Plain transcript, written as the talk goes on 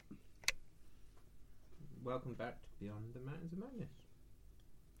welcome back to Beyond the Mountains of Madness.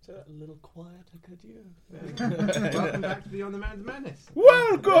 Say that a little quieter, could you? Welcome back to Beyond the Mountains of Madness.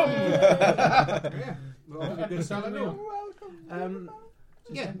 Welcome! Yeah, we're off to a good start. Welcome.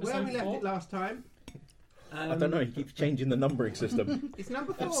 Yeah, where we left it last time. I don't know, he keeps changing the numbering system. It's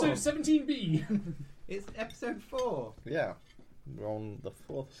number 4. Episode 17B. It's episode 4. Yeah, we're on the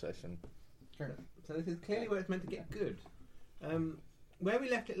 4th session. So this is clearly where it's meant to get good. Where we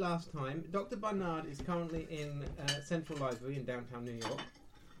left it last time, Dr. Barnard is currently in Central Library in downtown New York,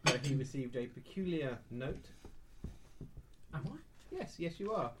 where he received a peculiar note. Am I? Yes,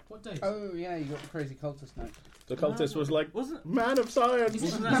 you are. What date? Oh, yeah, you got the crazy cultist note. The cultist was like, Wasn't man of science!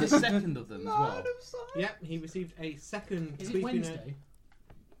 Wasn't that the second of them as well? Yep, he received a second Is it creepy Wednesday? note.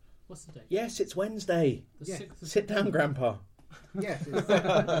 What's the date? Yes, it's Wednesday. The Yeah. 6th of Sit down, Grandpa. Yes,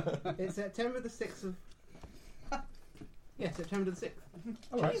 it's September the 6th of... Yeah, September the 6th.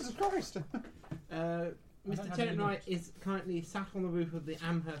 Oh, Jesus Christ! Mr. Tennant Wright is currently sat on the roof of the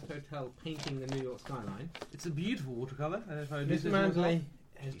Amherst Hotel painting the New York skyline. It's a beautiful watercolour. Mr. Mansley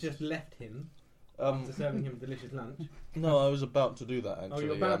has just left him after serving him a delicious lunch. No, I was about to do that, actually. Oh,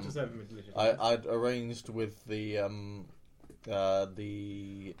 you're about to serve him a delicious lunch. I'd arranged with the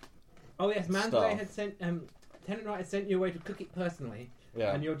Oh yes, Mansley staff. had sent... Tennant Wright had sent you away to cook it personally,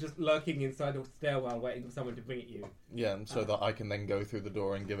 Yeah, and you're just lurking inside a stairwell waiting for someone to bring it you. yeah, and so that I can then go through the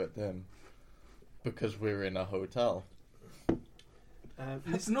door and give it to him. Because we're in a hotel.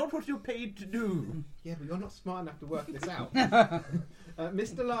 That's not what you're paid to do. Yeah, but you're not smart enough to work this out.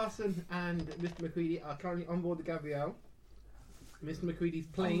 Mr. Larson and Mr. McCready are currently on board the Gabrielle. Mr. McCready's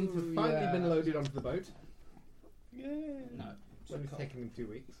planes have finally been loaded onto the boat. Yeah. No. So it's taken him 2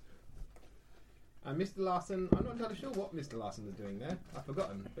 weeks. And Mr. Larson, I'm not entirely sure what Mr. Larson was doing there. I've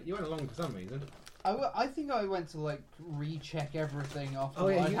forgotten, but you went along for some reason. I think I went to, like, recheck everything after Oh,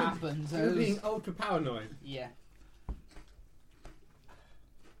 yeah, what you- happened. You were being ultra paranoid. Yeah.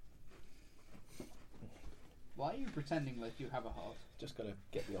 Why are you pretending like you have a heart? Just gotta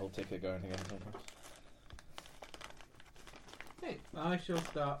get the old ticker going again. Okay, I shall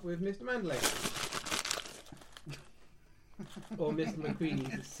start with Mr. Mandley. Or Mr.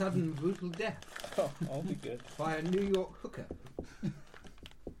 McCready's sudden brutal death Oh, I'll be good. by a New York hooker.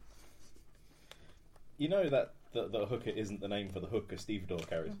 You know that the hooker isn't the name for the hook a stevedore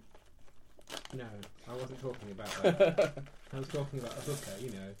carries? No, I wasn't talking about that. I was talking about a hooker,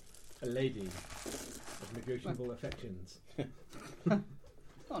 you know, a lady of negotiable affections.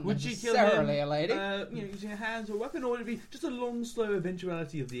 Not Would she kill necessarily him? a lady. Using her hands or weapon, or would it be just a long, slow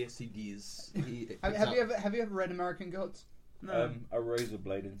eventuality of the SCDs? Have you ever read American Gods? No. A razor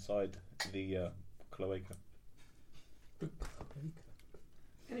blade inside the cloaca.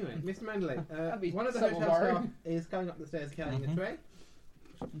 Anyway, Mr. Mandley, That'd be one of the somewhat hotel staff worrying. is going up the stairs carrying a tray.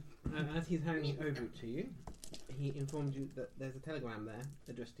 As he's handing it over to you, he informs you that there's a telegram there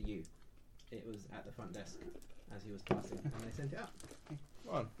addressed to you. It was at the front desk as he was passing, and they sent it up.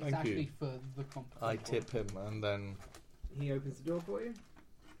 Well, It's thank actually you. for the company. I tip him and then... He opens the door for you.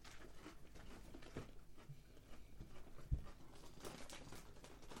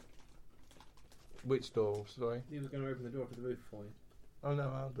 Which door, sorry? He was going to open the door for the roof for you. Oh no,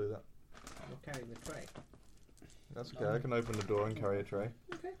 I'll do that. You're carrying the tray. That's okay, I can open the door and carry a tray.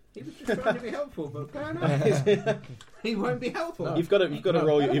 Okay. He was just trying to be helpful, but paranoid. He won't be helpful. No. You've got to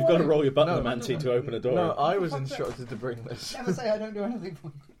roll your button, No. Manti, to open a door. No, I was instructed to bring this. Never say I don't do anything for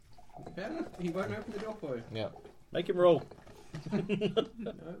you. Fair enough. He won't open the door for you. Yeah. Make him roll. No, I'm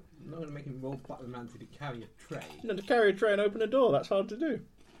not going to make him roll button Manti to carry a tray. No, to carry a tray and open a door, that's hard to do.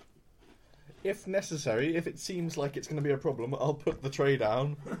 If necessary, if it seems like it's going to be a problem, I'll put the tray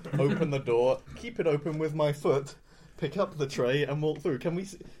down, open the door, keep it open with my foot, pick up the tray and walk through. Can we...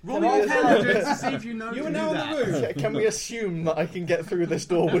 Roll your intelligence to see if you know You to are do now on that. the roof. Yeah, can we assume that I can get through this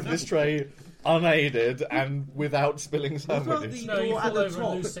door with this tray unaided and without spilling What about sandwiches? the No, you door at fall the over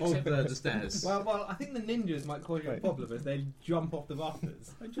and lose top 6 of the stairs? Well, I think the ninjas might cause you a Right. problem as they jump off the rafters.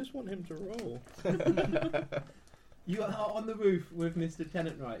 I just want him to roll. You are on the roof with Mr.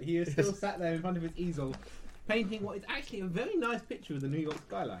 Tennant Wright. He is still sat there in front of his easel, painting what is actually a very nice picture of the New York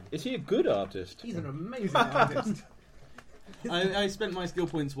skyline. Is he a good artist? He's an amazing artist. I spent my skill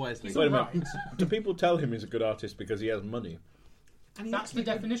points wisely. He's Wait a alright. minute. Do people tell him he's a good artist because he has money? And he That's the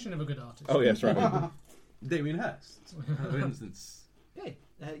actually definition of a good artist. Oh, yes, right. Damien Hirst, for instance. Okay,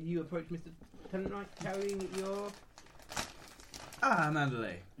 you approach Mr. Tennant Wright carrying your... Ah,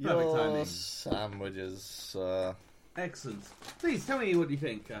 Mandalay. Perfect Your timing. sandwiches, Excellent. Please tell me what you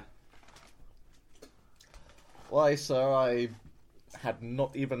think. Why, sir, I had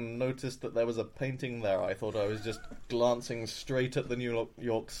not even noticed that there was a painting there. I thought I was just glancing straight at the New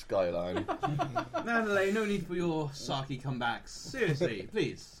York skyline. Mandalay, no need for your Saki comebacks. Seriously,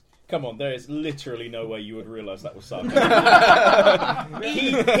 please. Come on, there is literally no way you would realise that was sarcasm.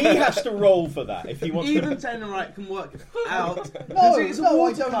 he has to roll for that if he wants Even to. Teneright can work out. No, it's a no,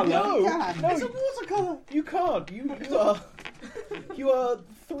 I don't watercolour. know. You No, can. no, It's a watercolour. You can't. You are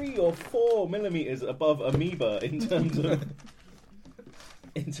 3 or 4 millimeters above amoeba in terms of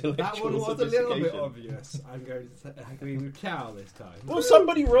intellectual That one was a little bit sophistication. obvious. I'm going to agree with Chow this time. Well,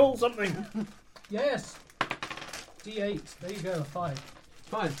 somebody roll something. Yes. D8. There you go. 5.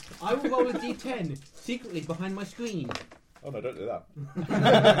 Fine. I will roll a d10 secretly behind my screen. Oh no, don't do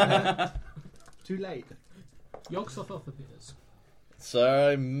that. Too late. Yogg-Sothoth appears. So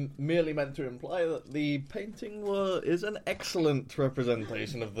I merely meant to imply that the painting is an excellent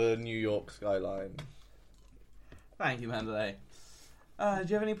representation of the New York skyline. Thank you, Mandalay. Do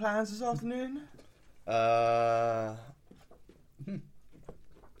you have any plans this afternoon? I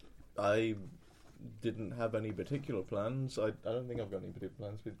didn't have any particular plans. I don't think I've got any particular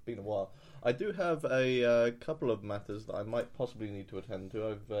plans. It's been a while. I do have a couple of matters that I might possibly need to attend to.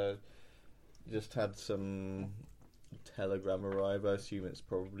 I've just had some telegram arrive. I assume it's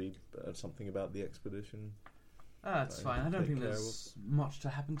probably something about the expedition. That's I fine. I don't take think care there's much to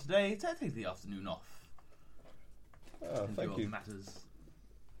happen today. Take the afternoon off. Oh, and thank do other you. matters.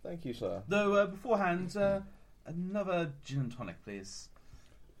 Thank you, sir. Though, beforehand, another gin and tonic, please.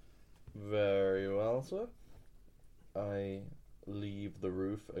 Very well, sir. I leave the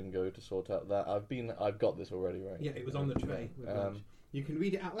roof and go to sort out that. I've got this already, right? Yeah, it was on the tray. With lunch. You can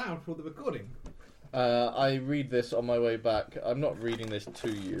read it out loud for the recording. I read this on my way back. I'm not reading this to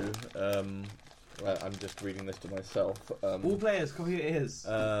you. I'm just reading this to myself. All players, cover your ears.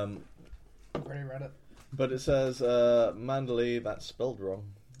 Already read it. But it says Mandalay. That's spelled wrong.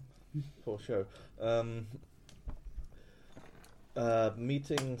 For show.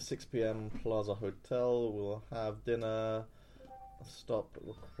 Meeting 6 p.m. Plaza Hotel. We'll have dinner. Stop.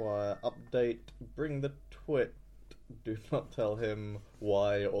 Require update. Bring the twit. Do not tell him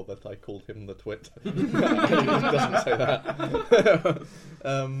why or that I called him the twit. It doesn't say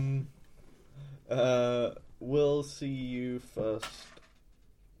that. We'll see you first.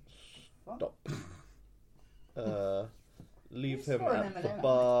 Stop. Leave him throwing at him the in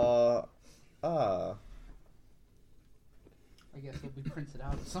bar. I guess it'll be printed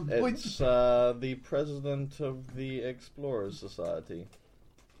out at some point. It's the president of the Explorers Society.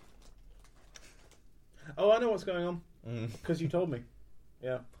 Oh, I know what's going on Mm. because you told me.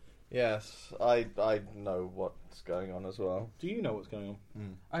 Yeah. Yes, I know what's going on as well. Do you know what's going on?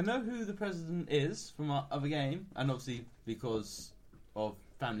 Mm. I know who the president is from our other game, and obviously because of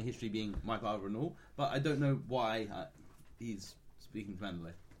family history being my father and all, but I don't know why he's speaking to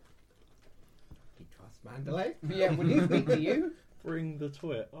Mandalay. He trusts Mandalay. Yeah, would he speak to you? Bring the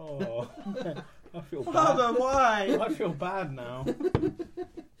twit. Oh, I feel bad. Father, why? I feel bad now.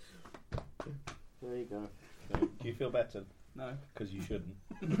 There you go. Do you feel better? No. Because you shouldn't.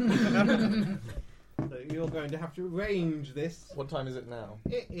 So you're going to have to arrange this. What time is it now?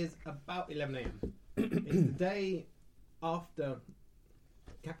 It is about 11 a.m. It's the day after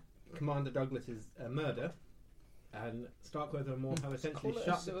Commander Douglas's murder, and Starkweather and Moore have essentially Call it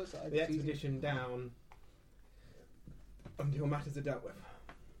a shut suicide the season. expedition down until matters are dealt with.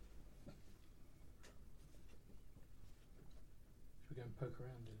 Should we go and poke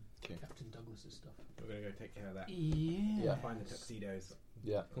around in Okay. Captain Douglas's stuff? We're going to go take care of that. Yeah. Find the tuxedos.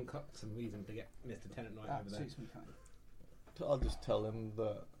 Yeah. Concoct some reason to get Mr. Tennant Knight That over there. suits me kind of. I'll just tell him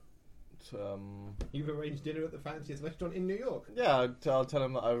that. You've arranged dinner at the fanciest restaurant in New York. Yeah, I'll tell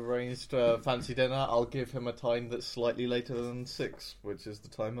him that I've arranged fancy dinner. I'll give him a time that's slightly later than 6, which is the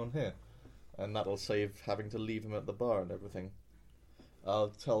time on here. And that'll save having to leave him at the bar and everything. I'll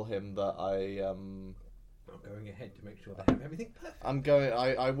tell him that I'm going ahead to make sure they have everything perfect. I'm going.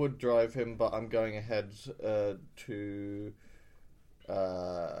 I would drive him, but I'm going ahead to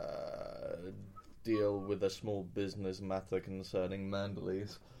deal with a small business matter concerning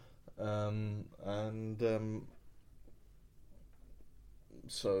Mandalays,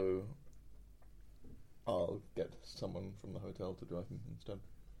 so I'll get someone from the hotel to drive him instead.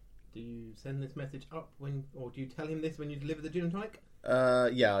 Do you send this message up or do you tell him this when you deliver the gin and tonic?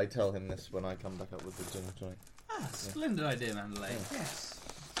 Yeah, I tell him this when I come back up with the gin and tonic. Splendid idea, Mandalay. Yeah. Yes.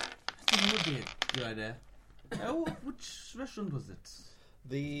 I think it would be a good idea. Which restaurant was it?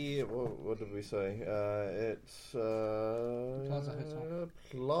 The what did we say? It's Plaza Hotel.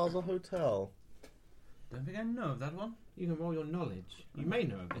 Plaza Hotel. Don't think I know of that one. You can roll your knowledge. You may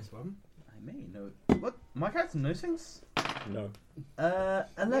know of this one. I may know. What? My character knows things? No.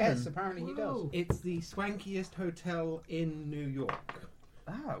 11. Yes, apparently he does. Whoa. It's the swankiest hotel in New York.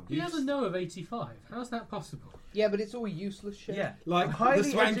 Oh, You never know of 85. How's that possible? Yeah, but it's all useless shit. Yeah. Like, Highly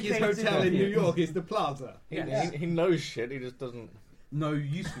the swankiest educated hotel in New audience. York is the Plaza. He knows shit, he just doesn't... No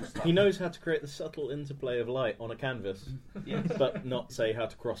useful stuff. He knows how to create the subtle interplay of light on a canvas, Yes. but not say how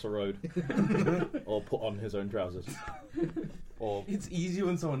to cross a road or put on his own trousers. Or It's easier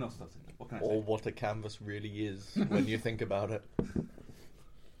when someone else does it. What can I say? or what a canvas really is when you think about it.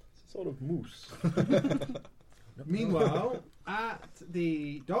 It's a sort of mousse. Meanwhile, at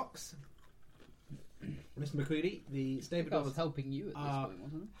the docks, Mr. McCready, the I was stevedores helping you at this point,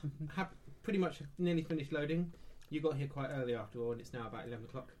 wasn't it? have pretty much nearly finished loading. You got here quite early after all, and it's now about 11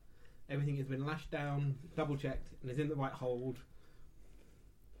 o'clock. Everything has been lashed down, double checked, and is in the right hold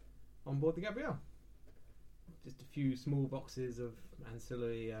on board the Gabrielle. Just a few small boxes of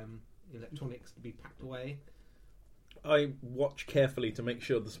ancillary electronics to be packed away. I watch carefully to make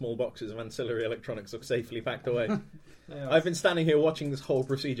sure the small boxes of ancillary electronics are safely packed away. They are- I've been standing here watching this whole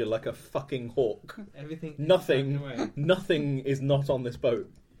procedure like a fucking hawk. everything. is Nothing. packed away. Nothing is not on this boat.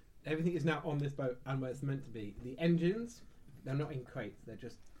 Everything is now on this boat and where it's meant to be. The engines, they're not in crates, they're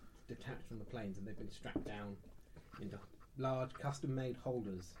just detached from the planes and they've been strapped down into large custom-made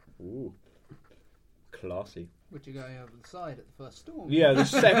holders. Ooh. Classy. Which are going over the side at the first storm. Yeah, the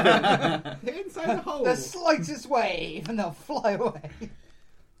second... They're inside the hole! The slightest wave and they'll fly away.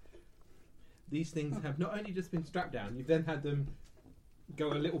 These things have not only just been strapped down, you've then had them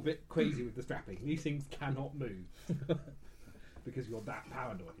go a little bit crazy with the strapping. These things cannot move because you're that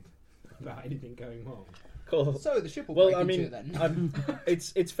paranoid about anything going wrong. Cool. So the ship will Well, break I into mean, it then.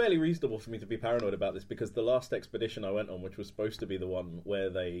 it's fairly reasonable for me to be paranoid about this because the last expedition I went on, which was supposed to be the one where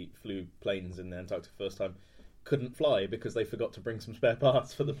they flew planes in the Antarctic first time, couldn't fly because they forgot to bring some spare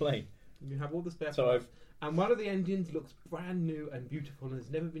parts for the plane. You have all the spare So parts, and one of the engines looks brand new and beautiful and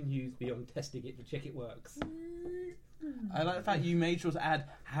has never been used beyond testing it to check it works. I like the fact you made sure to add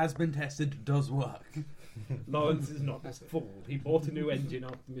has been tested, does work. Lawrence is not a fool. He bought a new engine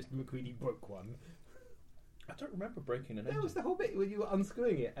after Mr. McCready broke one. I don't remember breaking an That engine. was the whole bit when you were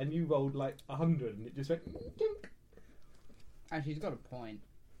unscrewing it and you rolled like 100 and it just went tink. Actually, he's got a point.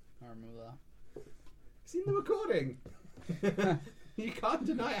 I remember that. Seen the recording. You can't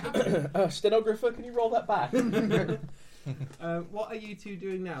deny it happened. Stenographer, can you roll that back? What are you two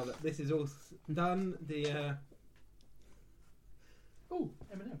doing now that this is all done? The Oh,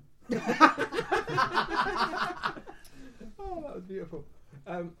 M&M. oh, that was beautiful.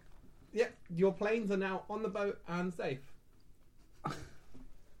 Yeah, your planes are now on the boat and safe.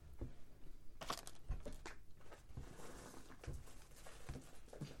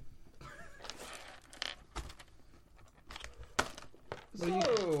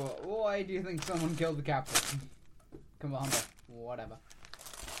 So, why do you think someone killed the captain? Commander, whatever.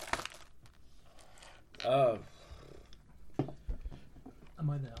 Am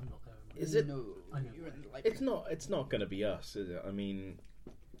I there? I'm not there. Am I? Is it? No, I know. you're in the library. It's not going to be us, is it? I mean,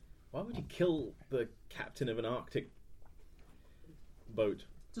 why would you kill the captain of an Arctic boat?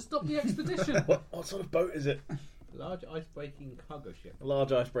 To stop the expedition. What sort of boat is it? Large ice-breaking cargo ship. A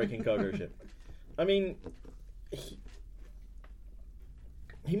large ice-breaking cargo ship. I mean,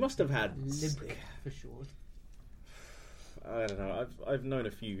 he must have had. Limerick, for short. I don't know. I've known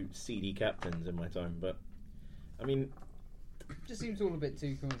a few seedy captains in my time, but I mean, Just seems all a bit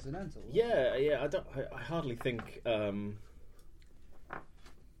too coincidental. yeah. I hardly think. It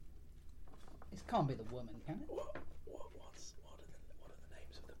can't be the woman, can it? What are the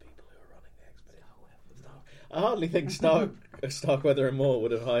names of the people who are running the expedition? I hardly think Starkweather and Moore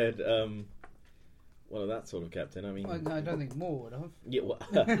would have hired one of that sort of captain. I mean, Well, no, I don't think more would have. yeah. Well,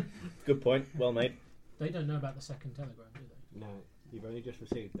 good point. Well made. They don't know about the second telegram, do they? No, you've only just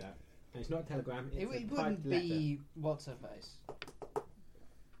received that. And it's not a telegram, It, it's a it typed wouldn't letter. be what's her face.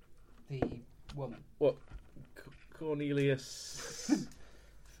 The woman. Cornelius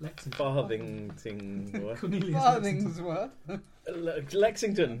Lexington. Farthington. What? Cornelius Farthingsworth.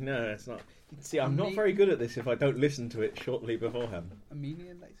 Lexington. No, it's not. See, I'm not very good at this if I don't listen to it shortly beforehand.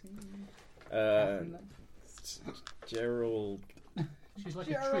 Amelia Lexington. Uh, Gerald. She's like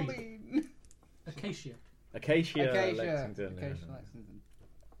a tree. Geraldine. Acacia. Acacia Acacia. Lexington. Acacia yeah. Lexington.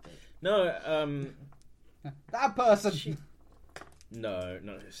 No, That person. no.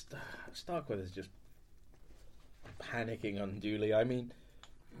 Starkweather's just panicking unduly. I mean,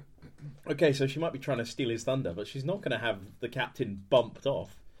 okay, so she might be trying to steal his thunder, but she's not going to have the captain bumped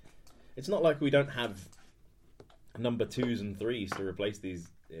off. It's not like we don't have number 2s and 3s to replace these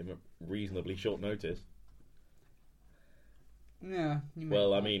in reasonably short notice. Yeah. You make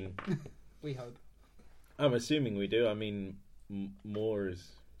Well, a I point. mean, we hope. I'm assuming we do. I mean, Moore is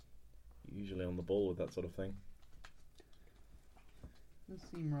usually on the ball with that sort of thing. Does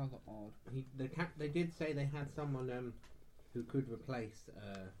seem rather odd. They did say they had someone who could replace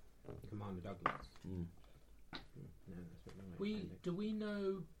Commander Douglas. Mm. No, that's what they might Do we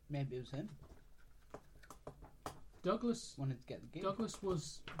know Maybe it was him. Douglas? Wanted to get the game. Douglas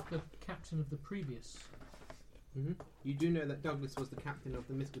was the captain of the previous. Mm-hmm. You do know that Douglas was the captain of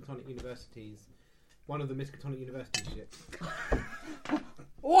the Miskatonic University's, one of the Miskatonic University ships.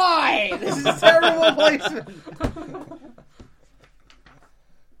 Why? This is a terrible placement.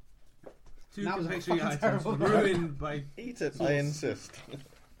 Two That was confectionery fucking items terrible. ruined by. Eat it, I insist.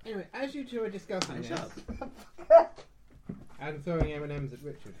 Anyway, as you two are discussing Hey, this, shut and throwing M&Ms at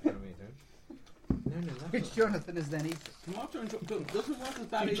Richard for some reason. No, that's Which not. Jonathan is then eating. Tomato and chocolate doesn't work as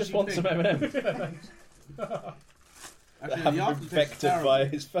bad You as just you want think. some M&Ms. Actually, Have the been aftertaste is infected terrible. by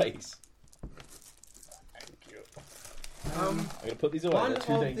his face. Um, I'm going to put these away. One They're of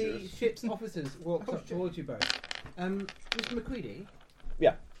too the dangerous. ship's officers walks up towards you both. Mr. McCready?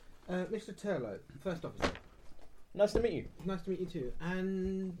 Yeah. Mr. Turlow, first officer. Nice to meet you. Nice to meet you too.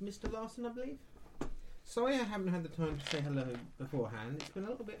 And Mr. Larson, I believe? Sorry I haven't had the time to say hello beforehand. It's been a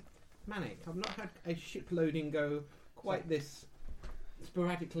little bit manic. I've not had a ship loading go quite this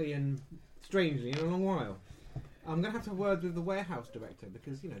sporadically and strangely in a long while. I'm going to have to word with the warehouse director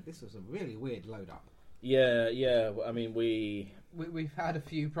because, this was a really weird load up. Yeah. I mean, We've had a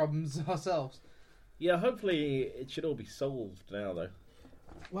few problems ourselves. Yeah, hopefully it should all be solved now, though.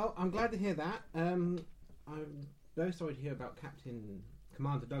 Well, I'm glad to hear that. I'm very sorry to hear about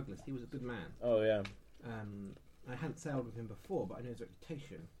Commander Douglas. He was a good man. Oh, yeah. I hadn't sailed with him before, but I know his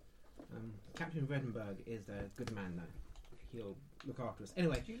reputation. Captain Vredenberg is a good man, though. He'll look after us.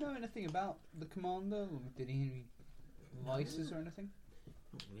 Anyway, Do you know anything about the commander? Or did he have any vices or anything?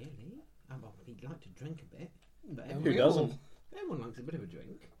 not really. Well, he'd like to drink a bit. But Yeah, Who we doesn't? Everyone likes a bit of a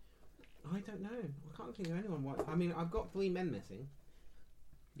drink. I don't know. I can't think of anyone. I mean, I've got 3 men missing.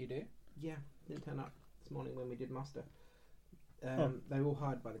 You do? Yeah, didn't turn up this morning when we did muster. They were all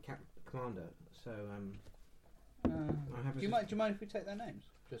hired by the commander. So I have. Do you mind if we take their names?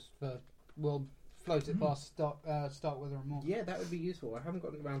 Just for we'll float it past start whether or more. Yeah, that would be useful. I haven't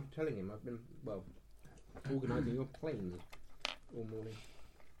gotten around to telling him. I've been organising your planes all morning.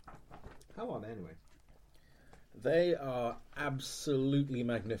 How are they anyway? They are absolutely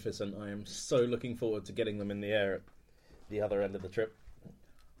magnificent. I am so looking forward to getting them in the air at the other end of the trip.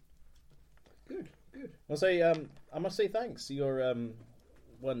 Good. I must say thanks.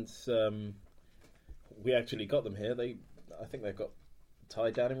 Once we actually got them here, I think they got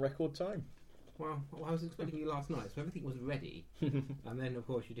tied down in record time. Well, I was expecting you last night, so everything was ready. And then, of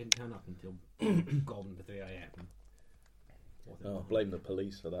course, you didn't turn up until gone to 3 a.m. Oh, blame the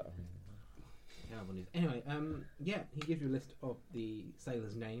police for that. Terrible news. Anyway, he gives you a list of the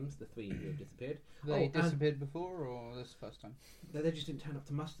sailors' names, the 3 who have disappeared. They disappeared before, or this is the first time? They just didn't turn up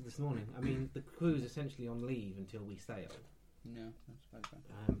to muster this morning. I mean, the crew's essentially on leave until we sail. No, that's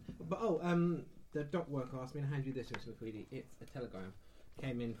very But the dock worker asked me to hand you this, Mr. McCready. It's a telegram.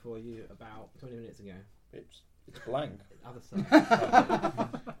 Came in for you about 20 minutes ago. It's blank. Other side.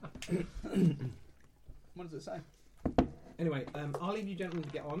 What does it say? Anyway, I'll leave you gentlemen to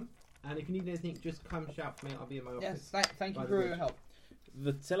get on. And if you need anything, just come shout for me. I'll be in my office. Yes, thank you By the for bridge. your help.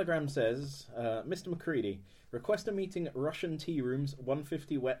 The telegram says, Mr. McCready, request a meeting at Russian Tea Rooms,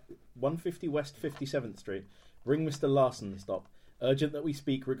 150 West 57th Street. Bring Mr. Larson, stop. Urgent that we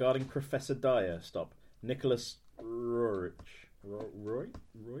speak regarding Professor Dyer, stop. Nicholas Roerich.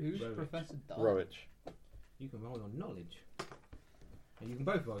 Who's Roerich. Professor Dyer? Roerich. You can roll your knowledge. And you can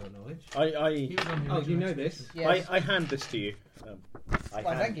both roll your knowledge. He was on the Oh, original you know expedition. this? Yes. I hand this to you.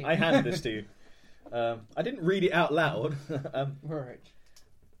 Thank you. I hand this to you. I didn't read it out loud. Right.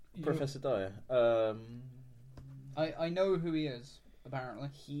 Professor Dyer. I know who he is, apparently.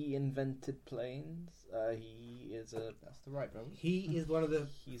 He invented planes. He is a. That's the right brother. He is one of the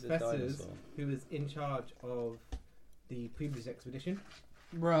He's a professors dinosaur. who was in charge of the previous expedition.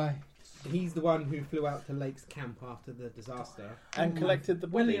 Right. He's the one who flew out to Lake's camp after the disaster, And collected the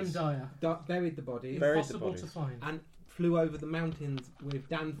bodies. William Dyer. buried the bodies, Buried the Impossible to bodies. find. and flew over the mountains with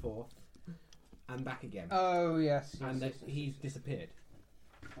Danforth and back again. Oh, yes. And that he's disappeared.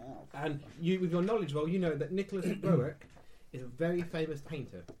 Oh. And you, with your knowledge roll, you know that Nicholas Roerich is a very famous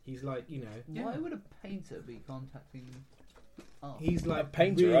painter. He's like, Why would a painter be contacting art? he's like A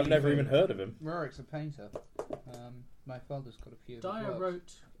painter. really I've never famous. even heard of him. Rorick's a painter. My father's got a few of his Dyer works.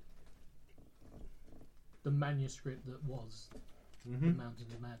 wrote the manuscript that was Mhm. the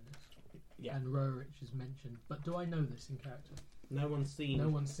Mountains of Madness. Yeah. and Rorich is mentioned. But do I know this in character? No one's seen No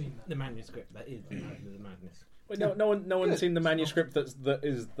one's seen that. the manuscript that is the madness. Well, no one's seen the manuscript that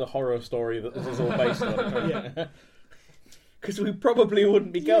is the horror story that this is all based on. Yeah. Because we probably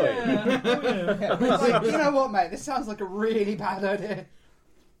wouldn't be going. Yeah. Oh, yeah. Yeah, it's like, you know what, mate? This sounds like a really bad idea.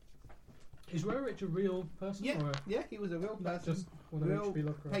 Is Rorich a real person? Yeah, Or a, yeah, he was a real not person, just one of real H.P.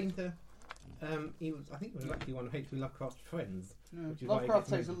 Lovecraft? painter. He was, I think, he was actually one of H.P. Lovecraft's friends, No, Which is why he Lovecraft gets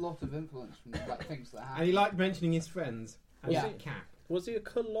takes a mentioned. lot of influence from like things that and happen. he liked mentioning his friends. And Yeah. his cat. Was he a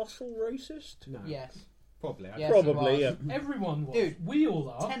colossal racist? No, Yes. probably. Yes, Probably, he was. yeah. Everyone was. Dude. We all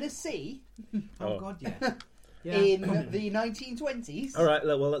are. Tennessee Oh Oh. God, yeah. yeah. in the 1920s. All right,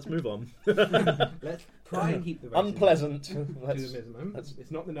 well, let's move on. Let's try and keep the racism Unpleasant. to the Let's, minimum.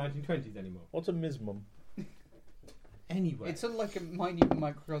 It's not the 1920s anymore. what's a mismum? Anyway, It's sort of like a minute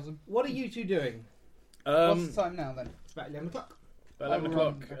microcosm. what are you two doing? What's the time now then? It's about 11 o'clock. About 11 Oh,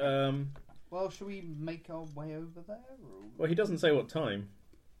 o'clock. right. Well, should we make our way over there? Or... Well, he doesn't say what time.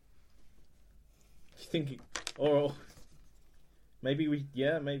 You think, or maybe we,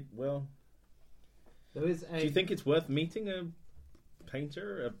 yeah, maybe. Well, There is a. do you think it's worth meeting a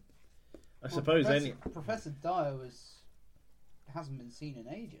painter? I Well, suppose Professor, Professor Dyer hasn't been seen in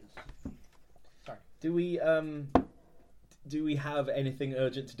ages. Do we have anything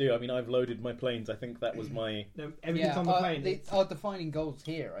urgent to do? I mean, I've loaded my planes. I think that was my. No, everything's on the plane. Our defining goals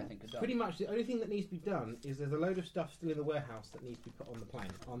here, I think, are done. Pretty much the only thing that needs to be done is there's a load of stuff still in the warehouse that needs to be put on the plane,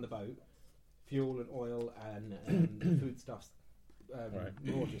 on the boat. Fuel and oil and foodstuffs. Right.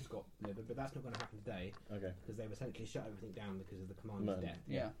 Raw just got delivered, but that's not going to happen today Okay. because they've essentially shut everything down because of the commander's Man. death.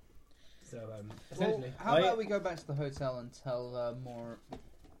 Yeah. So Well, essentially, how about we go back to the hotel and tell more,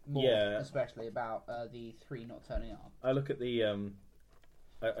 Yeah. especially about the three not turning up. I look at the.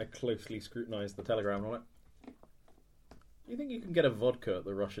 I closely scrutinise the telegram on it. Do you think you can get a vodka at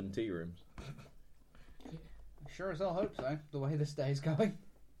the Russian tea rooms? Sure as hell hope so. The way this day's going.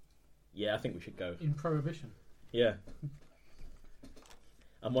 Yeah, I think we should go. In Prohibition. Yeah.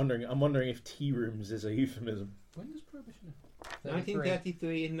 I'm wondering if tea rooms is a euphemism. When does Prohibition end?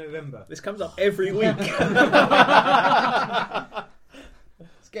 1933 in November. This comes up every week.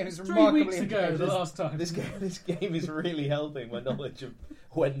 This game is 3 remarkably weeks ago, engaging. the last time. This game is really helping my knowledge of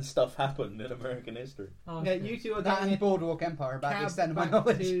when stuff happened in American history. Oh, Yeah, okay. you two are That getting and Boardwalk Empire about the cab extent of my back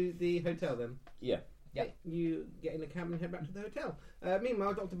knowledge. to the hotel then. Yeah. Yeah. You get in a cab and head back to the hotel.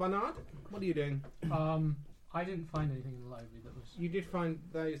 Meanwhile, Dr. Barnard, what are you doing? I didn't find anything in the library that was. You did find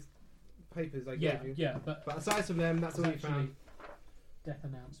those papers I Yeah, gave you. yeah, but But aside from them, that's all you actually found. death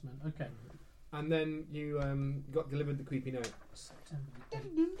announcement. Okay. And then you got delivered the creepy note. September the 8th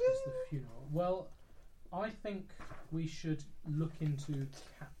is the funeral. Well, I think we should look into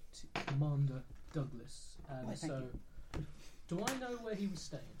Commander Douglas. And Why, thank so, do I know where he was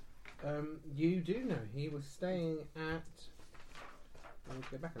staying? You do know he was staying at. Let's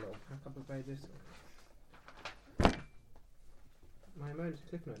go back a couple of pages. My emergency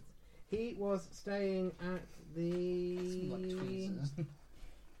cliff notes. He was staying at the. Like tweezers.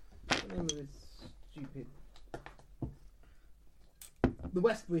 What's the name of this stupid? The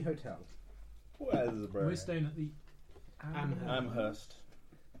Westbury Hotel. We're staying at the Amherst. Amherst.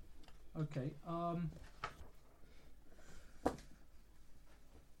 Okay.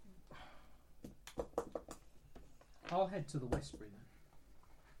 I'll head to the Westbury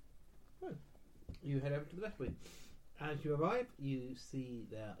then. You head over to the Westbury. As you arrive, you see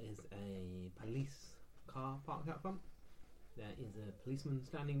there is a police car parked out front. There is a policeman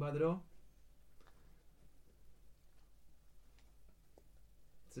standing by the door.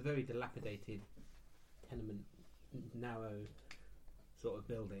 It's a very dilapidated tenement, narrow sort of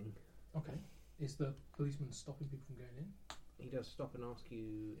building. Okay. Is the policeman stopping people from going in? He does stop and ask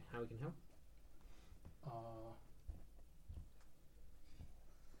you how he can help.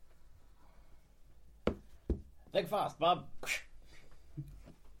 Think fast, Bob.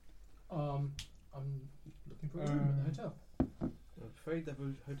 I'm looking for a room at the hotel. I'm afraid the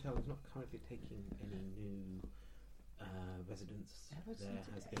hotel is not currently taking any new residents. There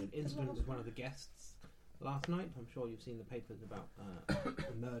has been an incident with one of the guests last night. I'm sure you've seen the papers about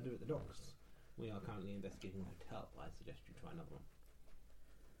a murder at the docks. We are currently investigating the hotel. I suggest you try another one.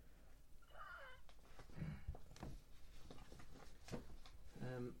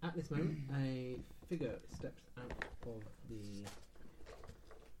 At this moment, a figure steps out of the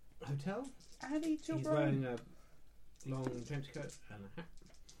hotel. Annie He's wearing a long trench coat and a hat.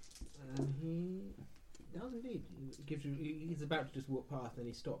 And he does indeed. He gives you. He's about to just walk past, and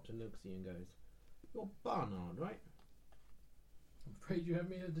he stops and looks at you and goes, "You're Barnard, right?" I'm afraid you have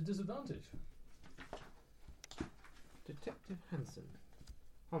me at a disadvantage. Detective Hanson.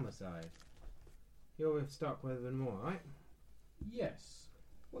 Homicide. You're with Starkweather and Moore, right? Yes.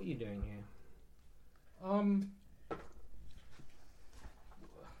 What are you doing here?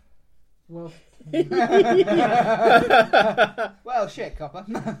 Well, Well, shit,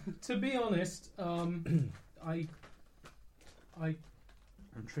 copper. to be honest, I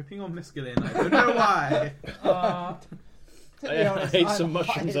I'm tripping on mescaline. I don't know why. To be I honest, ate I'm some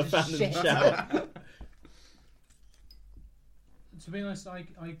mushrooms I high as found in the shit. shower. to be honest,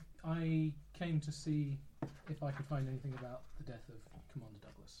 I came to see if I could find anything about the death of Commander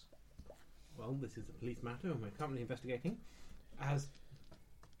Douglas. Well, this is a police matter and we're currently investigating. As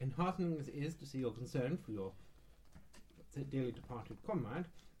enheartening as it is to see your concern for your dearly departed comrade,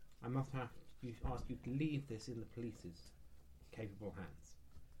 I must have to ask you to leave this in the police's capable hands.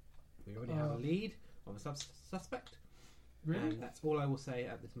 We already have a lead of a suspect, Really? and that's all I will say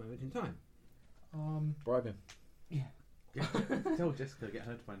at this moment in time. Bribe him. Tell Jessica, get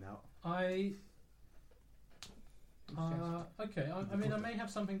her to find out. Okay. I mean, I may have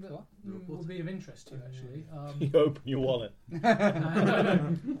something that will be of interest to you. Actually, You open your wallet.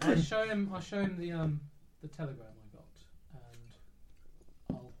 no. I'll show him the telegram I got,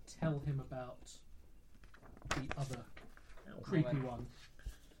 and I'll tell him about the other creepy one.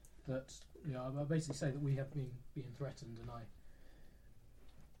 That I basically say that we have been being threatened, and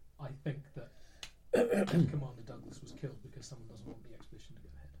I think that Commander Douglas was killed because someone doesn't want the expedition to go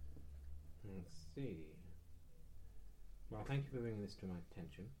ahead. Let's see. Well, thank you for bringing this to my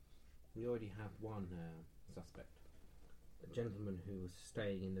attention. We already have one suspect. A gentleman who was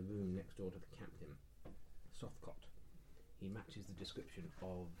staying in the room next door to the captain. Softcott. He matches the description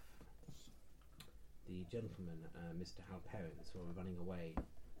of the gentleman, Mr. Halperin, who were running away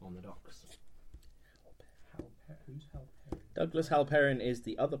on the docks. Who's Halperin? Douglas Halperin is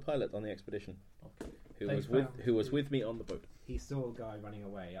the other pilot on the expedition, Okay. who was with me on the boat. He saw a guy running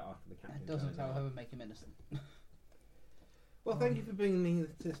away after the captain. That doesn't, turned up. however, make him innocent. Well, thank you for bringing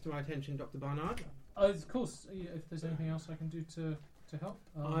this to my attention, Dr. Barnard. Of course. If there's anything else I can do to help,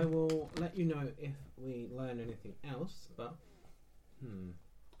 I will let you know if we learn anything else, but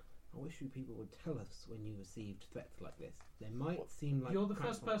I wish you people would tell us when you received threats like this. They might seem like... You're the crap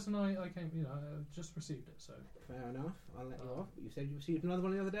first ones. person I came. I just received it. So Fair enough, I'll let you off. But you said you received another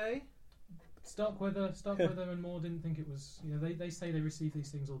one the other day? Starkweather and Moore didn't think it was. They say they receive these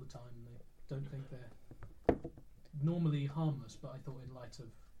things all the time. And they don't think they're normally harmless, but I thought in light of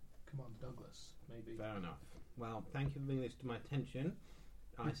Commander Douglas, maybe. Fair enough. Well, thank you for bringing this to my attention.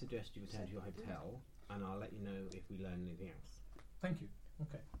 I suggest you return to your hotel, and I'll let you know if we learn anything else. Thank you.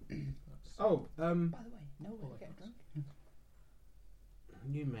 Okay. That's Oh, By the way, no All way I to get got. drunk.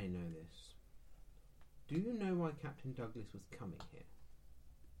 you may know this. Do you know why Captain Douglas was coming here?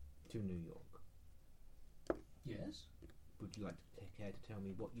 To New York? yes. Would you like to take care to tell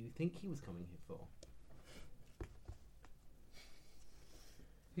me what you think he was coming here for?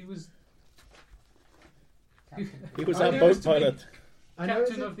 He was Captain. He was I our know boat it's to be- pilot. I know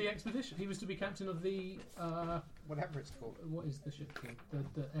captain it's of the expedition. He was to be captain of the Whatever it's called. what is the ship called?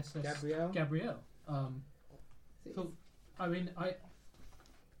 The SS Gabrielle? Gabrielle. I mean,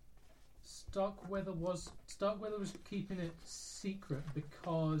 Starkweather was keeping it secret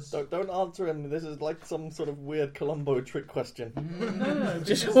because Don't answer him. This is like some sort of weird Columbo trick question. no,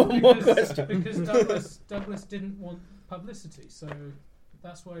 Just because, one more because- question. because Douglas didn't want publicity, so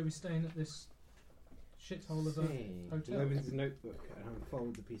that's why we're staying at this shithole of a He hotel. opens his notebook and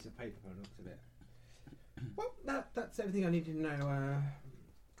unfolds a piece of paper and looks at it. Well, that's everything I need to know.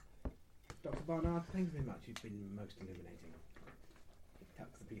 Dr. Barnard, thank you very much. You've been most illuminating. He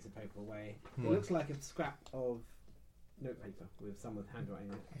tucks the piece of paper away. It looks like a scrap of notepaper with someone's handwriting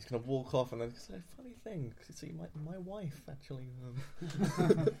on it. He's going to walk off and then say, funny thing, see, my wife actually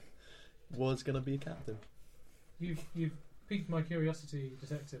was going to be a captain. You've piqued my curiosity,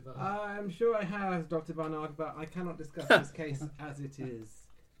 detective. I'm sure I have, Dr. Barnard, but I cannot discuss this case as it is.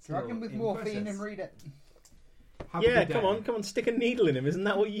 Drug him still with in morphine process. and read it. Have a Yeah, good come day. on, stick a needle in him. Isn't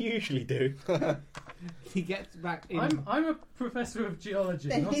that what you usually do? He gets back in. I'm a professor of geology.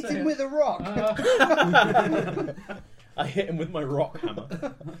 Then not hit saying- him with a rock. I hit him with my rock hammer.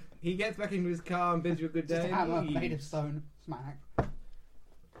 He gets back into his car and bids you a good Just day. a hammer and made of leaves. stone. Smack.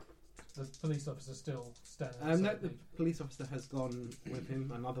 The police officer still standing. No, outside the me. police officer has gone with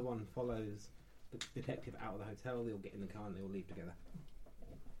him. Another one follows the detective out of the hotel. They'll get in the car and they'll leave together.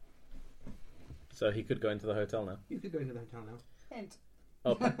 So he could go into the hotel now. You could go into the hotel now. Hint.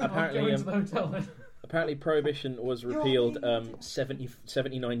 Oh, I'll go apparently, into the hotel then. apparently prohibition was repealed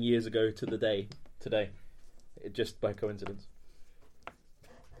 79 years ago to the day today, just by coincidence.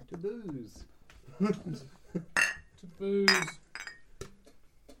 To booze. To booze.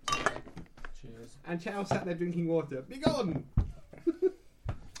 And Chow sat there drinking water. Be gone!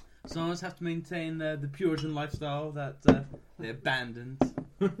 Some of us have to maintain the Puritan lifestyle that they abandoned.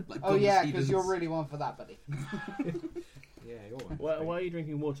 Like Oh yeah, because because you're really one for that, buddy. Yeah, you're one. Why are you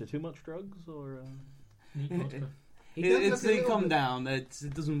drinking water? Too much drugs, or? Neat vodka. He does It's look a they little calm bit- down. It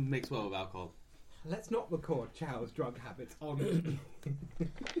doesn't mix well with alcohol. Let's not record Chow's drug habits on.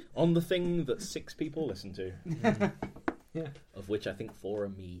 On the thing that 6 people listen to, Yeah. of which I think 4 are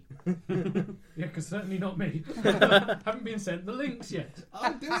me. Yeah, because certainly not me. Haven't been sent the links yet.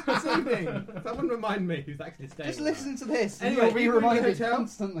 I'll do it this evening. Someone remind me who's actually staying. Just with listen to this, and Anyway, you'll be you in the reminded hotel?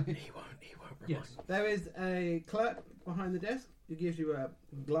 constantly. He won't remind Yes. us. There is a clerk behind the desk who gives you a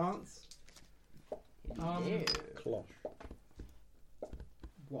glance. Ew. Closh.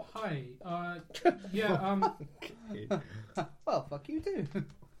 What? Hi. Yeah. Well, fuck you too.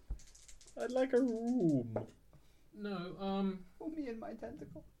 I'd like a room. No. Put me in my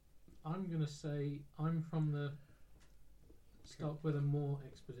tentacle. I'm gonna say I'm from the Starkweather Moor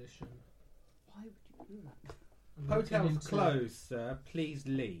expedition. Why would you do that? I'm looking Hotel's into- closed, sir. Please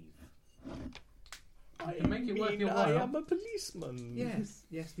leave. I can make it worth your I while. am a policeman.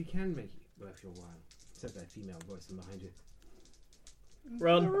 Yes, we can make it worth your while. Says a female voice from behind you.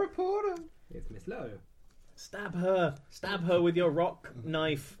 Run. The reporter. It's Miss Lowe. Stab her. Stab her with your rock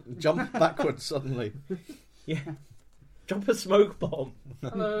knife. Jump backwards suddenly. Yeah. Drop a smoke bomb.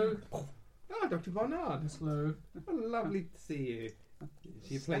 Hello, Oh, Dr. Barnard. Miss Lowe. Oh, lovely to see you.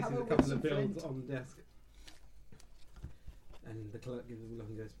 She Stab places her a with couple some of bills flint. on the desk. And the clerk gives a look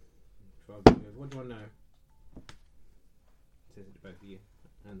and goes, shrugs and goes, what do you want to know? Says it to both of you.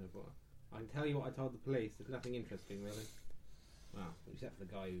 And the reporter. I can tell you what I told the police. There's nothing interesting, really. Well, except for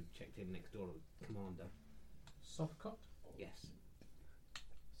the guy who checked in next door, the commander. Softcott. Yes.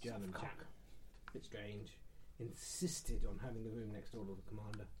 German chap. Bit strange. Insisted on having the room next door to the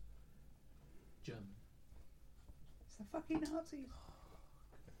commander. German. It's the fucking Nazis.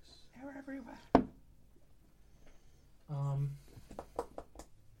 They're everywhere.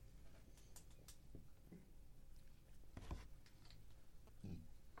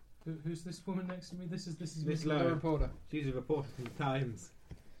 Who's this woman next to me? This is Miss Miss Lowe. The reporter. She's a reporter from the Times.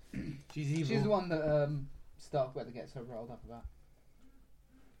 She's evil. She's the one that Starkweather gets her rolled up about.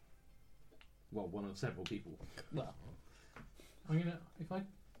 Well, one of several people. Well, I'm gonna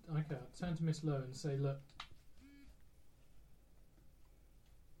I'll turn to Miss Lowe and say, look,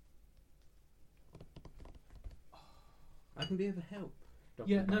 I can be of help. Dr.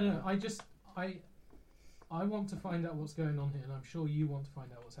 yeah, no, Barnard. I want to find out what's going on here, and I'm sure you want to find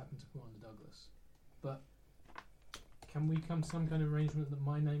out what's happened to Commander Douglas. But can we come to some kind of arrangement that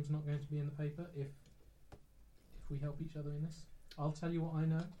my name's not going to be in the paper if we help each other in this? I'll tell you what I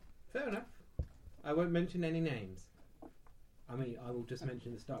know. Fair enough. I won't mention any names. I mean, I will just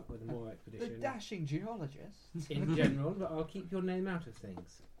mention the Starkweather Moor the expedition dashing geologist. in general, but I'll keep your name out of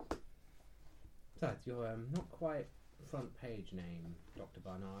things. Besides, you're not quite front page name, Dr.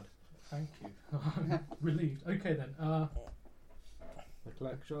 Barnard. Thank you. I'm relieved. Okay then. The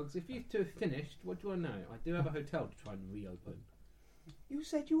clerk shrugs. If you two have finished, what do I know? I do have a hotel to try and reopen. You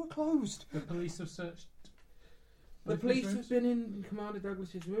said you were closed. The police have searched. The both police these have been in Commander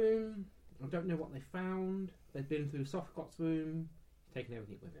Douglas's room. I don't know what they found. They've been through Softcott's room, taken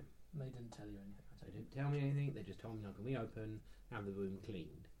everything with him. They didn't tell you anything. They didn't tell me anything. They just told me I can reopen, have the room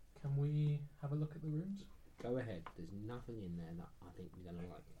cleaned. Can we have a look at the rooms? Go ahead. There's nothing in there that I think we're going to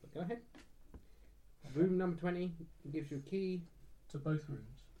like. But go ahead. Room number 20 gives you a key. To both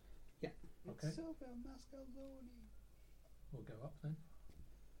rooms. Yeah. Okay. Silver Mascalzoni. We'll go up then.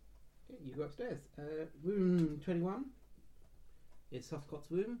 Okay, you go upstairs. Room 21 is Softcott's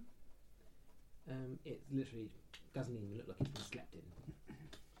room. It literally doesn't even look like it's been slept in.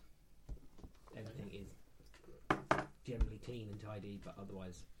 Everything is generally clean and tidy, but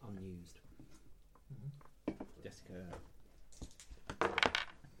otherwise unused. Jessica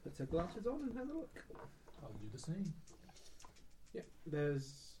puts her glasses on and has a look. I'll do the same. Yep,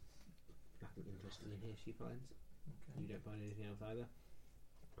 there's nothing interesting in here she finds. Okay. You don't find anything else either.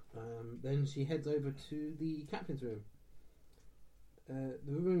 Then she heads over to the captain's room. The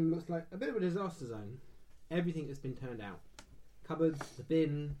room looks like a bit of a disaster zone. Everything has been turned out. Cupboards, the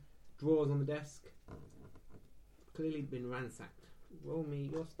bin, drawers on the desk. Clearly been ransacked. Roll me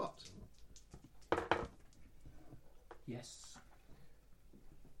your spot. Yes.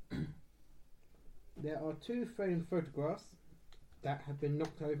 There are 2 framed photographs that have been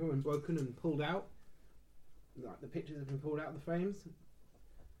knocked over and broken and pulled out. Like the pictures have been pulled out of the frames.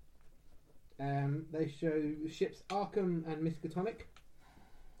 They show ships Arkham and Miskatonic,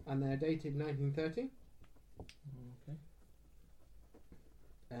 and they're dated 1930. Okay.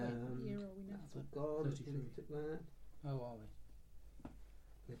 What year are we now? That's all gone. The 33. police took that. Oh, are we?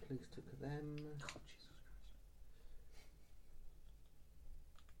 The police took them. God, Jesus Christ.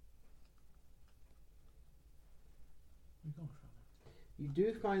 We gone from You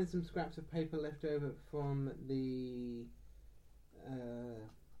do find some scraps of paper left over from the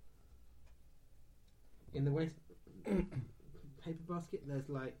in the waste paper basket. There's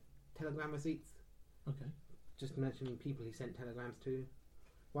like telegram receipts, Okay. just mentioning people he sent telegrams to.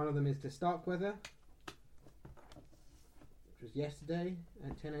 One of them is to Starkweather, which was yesterday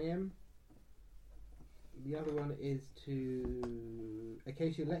at 10 a.m. The other one is to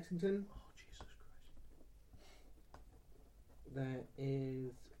Acacia Lexington. Oh, Jesus Christ. There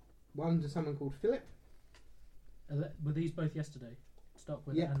is one to someone called Philip. Were these both yesterday?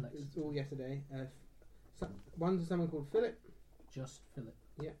 Starkweather Yeah, and Lex? it's all yesterday. One to someone called Philip. Just Philip.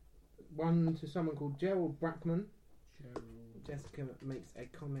 One to someone called Gerald Brackman. Gerald. Jessica makes a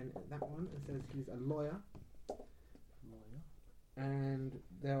comment at that one and says he's a lawyer. Lawyer. And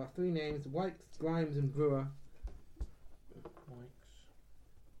there are three names: Wykes, Grimes, and Brewer. Wykes.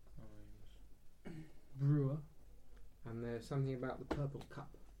 Grimes. Brewer. And there's something about the Purple Cup.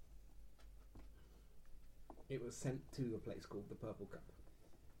 It was sent to a place called the Purple Cup.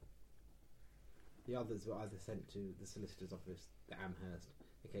 The others were either sent to the solicitor's office, the Amherst,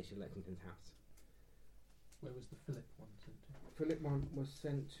 Acacia Lexington's house. Where was the Philip one sent to? Philip one was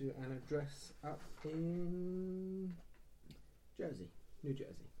sent to an address up in Jersey, New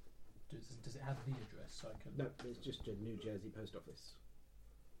Jersey. Does it have the address so I can... No, it's just a New Jersey post office.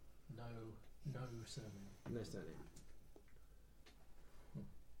 No surname. No surname. Okay.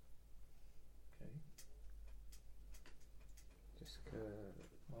 Jessica.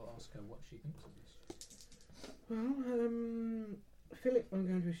 I'll ask her what she thinks of this. Well, Philip, I'm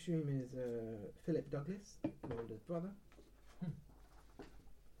going to assume is Philip Douglas, Commander's brother.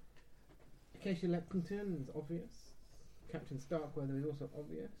 Acacia Lexington is obvious. Captain Starkweather is also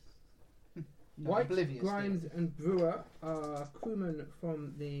obvious. White, Oblivious Grimes, to it. and Brewer are crewmen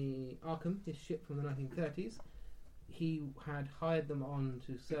from the Arkham, his ship from the 1930s. He had hired them on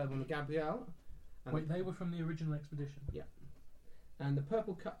to serve on the Gabrielle. And Wait, they were from the original expedition? And the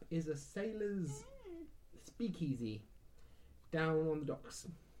Purple Cup is a sailor's speakeasy down on the docks.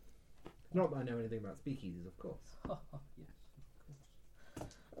 Not that I know anything about speakeasies, of course. Yes, of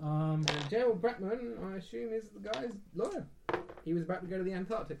course. And Gerald Brackman, I assume, is the guy's lawyer. He was about to go to the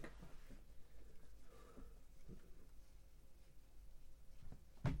Antarctic.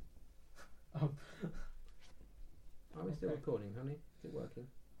 Oh. Are we still Okay. recording, honey? Is it working?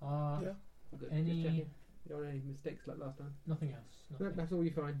 Yeah. Good. Any- Just checking. You don't want any mistakes like last time? Nothing else. No, Nothing. that's all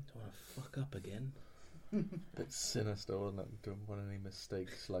you find. Don't want to fuck up again. Bit sinister, wasn't it? Don't want any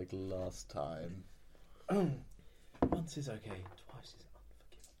mistakes like last time. Once is okay, twice is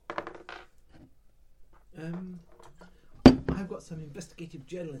unforgivable. I've got some investigative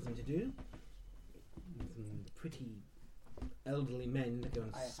journalism to do. Some pretty elderly men to go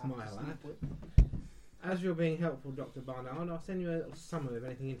and I have to smile sleep at. with. As you're being helpful, Dr. Barnard, I'll send you a little summary of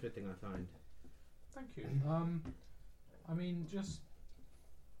anything interesting I find. Thank you. I mean, just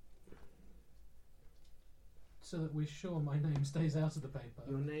so that we're sure my name stays out of the paper,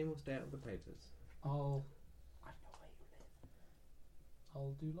 Your name will stay out of the papers. I'll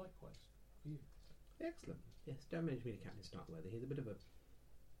do likewise for you. Excellent. Yes, don't mention me to Captain Starkweather. He's a bit of a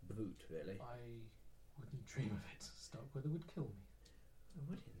brute, really. I wouldn't dream of it. Starkweather would kill me. Oh,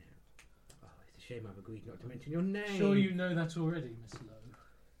 would he now? Oh, it's a shame I've agreed not to mention your name. Sure, you know that already, Miss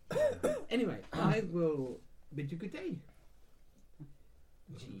Lowe. Anyway, I will bid you good day.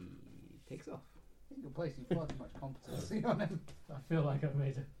 She takes off. I think you're placing far too much competency on him. I feel like I've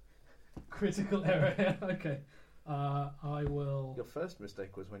made a critical error here. Okay. I will. Your first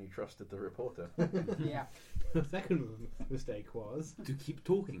mistake was when you trusted the reporter. Yeah. The second mistake was To keep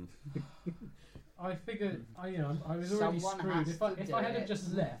talking. I figured, I was already Someone screwed. has If I to had do have it.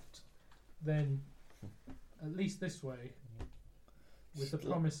 just left, then at least this way, with the She's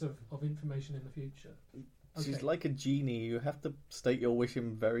li- promise of information in the future. She's Okay. like a genie. You have to state your wish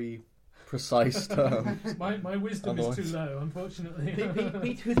in very precise terms. My wisdom is too Otherwise- low, unfortunately.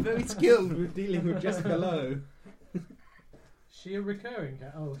 Peter was very skilled with dealing with Jessica Lowe. She a recurring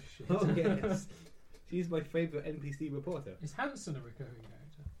Oh shit. Oh yes, she's my favourite NPC reporter. Is Hanson a recurring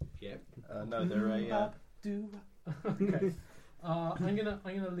character? Yep. No, they're a. Okay. I'm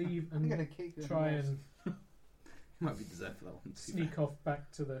gonna leave I'm and gonna kick you in try the balls. and Might be deserved for that one. to be sneak off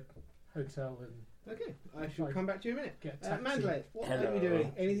back to the hotel and Okay, I shall Right. come back to you in a minute. get a taxi. Mandalay, what are Hello. you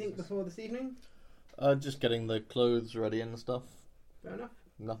doing? Anything Jesus. before this evening? Just getting the clothes ready and stuff. Fair enough.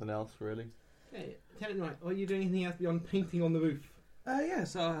 Nothing else really. Okay, tell it right. Are you doing anything else beyond painting on the roof?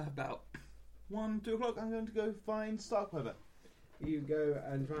 Yes, about 1, 2 o'clock, I'm going to go find Starkweather. You go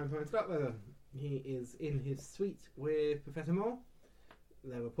and try and find Starkweather. He is in his suite with Professor Moore.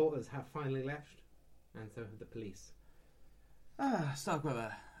 The reporters have finally left, and so have the police.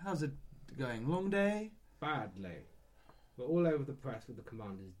 Starkweather, how's it going? Long day? Badly. We're all over the press with the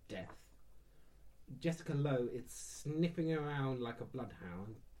commander's death. Jessica Lowe is sniffing around like a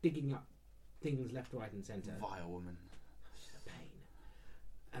bloodhound, digging up things left, right, and centre. Vile woman. She's a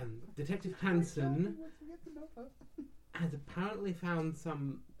pain. Detective Hansen has apparently found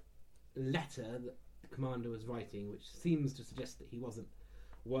some letter that the commander was writing, which seems to suggest that he wasn't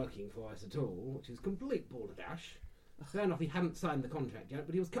working for us at all, which is complete balderdash. Fair enough, he hadn't signed the contract yet,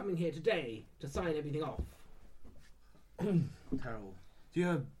 but he was coming here today to sign everything off. Terrible. Do you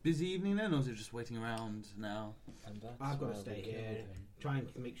have a busy evening then, or is it just waiting around now? And that's I've got why to stay we here, killed him. trying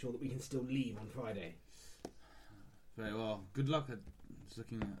to make sure that we can still leave on Friday. Very well. Good luck. It's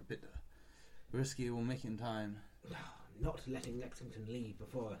looking a bit risky. We'll make it in time. Not letting Lexington leave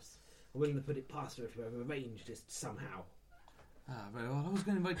before us. I'm willing to put it past her if we have arranged this somehow. Very well. I was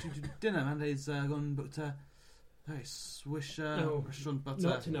going to invite you to dinner. Monday's gone and booked a very swish No, restaurant, but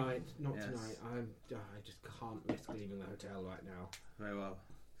Not tonight. Not yes. tonight. I just can't risk leaving the hotel right now. very well.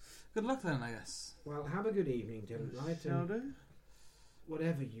 Good luck then, I guess. Well, have a good evening, Lieutenant Knight. Shall And do.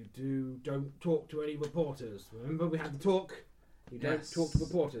 whatever you do, don't talk to any reporters. Remember, we had the talk. You don't Yes. talk to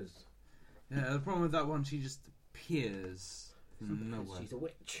reporters. Yeah, the problem with that one, she just appears from nowhere. She's a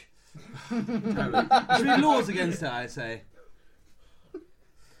witch. Totally. There should be laws against her, I say.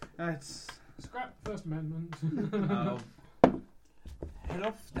 That's. Scrap First Amendment. I'll head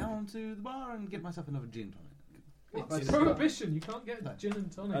off down to the bar and get myself another gin tonic. It's prohibition. You can't get gin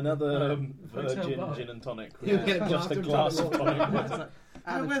and tonic. Another hotel virgin bar. gin and tonic. You get a Just a glass glass of of tonic tonic. It's like,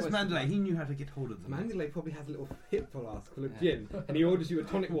 And a where's twist. Mandalay? He knew how to get hold of them. Mandalay probably has a little hip flask full of gin, and he orders you a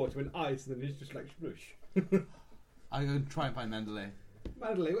tonic water and ice, and then he's just like, sploosh. I'll go try and find Mandalay.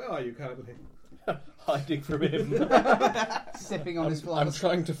 Mandalay, where are you currently? Hiding from him. Sipping on his I'm flask.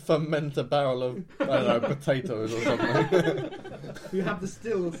 trying to ferment a barrel of, I don't know, potatoes or something. You have the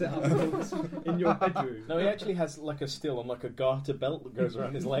still set up in your bedroom. No, he actually has like a still on like a garter belt that goes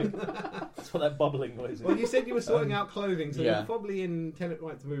around his leg. That's what that bubbling noise is. Well, you said you were sorting out clothing, so yeah. you're probably in Tenant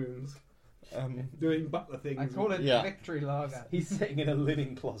White's rooms doing butler things. I call it Yeah. victory lager. He's sitting in a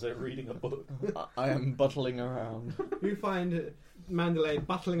linen closet reading a book. I am buttling around. You find Mandalay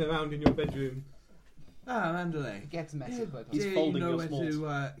battling around in your bedroom. Mandalay. It gets messy, but He's Do you folding know your where smalls.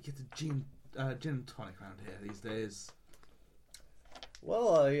 to get a gin and tonic around here these days?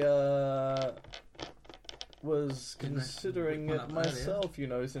 Well, I was Didn't I considering whip it one up earlier? myself, you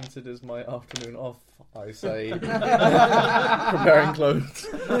know, since it is my afternoon off, I say, preparing clothes.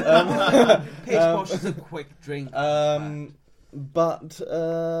 Pitch Posh is a quick drink. But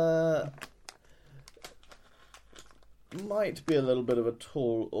might be a little bit of a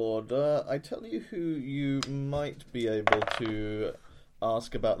tall order. I tell you who you might be able to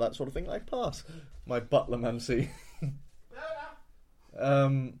ask about that sort of thing. I pass my butlermancy.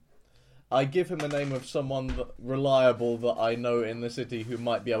 I give him the name of someone reliable that I know in the city who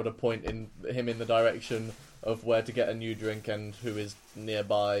might be able to point him in the direction of where to get a new drink and who is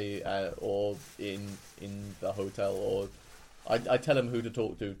nearby or in the hotel. Or I tell him who to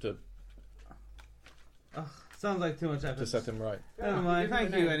talk to Sounds like too much effort. set him right. Never mind.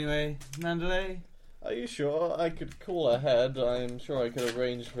 Thank you anyway, Mandalay. Are you sure? I could call ahead. I'm sure I could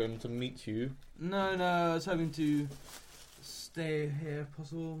arrange for him to meet you. No, I was hoping to stay here if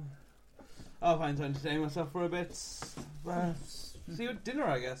possible. I'll find time to entertain myself for a bit. See you at dinner,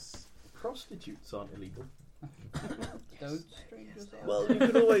 I guess. Prostitutes aren't illegal. don't strangers are. Well, you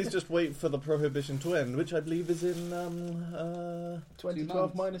could always just wait for the prohibition to end, which I believe is in 2012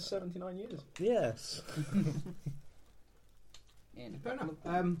 months. minus 79 years. yes. In. Fair enough.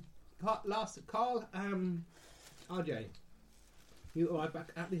 Carl, RJ, you arrived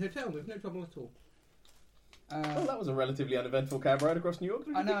back at the hotel with no trouble at all. Well, that was a relatively uneventful cab ride across New York.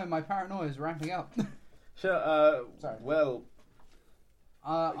 I know, my paranoia is ramping up. Sure, Sorry. well,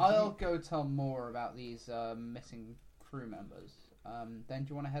 I'll go tell more about these missing crew members. Then do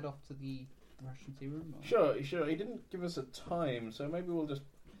you want to head off to the Russian tea room? Or? sure. He didn't give us a time, so maybe we'll just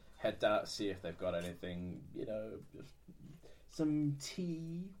head out, see if they've got anything, you know, just some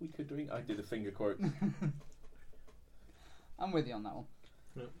tea we could drink. I did a finger quote. I'm with you on that one.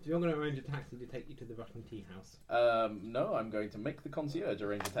 No. So you're going to arrange a taxi to take you to the Russian tea house. No, I'm going to make the concierge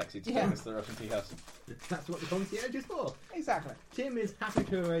arrange a taxi to Yeah. take us to the Russian tea house. That's what the concierge is for. Exactly. Tim is happy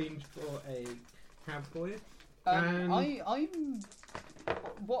to arrange for a cab for you. I'm.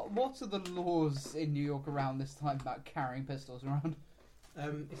 What are the laws in New York around this time about carrying pistols around?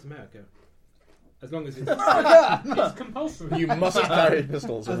 It's America. As long as it's It's compulsory. You must carry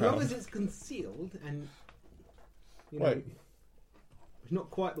pistols as long around. as it's concealed and Wait. it's not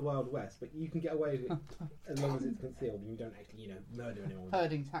quite the Wild West, but you can get away with it as long as it's concealed and you don't actually, murder anyone.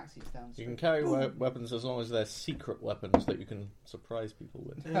 Herding taxis down the You street. can carry weapons as long as they're secret weapons that you can surprise people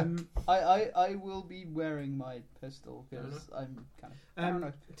with. I will be wearing my pistol because I'm kind of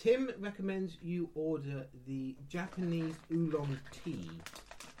paranoid. Tim recommends you order the Japanese oolong tea.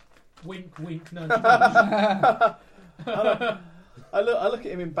 Wink, wink. No. I look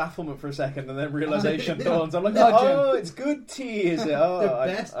at him in bafflement for a second, and then realization dawns. I'm like, Nudge oh, it's good tea, is it? Oh, The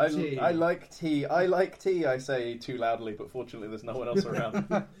best tea. I like tea. I like tea. I say too loudly, but fortunately, there's no one else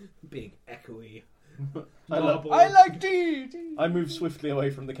around. Big, echoey. I like tea. I move swiftly away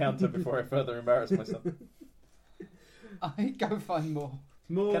from the counter before I further embarrass myself. I go find more.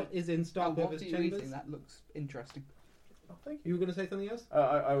 More is in What are Starkweather's you chambers. eating? That looks interesting. Oh, thank You were going to say something else?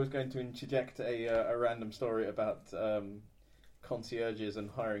 I was going to interject a random story about concierges and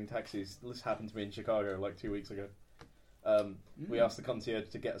hiring taxis. This happened to me in Chicago like 2 weeks ago. We asked the concierge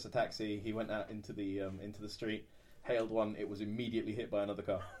to get us a taxi. He went out into the street, hailed one. It was immediately hit by another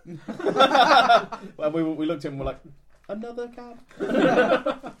car. And we looked at him and we're like, another cab?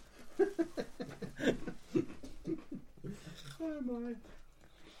 Oh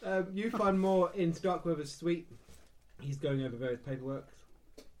my. You find more in Starkweather's suite. He's going over various paperwork.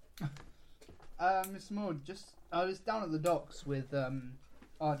 Mr. Moore, I was down at the docks with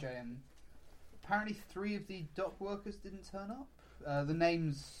RJ, and apparently 3 of the dock workers didn't turn up. The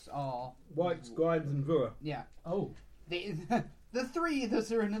names are White, Grimes, and Vura. Yeah, Oh, the 3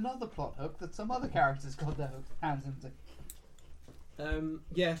 that are in another plot hook that some other characters got their hands into.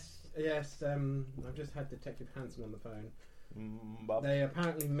 Yes. I've just had Detective Hanson on the phone. Bob. They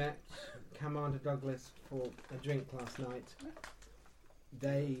apparently met Commander Douglas for a drink last night.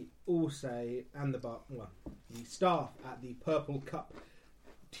 They all say, and the staff at the Purple Cup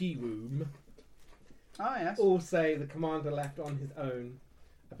tea room Oh yes. all say the commander left on his own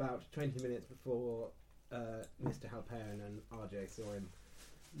about 20 minutes before Mr. Halpern and RJ saw him.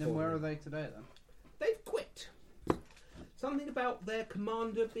 Then where are they today then? They've quit. Something about their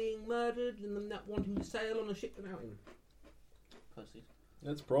commander being murdered and them not wanting to sail on a ship without him. Pussies.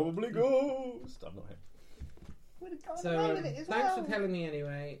 It's probably Ghost. I'm not him. We'd have gone So, away with it as thanks well. for telling me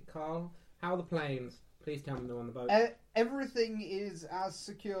anyway, Carl. How are the planes? Please tell me they're on the boat. Everything is as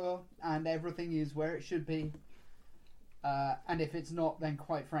secure and everything is where it should be. And if it's not, then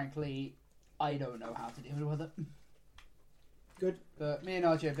quite frankly, I don't know how to deal with it. Good. But me and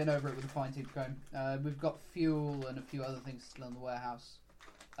RJ have been over it with a fine-tooth comb. We've got fuel and a few other things still in the warehouse,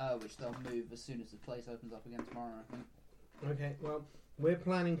 which they'll move as soon as the place opens up again tomorrow, I think. Okay, well, we're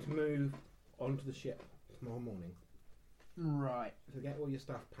planning to move onto the ship tomorrow morning. Right. So get all your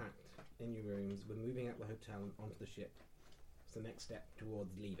stuff packed in your rooms. We're moving out the hotel and onto the ship. It's the next step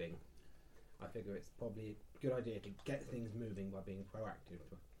towards leaving. I figure it's probably a good idea to get things moving by being proactive.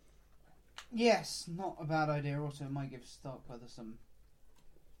 Yes, not a bad idea. Also, it might give Starkweather some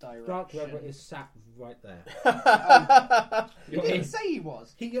direction. Starkweather is sat right there. He didn't say he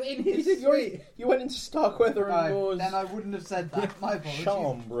was. You're in You his did. suite. You went into Starkweather and was Then I wouldn't have said that. My apologies.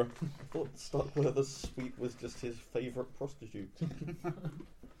 Chambre. I thought Starkweather's suite was just his favourite prostitute.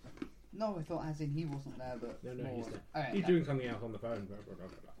 No, I thought as in he wasn't there, but No, more. he's there. Okay, He's no. doing something else on the phone.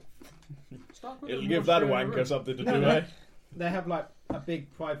 Starkweather It'll and give Moore that share a wanker room. something to No, do, no. eh? They have like a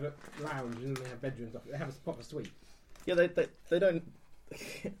big private lounge and then they have bedrooms. They have a proper suite. Yeah, they don't.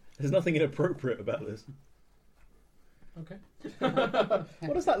 There's nothing inappropriate about this. Okay.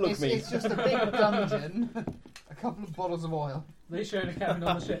 What does that look mean? It's just a big dungeon, a couple of bottles of oil. They share a cabin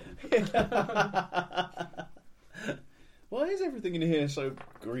on the ship. Why is everything in here so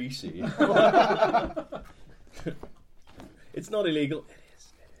greasy? It's not illegal.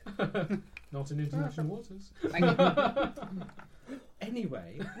 Not in international waters. Thank you.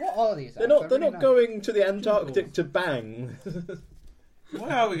 Anyway, What are these? They're Alex? not. They're I really not know. going to the Antarctic to bang.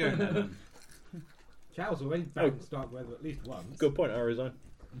 Where are we going now then? Chow's already banged Starkweather at least once. Good point, Arizona.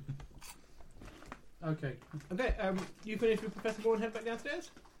 Okay. Okay, you finished with Professor Moore and head back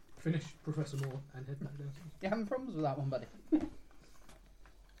downstairs? Finish Professor Moore and head back downstairs. You having problems with that one, buddy?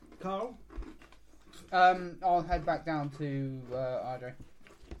 Carl? I'll head back down to RJ.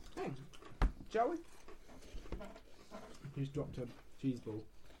 Thanks. Shall we? He's dropped a cheese ball.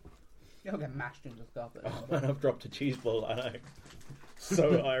 You'll get mashed into stuff. Oh, man, I've dropped a cheese ball. I know.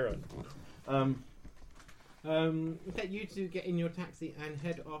 So iron. Okay, you two get in your taxi and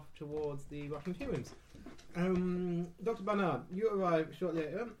head off towards the Russian tea rooms. Dr. Barnard, you arrive shortly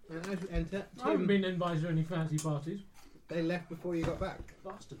later, and as you enter, I haven't Tim... been invited to any fancy parties. They left before you got back.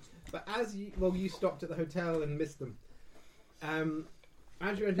 Bastards. But as you stopped at the hotel and missed them.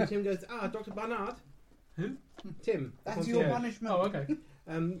 As you enter, Tim goes, Dr. Barnard. Who? Tim. the That's your concierge. punishment. Oh, okay.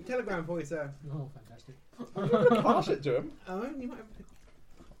 Telegram for you, sir. Oh, fantastic. I'm going to pass it to him. Oh,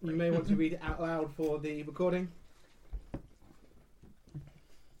 you may want to read it out loud for the recording.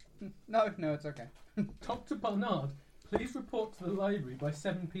 No, it's okay. Dr. Barnard, please report to the library by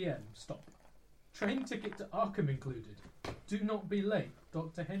 7 p.m. Stop. Train ticket to Arkham included. Do not be late.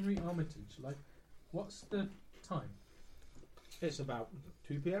 Dr. Henry Armitage. Like, what's the time? It's about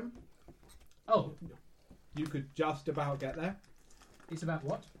 2 p.m. Oh, You could just about get there. it's about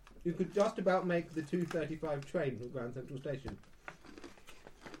what? You could just about make the 2:35 train from Grand Central Station.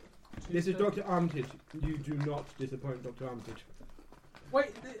 This is Dr. Armitage. You do not disappoint Dr. Armitage.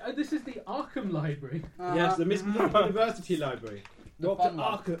 Wait, this is the Arkham Library. Yes, the Miss University Library. The Dr. fun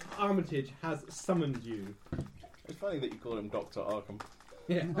one. Armitage has summoned you. It's funny that you call him Dr. Arkham.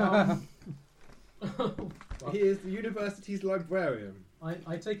 Yeah. Well, He is the university's librarian.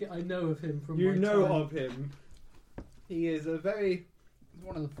 I take it I know of him from You my know time. of him. He is a very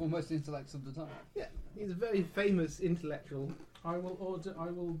One of the foremost intellects of the time. he's a very famous intellectual. I will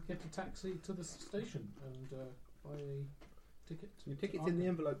get a taxi to the station and buy a ticket. Your to ticket's in the Arkham.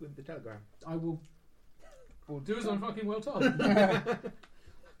 envelope with the telegram. I will do as I'm fucking well told.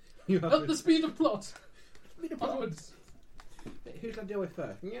 You have At the speed of plot. Bit of plot. Onwards. Who should I deal with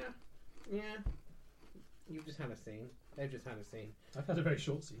first? Yeah. You've just had a scene. They've just had a scene. I've had a very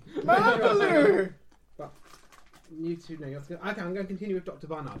short scene. But you two know you're. Okay, I'm going to continue with Dr.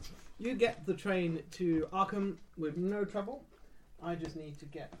 Barnard. You get the train to Arkham with no trouble. I just need to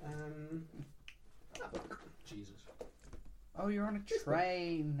get that book. Jesus. Oh, you're on a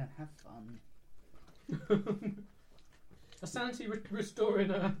train. Have fun. A sanity restoring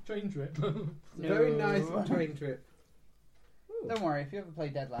a train trip. It's a very nice train trip. Ooh. Don't worry, if you ever play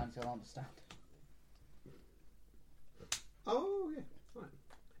Deadlands, you'll understand. Oh yeah, fine.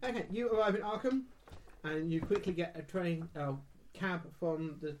 Okay, you arrive in Arkham, and you quickly get a cab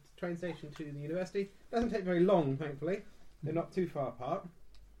from the train station to the university. Doesn't take very long, thankfully. They're not too far apart.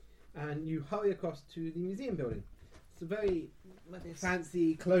 And you hurry across to the museum building. It's a very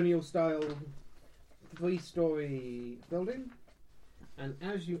fancy colonial style 3-story building. And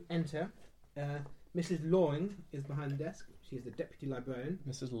as you enter, Mrs. Loring is behind the desk. She's the deputy librarian.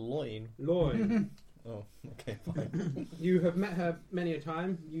 Mrs. Loin. Loring. Oh, okay, fine. You have met her many a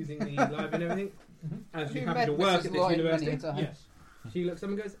time using the library and everything. As you You happen met to work Mrs. at this Lloyd university. many a time. Yes. She looks up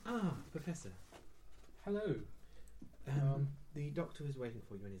and goes, Professor. Hello. The doctor is waiting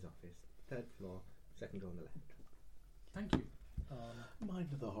for you in his office. 3rd floor, 2nd door on the left. Thank you. Mind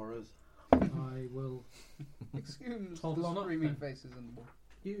the horrors. I will. Excuse Hold the on up, screaming then. faces and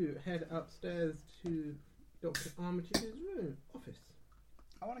the You head upstairs to Dr. Armitage's office.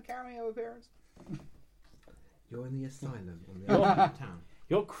 I want a cameo appearance. You're in the asylum on the other side of town.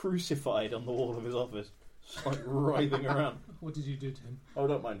 You're crucified on the wall of his office, just like writhing around. What did you do to him? Oh,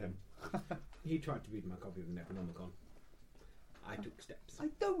 don't mind him. He tried to read my copy of the Necronomicon. I took steps. I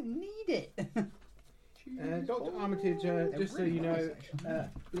don't need it. Dr. Armitage, just so you know,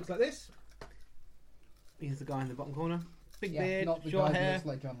 looks like this. He's the guy in the bottom corner. Big beard, not the short guy who hair, looks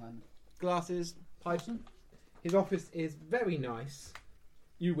like John Lennon. glasses, pipes. His office is very nice.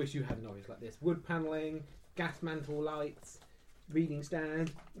 You wish you had an office like this. Wood panelling, gas mantle lights, reading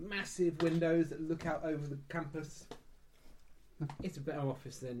stand, massive windows that look out over the campus. It's a better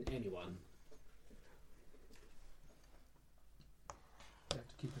office than anyone. You have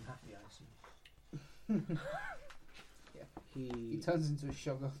to keep him happy, I see. He He turns into a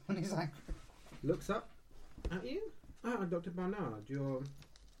sugar when he's angry. looks up at you. Dr. Barnard, you're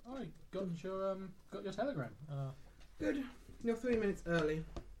I got your telegram. good. You're 3 minutes early.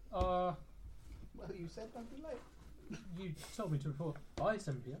 Well, you said don't be late. You told me to report by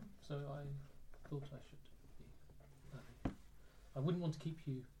 7 p.m, so I thought I should be early. I wouldn't want to keep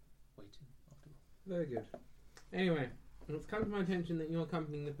you waiting after all. Very good. Anyway, it's come to my attention that you're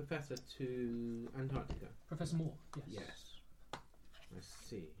accompanying the professor to Antarctica. Professor Moore, yes. Yes. I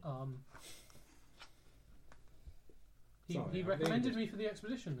see. He Sorry, I recommended really me for the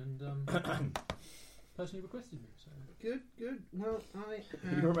expedition and personally requested me. So Good, good. Well,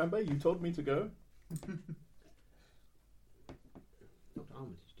 You remember? You told me to go. Dr.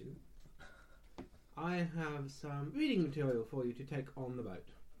 Armitage do. I have some reading material for you to take on the boat.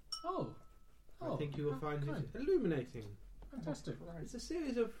 I think you will how find kind. it illuminating. Fantastic. It's a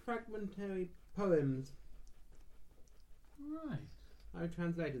series of fragmentary poems. Right. I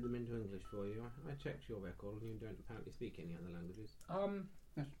translated them into English for you. I checked your record and you don't apparently speak any other languages.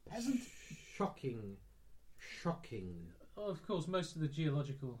 Peasant. Shocking of course, most of the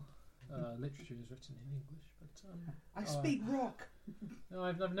geological literature is written in English, but I speak rock. no,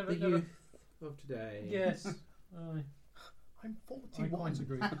 I've never. The never youth of today. yes, I'm I 41. quite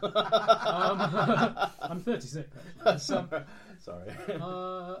agree. I'm 36. Actually. Sorry.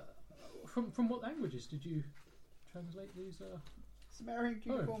 From what languages did you translate these? Sumerian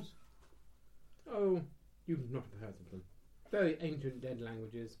cuneiform. Oh, you've not heard of them. Very ancient dead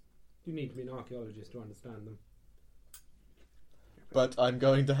languages. You need to be an archaeologist to understand them. But I'm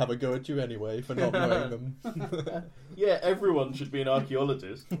going to have a go at you anyway for not knowing them. Yeah, everyone should be an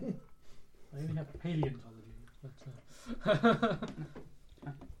archaeologist. I only have paleontology. But,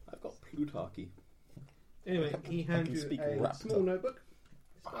 I've got Plutarchy. Anyway, he hands can you speak a raptor. small notebook.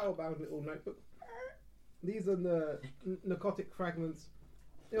 Spellbound little notebook. These are the narcotic fragments.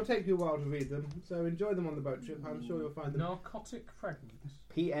 It'll take you a while to read them, so enjoy them on the boat trip. I'm sure you'll find them. narcotic fragments.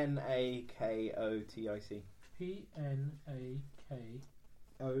 PNAKOTIC. PNAK.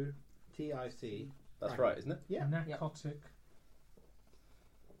 O-T-I-C. That's right, isn't it? Yeah. Narcotic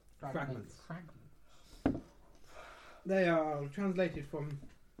Fragments. fragments. They are translated from,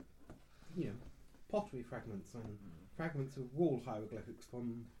 pottery fragments and fragments of wall hieroglyphics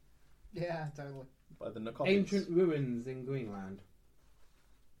from Yeah, totally. By the narcotics. ancient ruins in Greenland.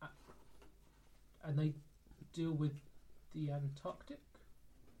 And they deal with the Antarctic,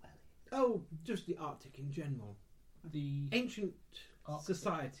 Oh, just the Arctic in general. the Ancient Arctic.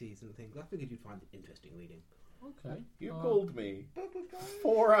 societies and things. I figured you'd find it interesting reading. Okay. You called me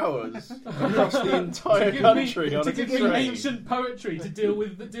 4 hours across the entire to country on to a give me train. ancient poetry to deal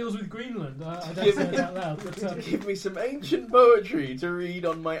with that deals with Greenland. I don't say it out loud, but Give me some ancient poetry to read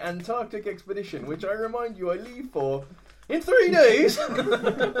on my Antarctic expedition, which I remind you I leave for in 3 days.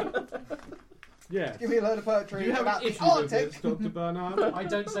 Yes. Give me a load of poetry You have about an the issue with Arctic. this, Dr. Bernard. I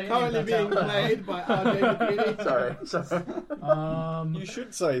don't say any Currently of that being out loud. played by R.J. McKinney. Sorry. You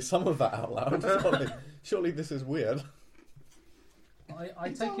should say some of that out loud. Surely this is weird. I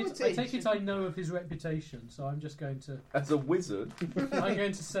It's take all it. a I take teach. it. I know of his reputation, so I'm just going to. As a wizard. I'm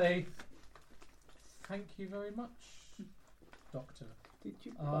going to say, thank you very much, Doctor. Did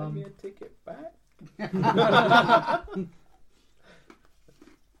you buy me a ticket back?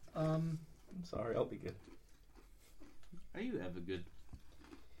 I'm sorry, I'll be good. Are you ever good?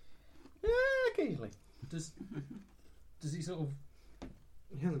 Yeah, occasionally. Does he sort of?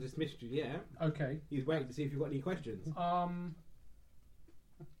 He hasn't dismissed you yet. Okay. He's waiting to see if you've got any questions.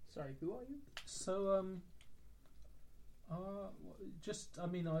 Sorry, who are you? So just I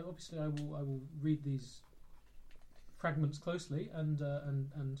mean, I will read these fragments closely and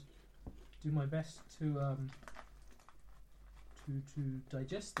do my best to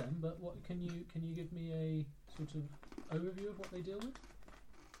digest them. But what can you give me a sort of overview of what they deal with?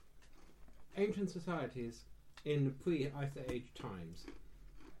 Ancient societies in pre-Ice Age times.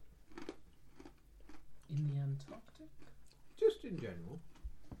 In the Antarctic? Just in general.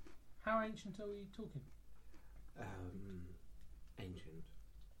 How ancient are we talking? Ancient.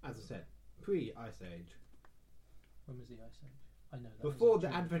 As I said, pre-Ice Age. When was the Ice Age? I know that. Before was the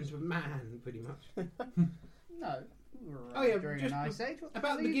a advent of man, pretty much. No. We were Oh, yeah, during just an ice age. What the About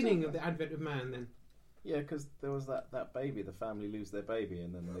hell the are you beginning talking of the advent of man, then. Yeah, because there was that baby, the family lose their baby,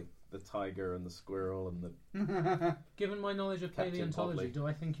 and then the tiger and the squirrel and the... about? Given my knowledge of Captain paleontology, Podley. do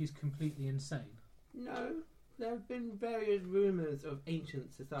I think he's completely insane? No, there have been various rumours of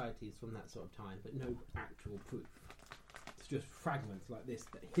ancient societies from that sort of time, but no actual proof. It's just fragments like this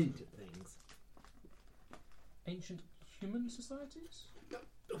that hint at things. Ancient human societies?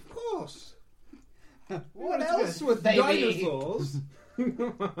 Of course! What else would they be? Dinosaurs!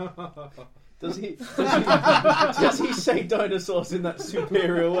 Does he say dinosaurs in that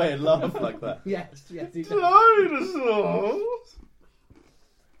superior way and laugh like that? Yes, he does. Dinosaurs!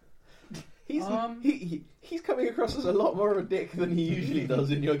 He's coming across as a lot more of a dick than he usually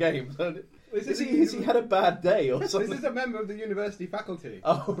does in your games. Has he had a bad day or This something? is a member of the university faculty.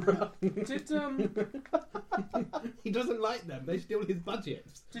 Oh, right. Did He doesn't like them. They steal his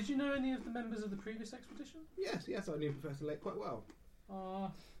budgets. Did you know any of the members of the previous expedition? Yes, I knew Professor Lake quite well. Uh,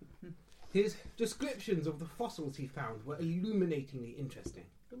 His descriptions of the fossils he found were illuminatingly interesting.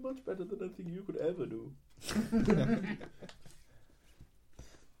 Much better than anything you could ever do.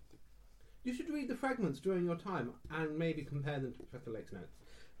 You should read the fragments during your time and maybe compare them to Professor Lake's notes.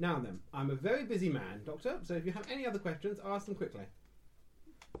 Now then, I'm a very busy man, Doctor, so if you have any other questions, ask them quickly.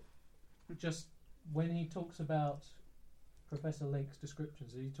 just when he talks about Professor Lake's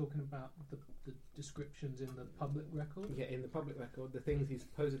descriptions, are you talking about the descriptions in the public record? Yeah, in the public record, the things he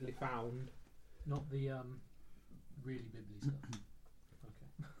supposedly found. Not the really bibbly stuff.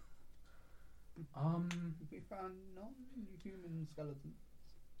 Okay. We found non-human skeletons.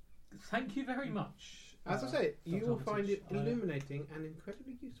 Thank you very much. As I say, you Dr. will find it Armitage. illuminating and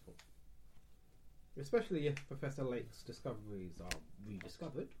incredibly useful. Especially if Professor Lake's discoveries are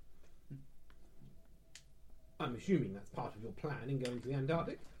rediscovered. I'm assuming that's part of your plan in going to the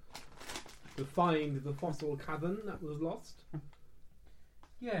Antarctic. To find the fossil cavern that was lost.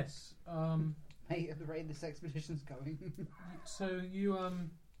 Yes. Hey, at the rate this expedition's going. So you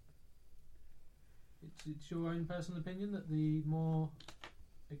it's your own personal opinion that the more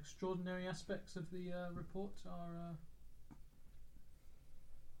extraordinary aspects of the report are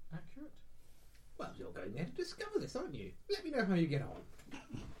accurate? Well, you're going there to discover this, aren't you? Let me know how you get on.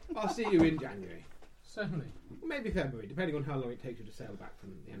 I'll see you in January. Certainly. Or maybe February, depending on how long it takes you to sail back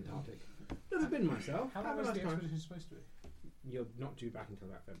from the Antarctic. Never been myself. How Have long a is nice the time. expedition supposed to be? You're not due back until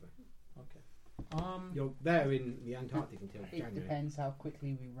about February. Okay. You're there in the Antarctic until It January. depends how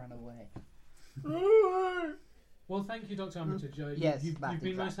quickly we run away. Well, thank you, Dr. Armitage. Yes, you've that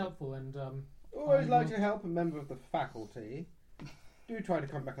been most exactly. helpful, and Always I like will- to help a member of the faculty. Do try to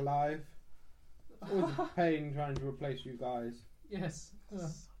come back alive. It's always a pain trying to replace you guys. yes,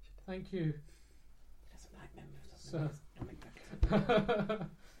 thank you. Doesn't like members of So- the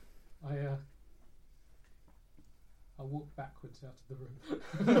I walk backwards out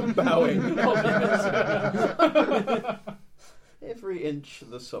of the room. Bowing. Obvious. Every inch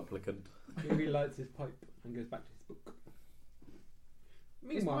the supplicant. He relights his pipe and goes back to his book.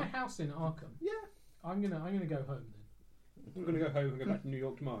 Is my Meanwhile, house in Arkham? yeah, I'm gonna go home then. I'm going to go home and go back to New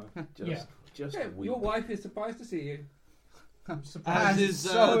York tomorrow. Just Yeah, weep. your wife is surprised to see you. I'm As surprised. is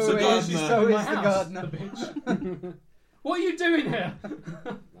so the is- gardener. so in my is the house, gardener. the bitch. What are you doing here?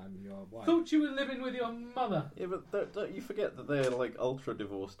 I'm your wife. Thought you were living with your mother. Yeah, but don't you forget that they're like ultra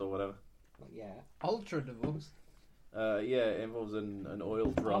divorced or whatever. Yeah. Ultra divorce. Yeah, it involves an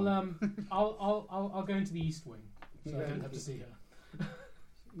oil drum. I'll go into the East Wing, so I don't have to see her.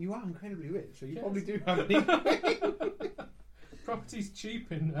 You are incredibly rich, so you Yes. probably do have an income. Property's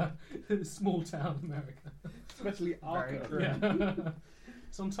cheap in small town America. Especially Very Arkham. true. Yeah.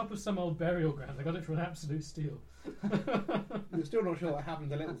 It's on top of some old burial ground. I got it for an absolute steal. You're still not sure what happened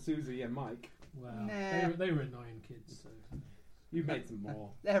to little Susie and Mike. Wow. Nah. They were annoying kids. So. You've made some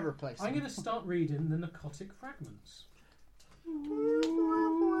more. They're replacing. I'm going to start reading the Narcotic Fragments.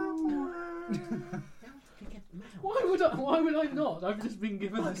 Why would I not? I've just been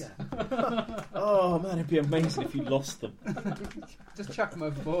given this. Oh man, it'd be amazing if you lost them. Just chuck them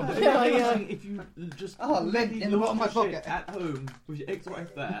overboard. If you just Oh, lint in the bottom of my shit pocket. at home with your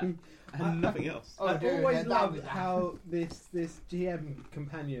ex-wife there and nothing else, Oh, I dude, always yeah, that love was- how this GM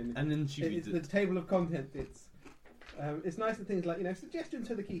companion. and then she It's reads the it. table of contents. It's nice that things like suggestions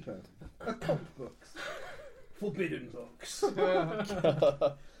for the keeper, occult books, forbidden books.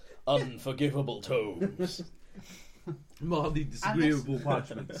 Unforgivable tomes. Mildly disagreeable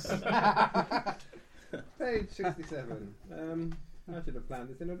parchments. Page 67. I should have planned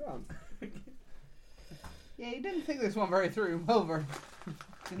this in advance. Yeah, you didn't think this one very through. Well,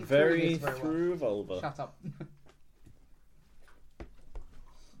 didn't Very this very well. through vulva. Shut up.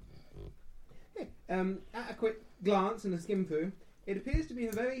 At a quick glance and a skim through, it appears to be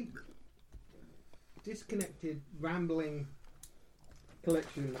a very disconnected, rambling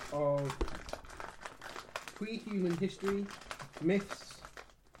collection of pre-human history, myths,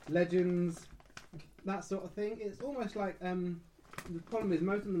 legends, that sort of thing. It's almost like the problem is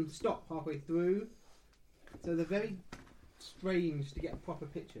most of them stop halfway through, so they're very strange to get a proper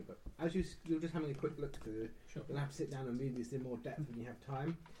picture. But as you're just having a quick look through, Sure. you'll have to sit down and read this in more depth when you have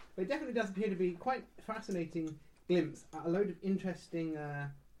time. But it definitely does appear to be quite a fascinating glimpse at a load of interesting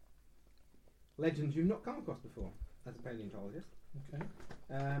legends you've not come across before as a paleontologist. Okay.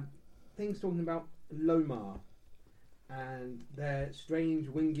 Things talking about Lomar and their strange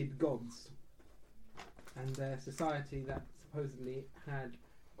winged gods and their society that supposedly had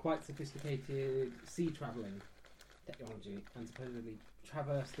quite sophisticated sea travelling technology and supposedly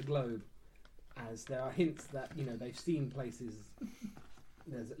traversed the globe, as there are hints that they've seen places.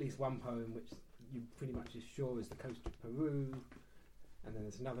 There's at least one poem which you pretty much is sure is the coast of Peru, and then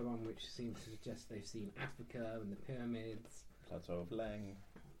there's another one which seems to suggest they've seen Africa and the pyramids. Plateau of Lang.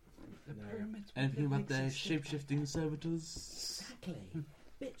 Anything about their shape-shifting servitors? Exactly.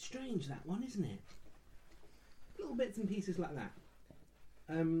 Bit strange that one, isn't it? Little bits and pieces like that.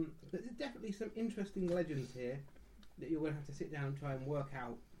 But there's definitely some interesting legends here that you're going to have to sit down and try and work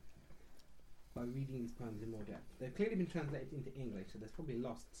out by reading these poems in more depth. They've clearly been translated into English, so there's probably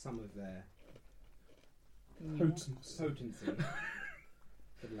lost some of their potency.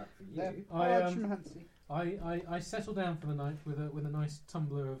 Good luck for They're you. I, parchmency. I settle down for the night with a nice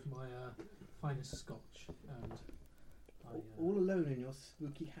tumbler of my finest scotch, and I, All alone in your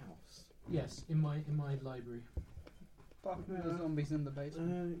spooky house. yes, in my library. Apart from the zombies in the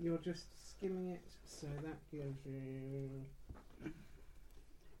basement. You're just skimming it, so that gives you.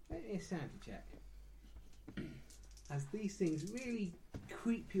 Make me a sanity check. As these things really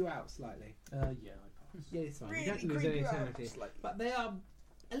creep you out slightly. Yeah, I pass. Yeah, it's fine. Really you don't lose creep any you out sanity. slightly. But they are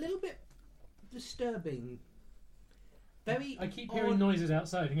a little bit disturbing. Very I keep odd- hearing noises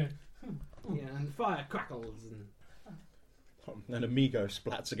outside and going, Yeah, and fire crackles and. An Amigo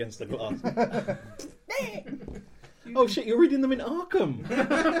splats against the glass. Oh shit, you're reading them in Arkham!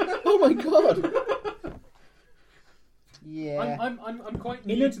 Oh my god! Yeah. I'm quite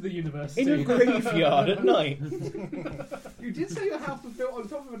In new a- to the university. In a graveyard at night. You did say your house was built on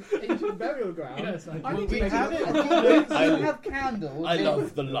top of an ancient burial ground. Yes, I I do. think we we have have it. We I- have candles. I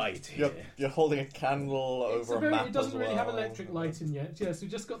love the light here. You're holding a candle It's over a map it doesn't as really have well. electric lighting yet. Yes, we've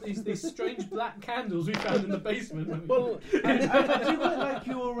just got these strange black candles we found in the basement. when we- Well, I do quite like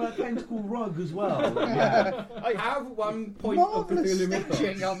your tentacle rug as well. I have one point of Marvellous Cthulhu mythos.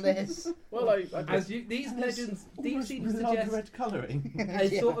 stitching on this. well, I As you, these legends do Almost seem to blood suggest red colouring. a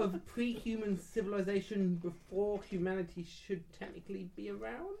Yeah. sort of pre-human civilization before humanity should technically be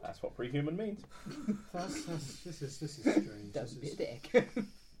around. that's what pre-human means. This is strange. Don't be This a is, dick.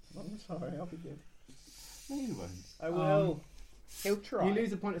 I'm sorry, I'll be good. No, you won't. I will. He'll try. You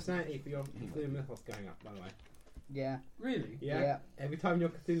lose a point of sanity for your Cthulhu mythos going up, by the way. Yeah. really? Yeah. Every time your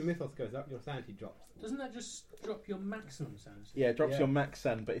Cthulhu mythos goes up, your sanity drops. Doesn't that just drop your maximum sanity? Yeah, it drops Yeah. your max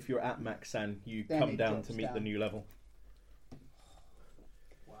san, but if you're at max san, you Then come it down drops to meet down. the new level.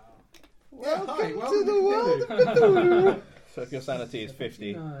 Wow. Welcome hi, to welcome the to world of Cthulhu. Cthulhu. So if your sanity is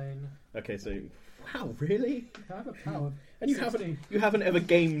 50, 9. okay, so wow, really? I have a power. of And you 16. haven't ever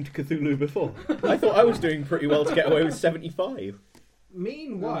gamed Cthulhu before? I thought I was doing pretty well to get away with 75.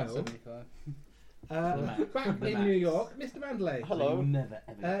 Meanwhile, 75. back in New York, Mr. Mandalay. You'll Hello. never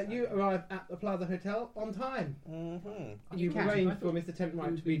ever. You arrive at the Plaza Hotel on time. Mm-hmm. You've can. arranged I for thought Mr.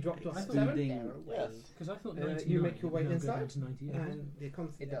 Tentright to be dropped off I at thought 7. Yes. Because I thought You 99 make your way would now go inside, down to 98. and the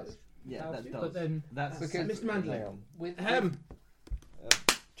concierge. It does. Yeah, tells that you. does. But then, That's Because- Mr. Mandalay. Hang on. With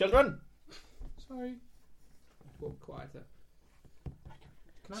Children! sorry, Walk quieter.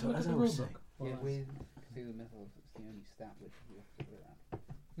 can I So look as at I the was rule saying- book? while yeah, I- with Cthulhu Mythos, it's the only stat which you have to figure it out.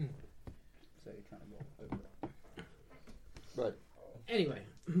 Hmm. So you're trying to roll over it. Right. Anyway,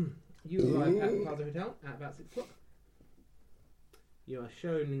 you arrive at the Plaza Hotel at about 6 o'clock. You are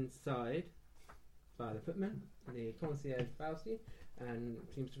shown inside by the footman. The concierge bows to you and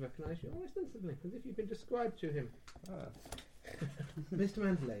seems to recognise you almost instantly, as if you've been described to him. Ah. Mr.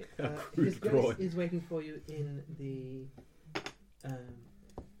 Mandalay, Crude His Grace groin. is waiting for you in the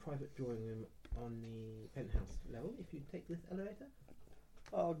private drawing room on the penthouse level. If you take this elevator,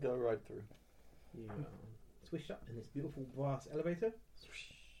 I'll go right through. you are swished up in this beautiful brass elevator.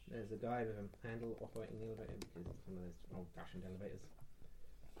 There's a guy with a handle operating the elevator because it's one of those old-fashioned elevators.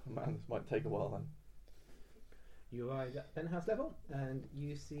 Man, this might take a while then. You arrive at penthouse level and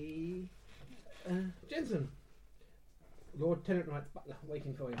you see Jensen, Lord Tenant Knight's butler,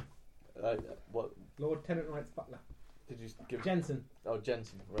 waiting for you. What Lord Tenant Knight's butler, did you give? Jensen. Oh,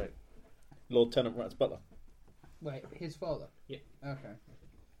 Jensen. Right. Lord Tenant Rat's butler. Wait, his father? Yeah. Okay.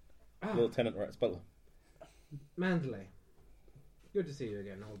 Ah, Lord Tenant Rat's butler. Mandalay. Good to see you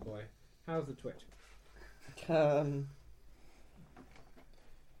again, old boy. How's the twitch?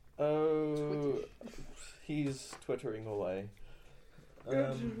 Oh, he's twittering away.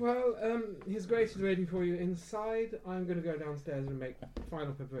 Good. Well, His Grace is waiting for you inside. I'm going to go downstairs and make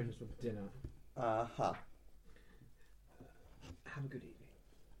final preparations for dinner. Aha. Have a good evening.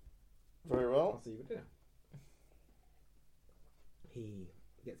 Very I'll well. see you at dinner. He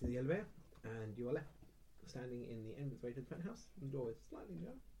gets to the elevator, and you are left standing in the entranceway to the penthouse. The door is slightly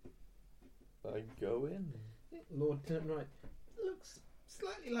ajar. I go in. Lord Tenant Knight looks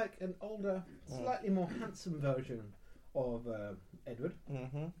slightly like an older, slightly more handsome version of Edward.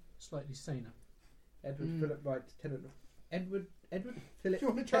 Mm-hmm. Slightly saner. Edward Mm. Philip Wright Tenant. Edward Philip Do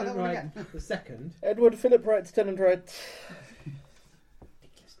you want to try that Tenant one Wright again? the second. Edward Philip Wright's Tenant Right.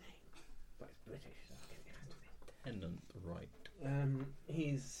 Ridiculous name, but it's British. So it has to be. Tenant Right.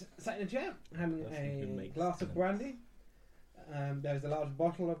 He's sat in a chair having That's who a makes glass of tenants. brandy. There's a large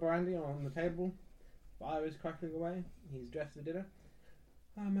bottle of brandy on the table. Fire is crackling away. He's dressed for dinner.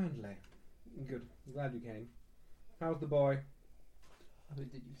 Mandalay. Good. Glad you came. How's the boy? Who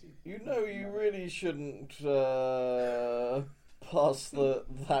did you see? You know, you really shouldn't pass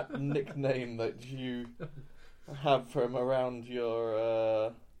that nickname that you have for him around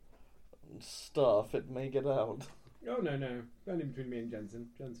your staff. It may get out. Oh, no. Only between me and Jensen.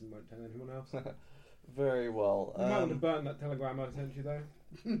 Jensen won't tell anyone else. Very well. You might want to burn that telegram I sent you, though.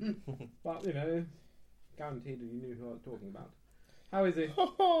 But, guaranteed you knew who I was talking about. How is he?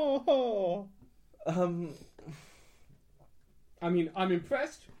 I mean, I'm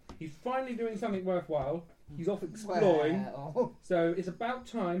impressed. He's finally doing something worthwhile. He's off exploring. Well. So it's about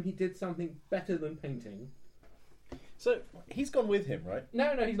time he did something better than painting. So he's gone with him, right?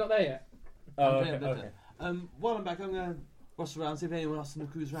 No, he's not there yet. Oh, Okay, okay. better. While I'm back, I'm going to rush around, see if anyone else in the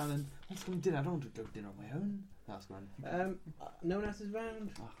crew's around, and let's go to dinner. I don't want to go to dinner on my own. That's grand. No one else is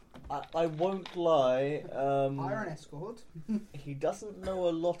around. I won't lie. Hire an escort. He doesn't know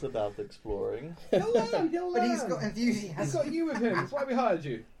a lot about exploring. He'll learn. But he's got He's enthusiasm. got you with him. That's why we hired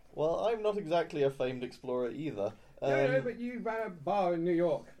you. Well, I'm not exactly a famed explorer either. No, but you ran a bar in New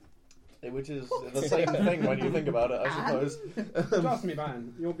York. Which is the same thing when you think about it, I suppose. Trust me,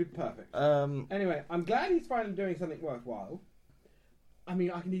 man. You'll be perfect. Anyway, I'm glad he's finally doing something worthwhile. I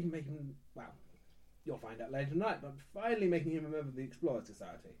mean, I can even make him... Well, you'll find out later tonight, but finally making him a member of the Explorer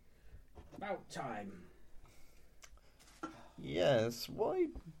Society. About time. Yes, why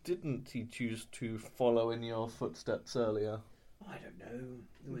didn't he choose to follow in your footsteps earlier? I don't know.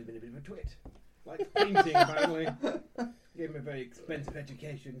 He's always been a bit of a twit. Like painting, apparently. Gave him a very expensive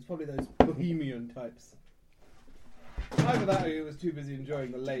education. It's probably those bohemian types. Either that or he was too busy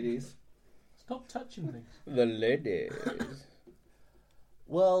enjoying the ladies. Stop touching things. The ladies.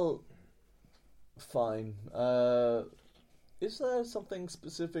 Well, fine. Is there something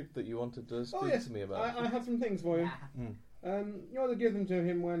specific that you wanted to speak to me about? I have some things for you. You ought to give them to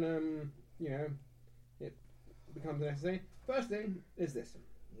him when, it becomes necessary. First thing is this.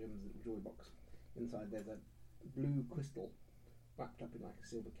 Jewelry box. Inside there's a blue crystal wrapped up in like a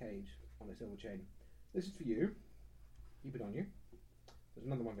silver cage on a silver chain. This is for you. Keep it on you. There's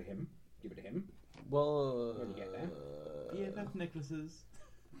another one for him. Give it to him. Well, When you get there. Yeah, that's necklaces.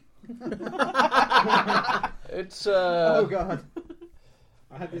 it's Oh god.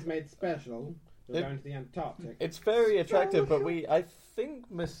 I had this made special. We're going to the Antarctic. it's very attractive, but I think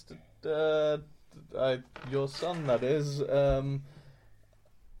Mr. Your son, that is,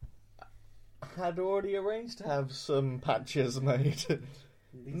 had already arranged to have some patches made.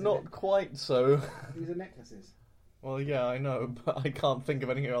 Not quite so. These are necklaces. Well, yeah, I know, but I can't think of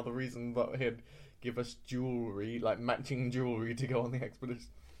any other reason but he'd give us jewellery, like matching jewellery to go on the expedition.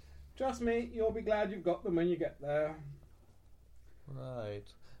 Trust me, you'll be glad you've got them when you get there. Right.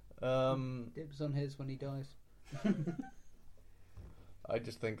 Dibs on his when he dies. I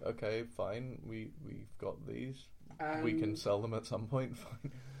just think, okay, fine, we've got these. And We can sell them at some point,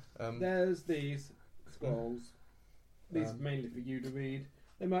 fine. there's these scrolls. These are mainly for you to read.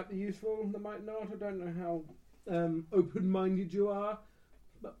 They might be useful, they might not. I don't know how open-minded you are,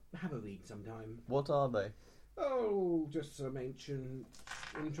 but have a read sometime. What are they? Oh, just some ancient,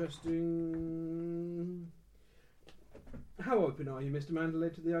 interesting... How open are you, Mr. Mandalay,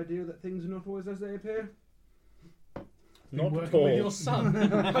 to the idea that things are not always as they appear? Not working at all. with your son.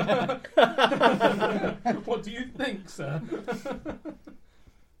 What do you think, sir?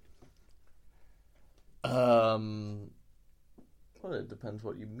 Well, it depends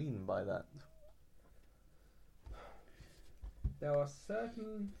what you mean by that. There are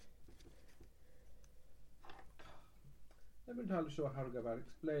certain... I'm not entirely sure how to go about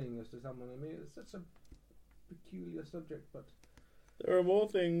explaining this to someone. I mean, it's such a peculiar subject, but... There are more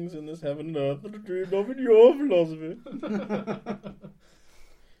things in this heaven and earth than are dreamed of in your philosophy.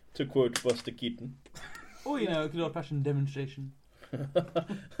 To quote Buster Keaton. Or, a good old-fashioned demonstration.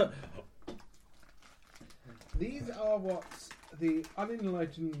 These are what the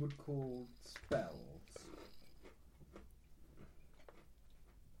unenlightened would call spells.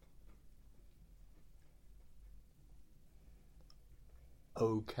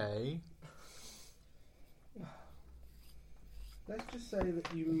 Okay. Let's just say that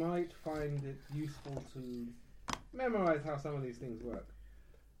you might find it useful to memorize how some of these things work.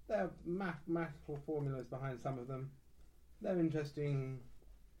 There are mathematical formulas behind some of them. They're interesting.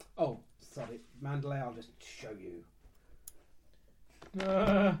 Oh, sorry, Mandalay, I'll just show you.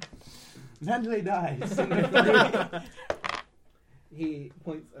 Mandalay dies. He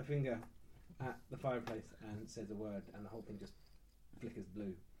points a finger at the fireplace and says a word, and the whole thing just flickers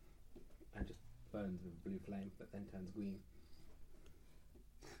blue and just burns with a blue flame, but then turns green.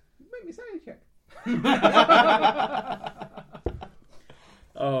 Make me sanity check.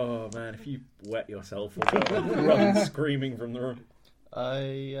 Oh man, if you wet yourself, or run screaming from the room.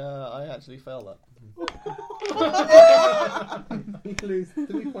 I actually failed that. You lose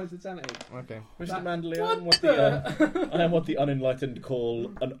 3 points of sanity. Okay. Mr. Mandalay, I am what the unenlightened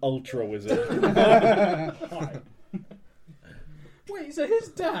call an ultra wizard. Hi. Wait, so his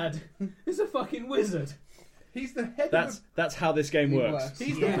dad is a fucking wizard? He's the head That's how this game It works. works.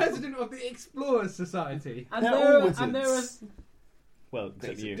 He's the president of the Explorers Society. And They're there all are, and there are wizards. Well,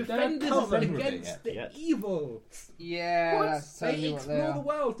 except you. Defenders covered. against the Yes. evil. Yeah, What? that's They totally what they explore the are.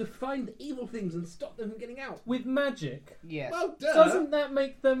 world to find the evil things and stop them from getting out. with magic. Yes. Well, duh. Doesn't that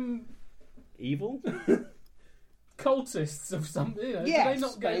make them Evil? cultists of something? You know, do Yes, they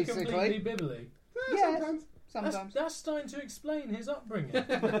not go basically. completely bibbly? Yes. Sometimes. Sometimes. That's starting to explain his upbringing. Do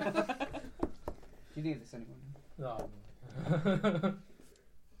you need this anymore? Oh.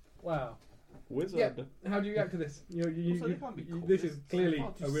 Wow. Wizard. Yeah. How do you react to this? Also, they can't be this is cultists. clearly They're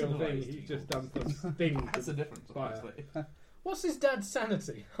far too a real thing. civilised He's evil. just done some thing. That's the difference, Fire. obviously. What's his dad's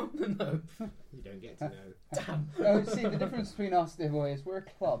sanity? I want to know. You don't get to know. Damn. Oh, see, the difference between us, dear boy, is we're a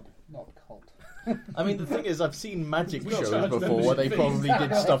club, not a cult. I mean, the thing is, I've seen magic We don't shows charge before where they membership probably fees.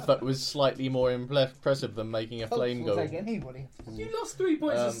 did stuff that was slightly more impressive than making a Cults flame will go. take anybody. You lost 3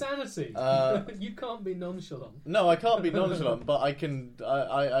 points of Um, sanity. uh, You can't be nonchalant. No, I can't be nonchalant, but I can.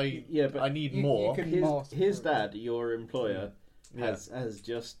 I Yeah, but I need you more. can- his dad, your employer, Yeah. has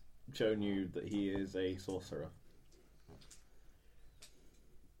just shown you that he is a sorcerer.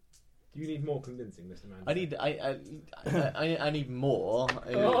 Do you need more convincing, Mr. Man? I need. I need more.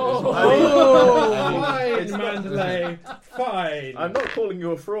 Oh, I mean, fine, Mandalay. Fine. I'm not calling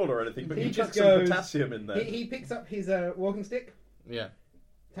you a fraud or anything, but He you just chuck some goes- potassium in there. He picks up his walking stick, Yeah.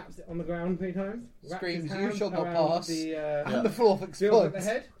 taps it on the ground 3 times, wraps Screams, his "You hands shall not around pass." the Yeah. And the floor shield at explodes. the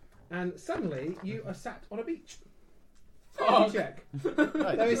head, and suddenly you are sat on a beach. Fuck. Check.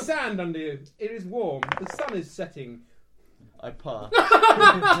 Right. There is sand under you. It is warm. The sun is setting. I pass.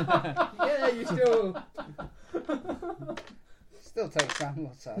 Yeah, you still. Still takes down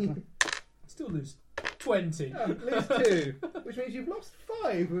lots of Still lose 20. Lose 2, which means you've lost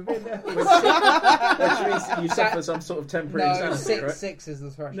 5 within that. Which means you suffer some sort of temporary No, insanity, six, correct? 6 is the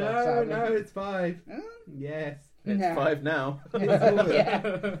threshold. No, sadly. no, it's 5. Huh? Yes. It's No. 5 now. Yeah.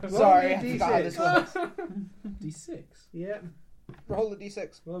 Roll Sorry, I the forgot how this D6. works. D6. Yeah. Roll the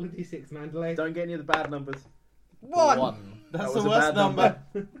d6. Roll a D6, Mandalay. Don't get any of the bad numbers. 1! That's That was the a worst bad number.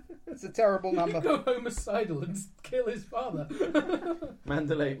 It's a terrible You number. go homicidal and kill his father.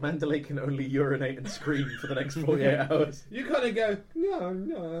 Mandalay can only urinate and scream for the next 48 hours. You kind of go, no,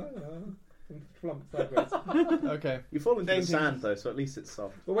 and flump sideways. Okay. You fall into the Danger. sand though, so at least it's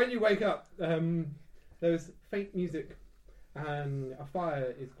soft. But when you wake up, there's faint music and a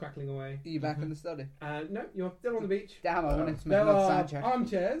fire is crackling away. Are you back in the study? And no, you're still on the beach. Damn, I wanted to make There another are sound check.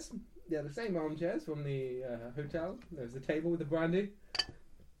 armchairs. They're the same armchairs from the hotel. There's a table with the brandy.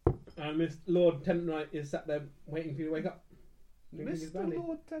 And Miss Lord Tenentright is sat there waiting for you to wake up. Drinking his Mr. brandy.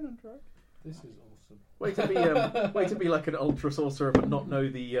 Lord Tenentright. This is awesome. Way to be like an ultra sorcerer, but not know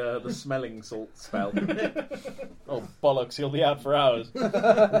the smelling salt spell. Oh bollocks! He'll be out for hours.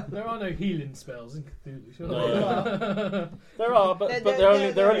 There are no healing spells in Cthulhu, surely. No. There are, but There- they're there-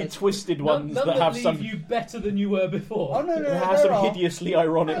 only there only is. twisted None, ones none that have leave some you better than you were before. Oh, no, no, that no, have there some are. hideously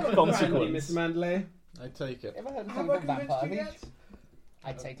ironic Have a brandy, consequence. Mr. Mandalay. I take it. Ever heard of Have something I called convinced Vampire you Beach? yet?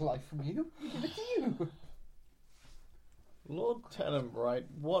 I take life from you. Give it to you. Lord Tenentright,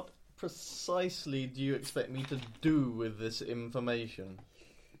 what precisely do you expect me to do with this information?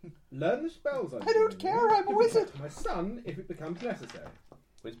 Learn the spells I'm I don't giving care, you I'm a to wizard. protect my son if it becomes necessary.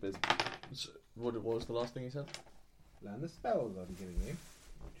 Whispers. What was the last thing you said? Learn the spells I'm giving you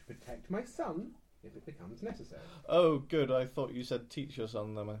to protect my son if it becomes necessary. Oh, good. I thought you said teach your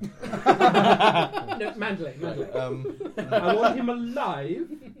son them. No, Mandalay. I want him alive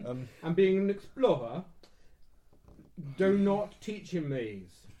and being an explorer. Do not teach him these.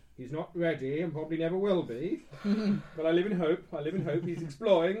 He's not ready and probably never will be. But I live in hope. He's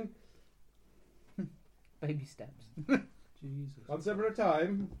exploring. Baby steps. Jesus. Once over a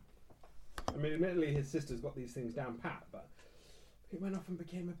time. I mean, admittedly, his sister's got these things down pat, but he went off and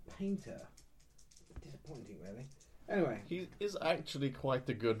became a painter. Disappointing, really. Anyway. He is actually quite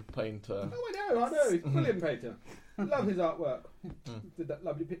a good painter. Oh, I know. He's a brilliant painter. Love his artwork. Did that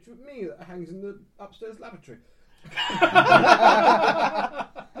lovely picture of me that hangs in the upstairs lavatory.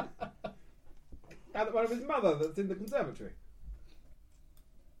 And one of his mother that's in the conservatory.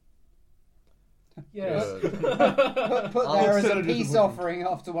 Yes. Good. Put I'll there as a consider it peace as a offering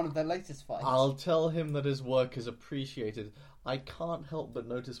after one of their latest fights. I'll tell him that his work is appreciated. I can't help but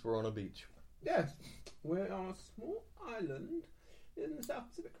notice we're on a beach. Yes. We're on a small island in the South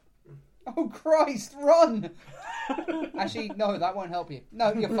Pacific. Oh Christ, run! Actually, no, that won't help you.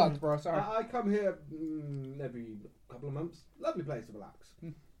 No, you're fucked, bro. Sorry. I come here every couple of months. Lovely place to relax.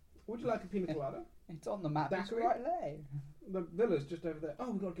 Would you like a pina colada? It's on the map. It's Daiquiri? right there. The villa's just over there.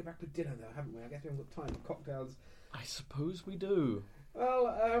 Oh, we've got to get back for dinner, though, haven't we? I guess we haven't got time for cocktails. I suppose we do. Well,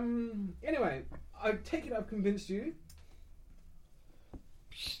 anyway, I take it I've convinced you.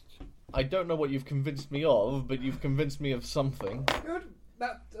 I don't know what you've convinced me of, but you've convinced me of something. Good.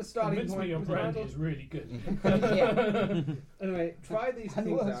 That's a starting Convince point. me your Mr. brandy Randall. is really good. Yeah. Anyway, try these And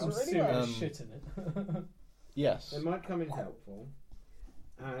things works out. really Serious well. shit in it. Yes. They might come in helpful.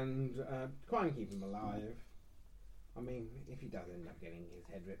 And try and keep him alive. I mean, if he does end up getting his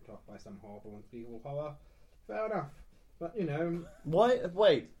head ripped off by some horrible unspeakable horror, fair enough. But, you know... Why?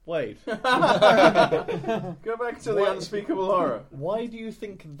 Wait. Go back to the What? unspeakable horror. Why do you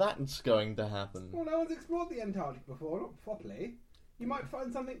think that's going to happen? Well, no one's explored the Antarctic before, not properly. You might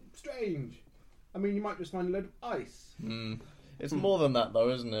find something strange. I mean, you might just find a load of ice. It's more than that, though,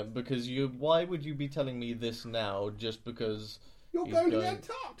 isn't it? Because why would you be telling me this now just because... You're He's going to the going-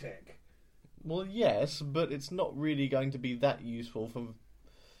 Antarctic! Well, yes, but it's not really going to be that useful for...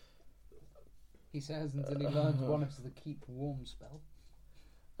 He says until he learns one of the keep warm spell.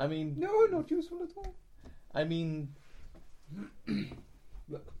 I mean... No, not useful at all. I mean...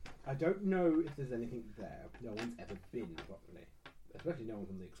 Look, I don't know if there's anything there. No one's ever been properly. Especially no one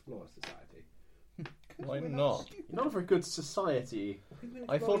from the Explorer Society. Why We're not? stupid. You're not a very good society.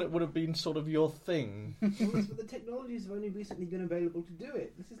 I thought it would have been sort of your thing. Well, but the technologies have only recently been available to do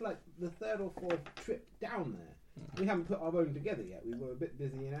it. This is like the third or fourth trip down there. We haven't put our own together yet. We were a bit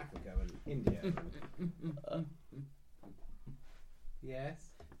busy in Africa and India. Yes?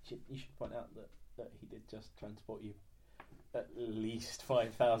 You should point out that he did just transport you at least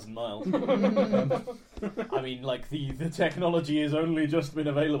 5,000 miles. I mean, like, the technology has only just been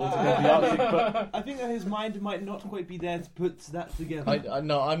available to get the Arctic, but I think that his mind might not quite be there to put that together.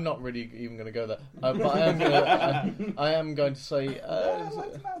 No, I'm not really even going to go there. But I am going to say...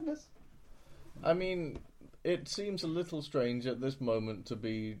 That's madness. I mean, it seems a little strange at this moment to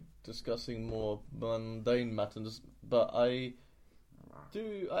be discussing more mundane matters, but I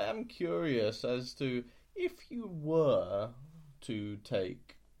am curious as to if you were to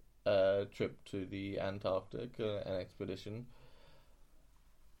take a trip to the Antarctic, an expedition,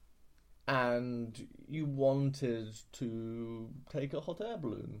 and you wanted to take a hot air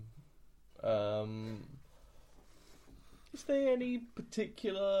balloon, is there any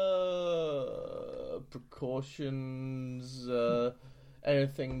particular precautions,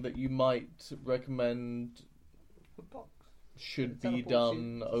 anything that you might recommend should be Teleports you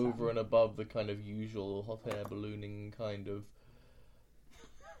done to over Saturn. and above the kind of usual hot air ballooning kind of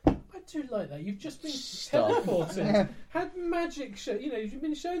I do like that. You've just been Stuff. teleported. Had magic show. You know, you've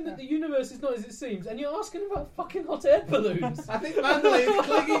been shown that the universe is not as it seems, and you're asking about fucking hot air balloons. I think Mandalay is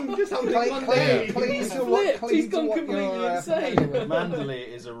clinging to something one day. Cling He's to what- flipped. cling He's to gone what completely you're, insane. familiar with. Mandalay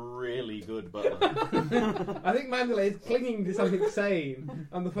is a really good butler. I think Mandalay is clinging to something sane,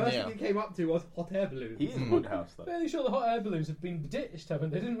 and the first Yeah. thing he came up to was hot air balloons. He is a Woodhouse, though. Fairly sure the hot air balloons have been ditched,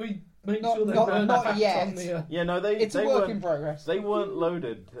 haven't they? Didn't we make Not- sure they not- weren't not packed yet. on the, Yeah, no, It's a they work weren't, in progress. they weren't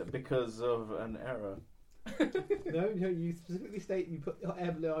loaded because of an error. No, you specifically state you put the hot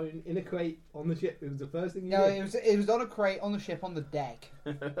air balloon in a crate on the ship. It was the first thing you No, did. it was on a crate on the ship on the deck.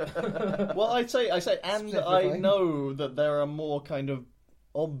 Well, I say, and Specifically. I know that there are more kind of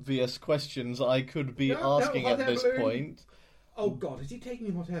obvious questions I could be No, asking hot at air this balloon. point. Oh God, is he taking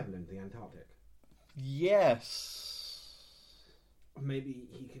a hot air balloon to the Antarctic? Yes. Or maybe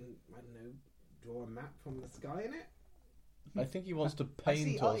he can, I don't know, draw a map from the sky in it? I think he wants to I see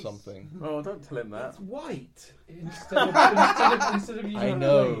paint or ice. something. Oh, don't tell him that. It's white. instead of using I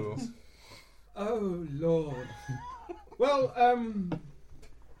know. blades. Oh Lord. Well,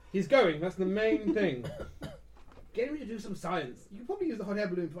 he's going. That's the main thing. Get him to do some science. You could probably use the hot air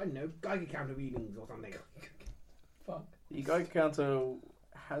balloon for, I don't know, Geiger counter readings or something. Fuck. The Geiger counter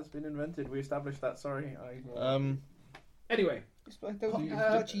has been invented. We established that. Sorry. Anyway, It's like those Uh,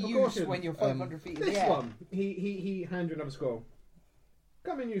 touchy use precautions. when you're 500 feet in this the air. one. He hands you another scroll.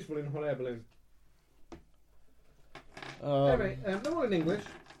 Come in useful in a hot air balloon. Anyway, they're all in English.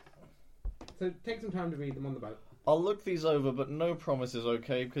 So take some time to read them on the boat. I'll look these over, but no promises,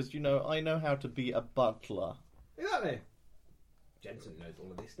 okay? Because, I know how to be a butler. Exactly. Jensen knows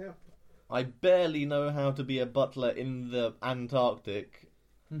all of this now. I barely know how to be a butler in the Antarctic.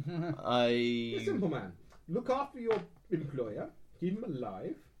 You're a simple man. Look after your employer, keep him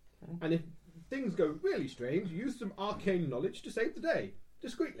alive, and if things go really strange, use some arcane knowledge to save the day.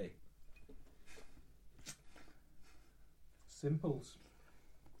 Discreetly. Simples.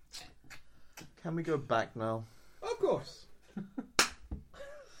 Can we go back now? Of course.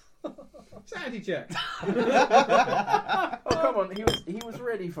 Sanity check. Oh come on, he was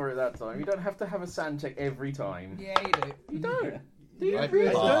ready for it that time. You don't have to have a sand check every time. Yeah, you do. You don't. Do you I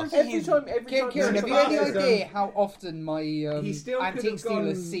really? don't Every time. Kieran, have you Pass any is, idea how often my he still could antique have stealer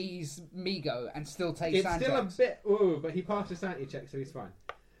gone- sees me go and still takes It's sand still checks? a bit. Ooh, but he passed a sanity check, so he's fine.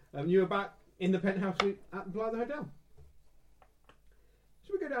 You were back in the penthouse suite at the Plaza Hotel.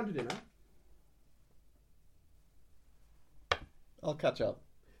 Should we go down to dinner? I'll catch up.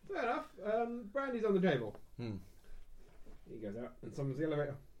 Fair enough. Brandy's on the table. Hmm. He goes out and summons the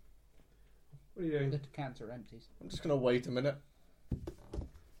elevator. What are you doing? The decanter empties. I'm just going to wait a minute.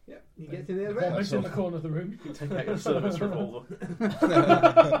 Yep, he gets in the elevator. Vomit in the corner of the room. Take out your service revolver.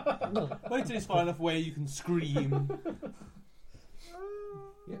 Wait till it's far enough where you can scream.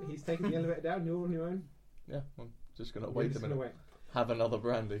 Yeah, he's taking the elevator down. You're on your own. Yeah, I'm just going to You're wait a just gonna minute. Have another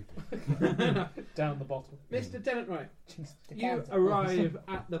brandy. Down the bottle. Mr. Tennant Wright, you Decanter. arrive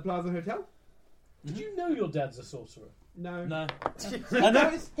at the Plaza Hotel. Did you know your dad's a sorcerer? No. No. I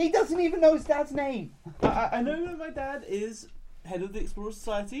know, He doesn't even know his dad's name. I know that my dad is head of the Explorer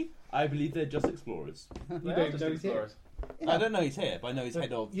Society. I believe they're just explorers. You don't know he's here. I don't know he's here, but I know he's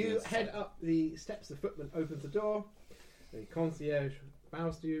head of. You the head up the steps. The footman opens the door. The concierge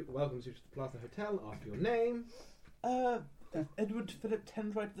bows to you, welcomes you to the Plaza Hotel. After your name. Edward Philip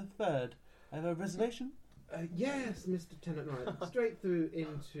Tenwright III. I have a reservation. Yes, Mr. Tennant Wright. Straight through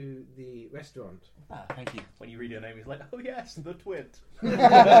into the restaurant. Ah, thank you. When you read your name, he's like, oh yes, the twit.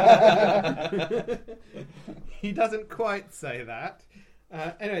 He doesn't quite say that.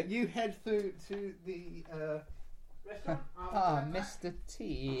 Anyway, you head through to the restaurant. Ah, Mr.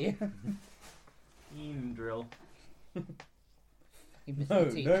 T. Drill. Mr. No,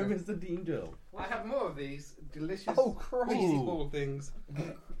 T. no, Mr. Dean Drill. I have more of these delicious Oh, Christ. greasy ball things.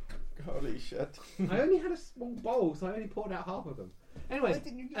 Holy shit. I only had a small bowl, so I only poured out half of them. Anyway, Why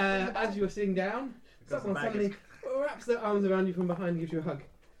didn't you get them as you were sitting down, Because someone the maggots. suddenly wraps their arms around you from behind and gives you a hug.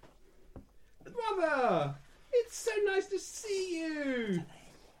 Brother! It's so nice to see you!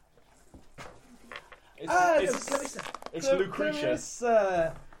 It's Lucretia.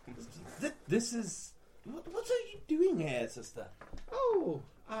 Clarissa. This is. What are you doing here, sister? Oh,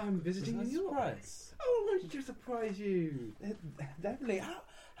 I'm visiting New York. Surprise. Oh, I wanted to surprise you. Definitely.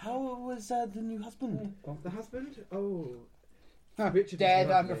 How was the new husband? The husband? Oh, Huh, Richard is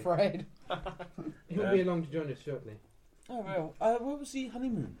dead, I'm lovely. afraid. He'll be along to join us shortly. Oh well. What was the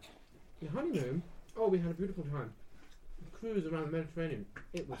honeymoon? The honeymoon? Oh, we had a beautiful time. The cruise around the Mediterranean.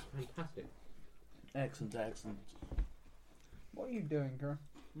 It was fantastic. Excellent, excellent. What are you doing, girl?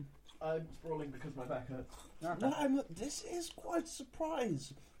 I'm sprawling because my back hurts. No, this is quite a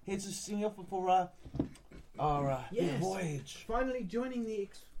surprise. Here to see me off for our Yes. voyage. Finally joining the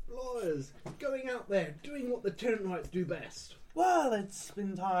explorers. Going out there, doing what the Tennant Wrights do best. Well, it's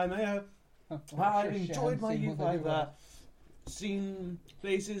been time. I've enjoyed my youth. I've seen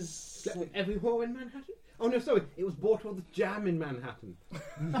places. Slept with every whore in Manhattan? Oh no, sorry, it was bought all the jam in Manhattan.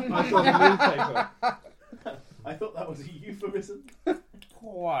 I saw the newspaper. I thought that was a euphemism.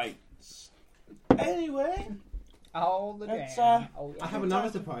 Quite. Anyway. All the It's, damn. I have another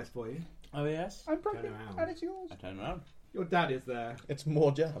surprise for you. Oh yes. I'm pregnant, Turn around. and it's yours. I turn around. Your dad is there. It's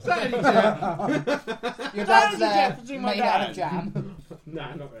more jam. Sanity check! Your Dad's dad's there, definitely my made out of dad. jam.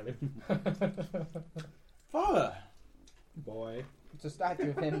 Nah, not really. Father, Boy. It's a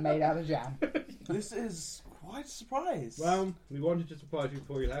statue of him made out of jam. this is quite a surprise. Well, we wanted to surprise you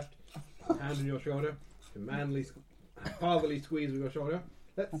before you left. Hand on your shoulder. A manly, fatherly squeeze of your shoulder.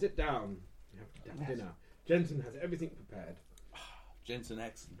 Let's sit down. We have to have dinner. Jensen has everything prepared. Jensen,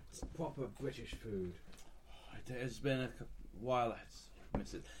 excellent. It's proper British food. It has been a while. I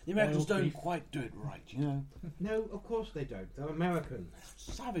miss it. The Americans Boiled don't beef. quite do it right, you know. No, of course they don't. They're American.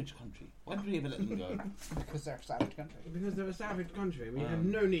 Savage country. Why don't we ever let them go? Because they're a savage country. Because they're a savage country. We had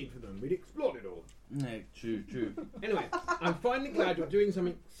no need for them. We'd explored it all. No, true, true. Anyway, I'm finally glad you're doing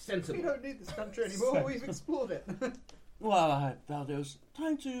something sensible. We don't need this country anymore. We've explored it. Well, I felt it was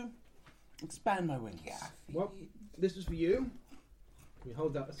time to expand my wings. Yeah. Well, this is for you. He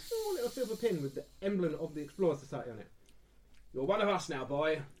holds out a small little silver pin with the emblem of the Explorer Society on it. You're one of us now,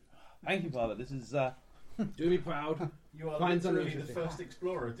 boy. Thank you, Father. This is Do me proud. You are Find something literally the interesting. first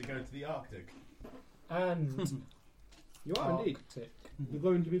explorer to go to the Arctic. And You are indeed. Arctic. You're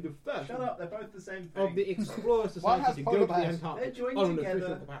going to be the first Shut up, they're both the same thing. of the Explorer One Society has to go polar to the bears. Antarctic They're joined on an together.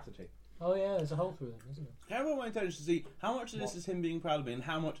 official capacity. Oh yeah, there's a hole through them, isn't there? Can I roll my intelligence to see how much of this is him being proud of me and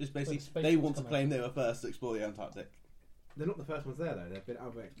how much is basically Like space they was want to coming. claim they were first to explore the Antarctic? They're not the first ones there, though. They've been out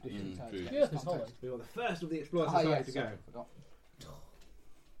of expedition. Mm, true. Yeah, there's hollow. We were the first of the Explorer Ah, Society yes, to go. sorry, I forgot.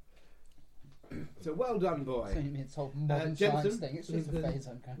 So well done, boy. So you mean it's whole modern Jensen, science thing? It's just a the phase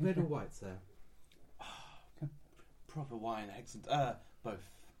I'm going red or white, sir? Proper wine, excellent. Both.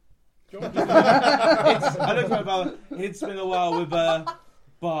 George. I looked at my brother. It's been a while with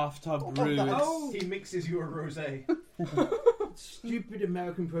bathtub brew. Oh. He mixes you a rosé. Stupid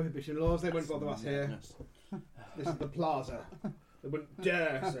American prohibition laws. They won't bother us here. Yes. This is the plaza. They wouldn't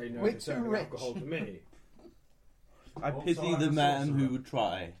dare say no We're to too serving rich. alcohol to me. I Also, pity I'm the a man sorcerer. who would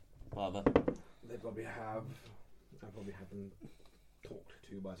try, father. They probably have. I probably have them talked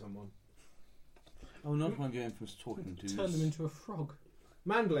to by someone. Oh, not one going from talking to. Turn them into a frog.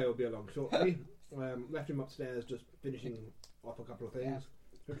 Mandalay will be along shortly. Left him upstairs just finishing off a couple of things.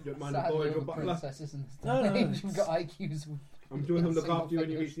 Hope you don't mind a Sadly, boy all to a the butler. princesses in this No, no, age it's- have got IQs. I'm sure he'll look single after you when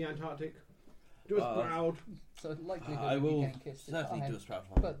you figures. reach the Antarctic. Do us Uh, proud. So the likelihood I of you will getting kissed is certainly high. do us proud,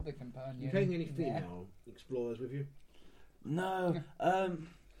 father. But the companion. You taking any yeah. female explorers with you? No, I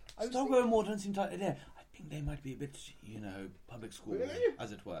was Stargo and Moore don't seem to like it there. I think they might be a bit, public school, Really?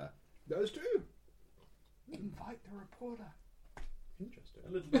 as it were. Those two. Invite the reporter. Interesting.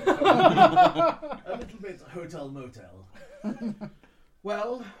 A little bit. A little bit hotel motel.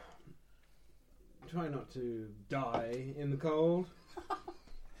 Well, try not to die in the cold.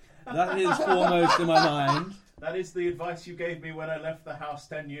 That is foremost in my mind. That is the advice you gave me when I left the house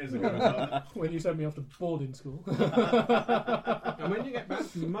 10 years ago. Father. When you sent me off to boarding school. And when you get back,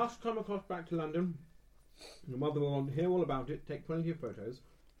 you must come across back to London. Your mother will want to hear all about it, take plenty of photos,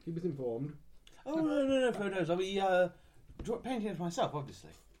 keep us informed. Oh, no, photos. I'll be painting it myself, obviously.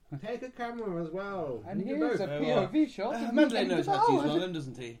 Take a camera as well. And You here's both. a Oh, well. POV shot. of me Mandalay getting knows the how to use power. one of them,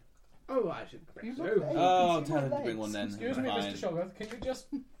 doesn't he? Oh, I should You expect look so. there. Oh, can I'll see tell my him to bring legs. one then. Excuse me, Fine. Mr. Shoggoth, can you just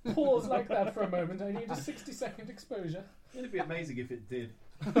pause like that for a moment? I need a 60-second exposure. It'd be amazing if it did.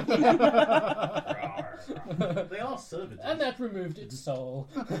 They are servitors. And that removed its soul.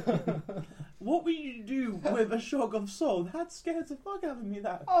 What will you do with a shock of soul? That scares the fuck out of me,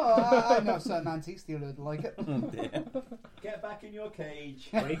 that. Oh, I know certain antiques dealer would like it. Oh, dear. Get back in your cage.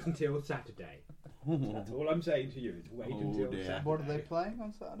 Wait until Saturday. That's all I'm saying to you. Is wait Oh, until dear. Saturday. What are they playing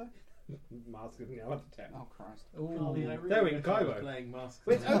on Saturday? Masks and out of 10. Oh, Christ. Carly, I Ooh. really They're in wish I was Cairo. playing masks.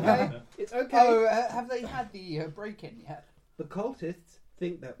 It's and okay. Manchester. It's okay. Oh, have they had the break-in yet? The cultists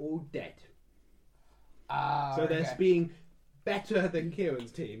think they're all dead. Ah, So they're okay. being better than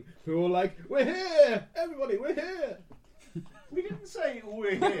Kieran's team, who are all like, we're here! Everybody, we're here! We didn't say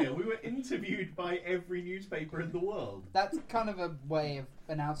we're here. We were interviewed by every newspaper in the world. That's kind of a way of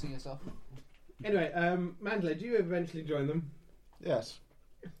announcing yourself. Anyway, Mandalay, do you eventually join them? Yes.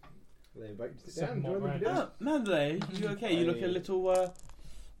 They invite you to sit Seven down, more join them. rounds. to Mandalay, you okay? You look a Hey. little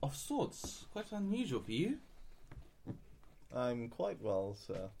off sorts. Quite unusual for you. I'm quite well,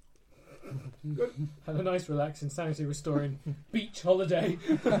 sir. Had a nice, relaxing, sanity restoring beach holiday.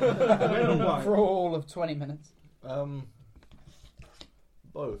 Red or white? For all of 20 minutes.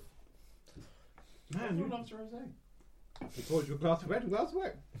 Both. Man, Everyone you, loves rosé. you poured your glass of red, glass of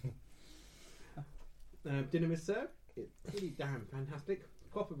white. Dinner is served. It's pretty damn fantastic.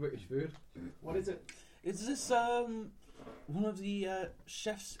 Proper British food. What is it? Is this one of the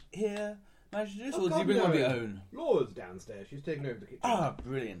chefs here managed to do this, Oh, or did you God, bring one of no. your own? Laura's downstairs. She's taken over the kitchen. Ah,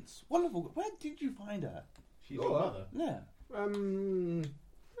 brilliant. Wonderful. Where did you find her? She's your Laura? mother. Yeah.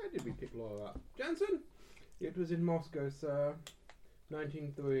 Where did we pick Laura up? Jansen? It was in Moscow, sir.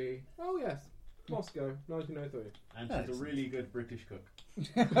 1903. Oh, yes. Moscow, 1903. And she's a Excellent. really good British cook.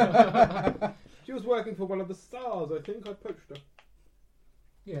 She was working for one of the stars, I think. I poached her.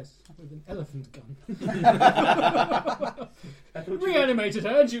 Yes, with an elephant gun. I thought you Reanimated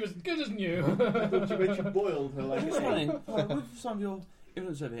her and she was good as new. meant you boiled her like Just an egg. wondering, with some of your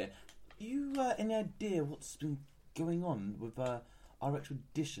influence over here, you any idea what's been going on with our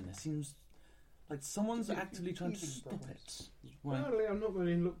expedition? It seems like someone's actively trying to Teething stop problems. it. Right. Apparently, I've not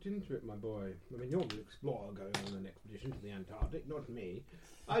really looked into it, my boy. I mean, you're the explorer going on an expedition to the Antarctic, not me.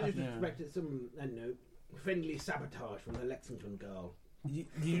 I just Yeah. expected some, I don't know, friendly sabotage from the Lexington girl. Did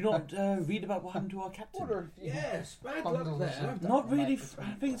you not read about what happened to our captain? What are Yes, bad Bundles luck there. of- Not really.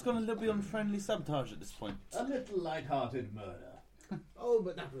 I think it's gone a little bit on friendly sabotage at this point. A little light-hearted murder. Oh,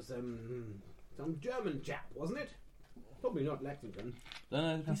 but that was some German chap, wasn't it? Probably not Lexington. Don't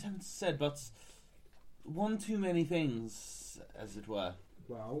know. The police haven't said, but one too many things, as it were.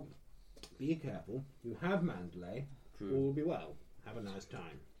 Well, be careful. You have Mandalay. All will be well. Have a nice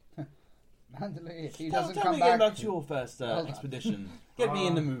time. Mandalay, if he Tell doesn't me come again back. about your first Well done. expedition. Get me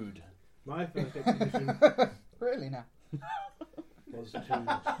in the mood. My first expedition Really now? was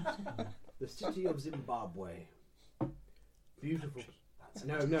to the city of Zimbabwe. Beautiful.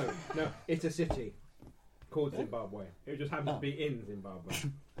 No. It's a city. called Zimbabwe. It just happens to be in Zimbabwe.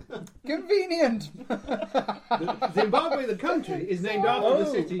 Convenient. Zimbabwe, the country, is named after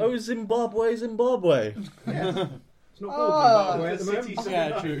the city. Oh, Zimbabwe. Yes. It's not called Zimbabwe at the city moment.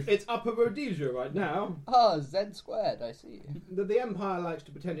 Yeah, true. It's Upper Rhodesia right now. Z squared. I see. The Empire likes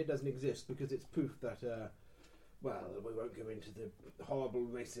to pretend it doesn't exist because it's proof that, well, we won't go into the horrible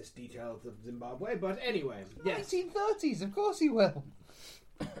racist details of Zimbabwe, but anyway, yes. 1930s. Of course he will.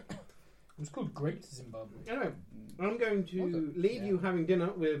 It was called Great Zimbabwe. Anyway, I'm going to Was it? leave Yeah. you having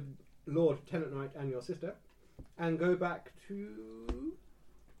dinner with Lord Tenant Knight and your sister, and go back to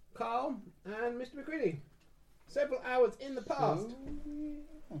Carl and Mr. McCready. Several hours in the past.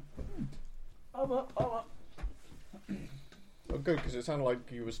 I'm up. Oh, good, because it sounded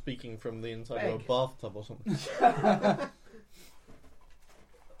like you were speaking from the inside of a Beg. bathtub or something. Do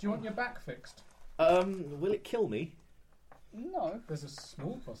you want your back fixed? Will it kill me? No. There's a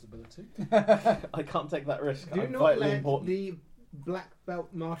small possibility. I can't take that risk. Do I'm not vitally let important. the black belt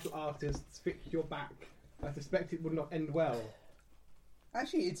martial artists fix your back. I suspect it would not end well.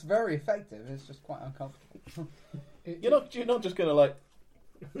 Actually, it's very effective. It's just quite uncomfortable. You're not just gonna like.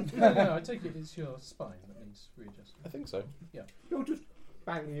 No, I take it it's your spine that needs readjusting. I think so. He'll just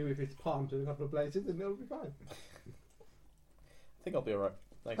bang you with his palm to a couple of places and it'll be fine. I think I'll be alright.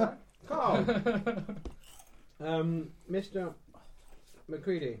 Thanks. Carl! Mr.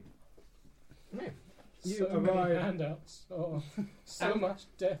 McCready. Hey, you So many arrive handouts. Oh, so much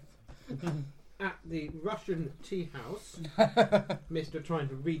death. at the Russian tea house. Mr. trying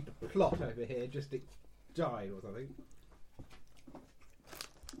to read the plot over here, just it died or something.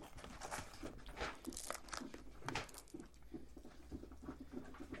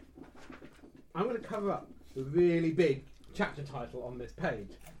 I'm going to cover up the really big chapter title on this page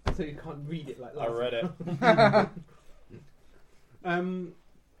so you can't read it like last I read it.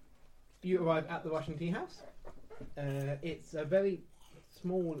 You arrive at the Russian tea house. It's a very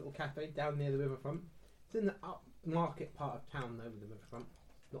small little cafe down near the riverfront. It's in the upmarket part of town over the riverfront,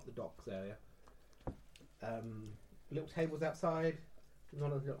 not the docks area. Little tables outside. There's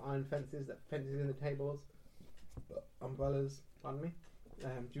one of the little iron fences that fences in the tables. Umbrellas, pardon me. Do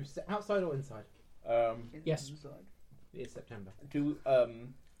you sit outside or inside? Yes. It is September.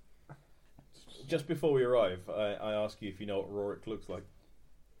 Just before we arrive, I ask you if you know what Rorik looks like,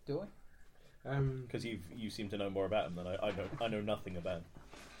 Do I? because you seem to know more about him than I know. I know nothing about him.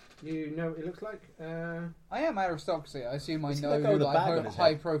 You know what it looks like? I am aristocracy. I assume I Does he know look who over the bag on like his head?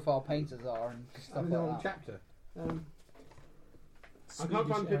 high-profile painters are and stuff I'm in the wrong like that. chapter. I can't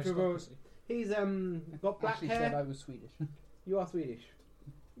find a picture of Rorik. He's got black Actually hair. said I was Swedish. You are Swedish.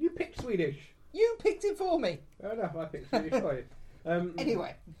 You picked Swedish. You picked it for me. Fair enough, I picked Swedish for you.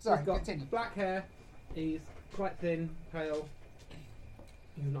 Anyway, sorry, he's got continue. black hair. He's quite thin, pale.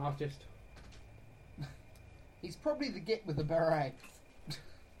 He's an artist. He's probably the git with the beret.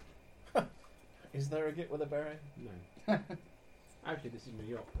 Is there a git with a beret? No. Actually, this is New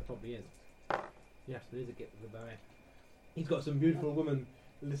York. There probably is. Yes, there is a git with a beret. He's got some beautiful woman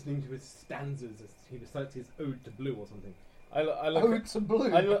listening to his stanzas as he recites his Ode to Blue or something. I look. Oh, it's a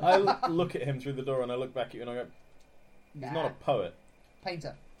blue. I look at him through the door and I look back at you and I go, he's Nah. not a poet,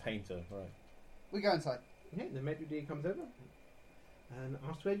 Painter. painter, right? We go inside. Okay, the maitre d' comes over and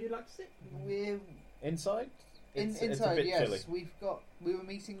asks where you'd like to sit. We're Inside? It's a inside. bit Yes, chilly. we were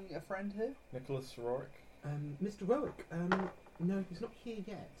meeting a friend here. Nicholas Rorik. Mr. Rowick, no, he's not here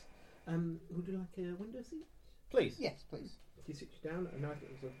yet. Would you like a window seat? Please. Yes, please. He sits you down, and I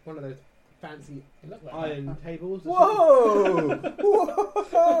think it was one of those fancy It looked like iron tables. Whoa!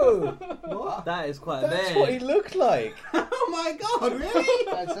 Whoa! What? That is quite That's big. what he looked like. Oh my god, really?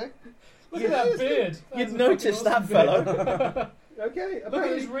 That's it. Look at that beard. You'd That's a noticed fucking that awesome fellow. beard. Okay, Look at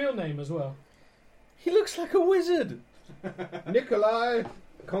apparently his real name as well. He looks like a wizard. Nikolai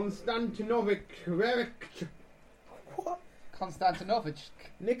Konstantinovich Rerik. What? Konstantinovich.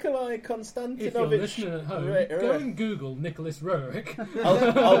 Nikolai If you're Konstantinovich. listening at home, Right. go and Google Nicholas Roerick.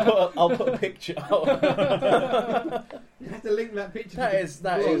 I'll put a picture out. You have to link that picture. That to is- the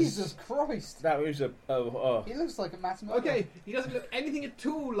that blog. is- Jesus Christ. That was a. Oh. He looks like a mathematician. Okay, he doesn't look anything at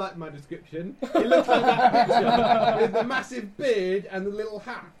all like my description. He looks like that picture with the massive beard and the little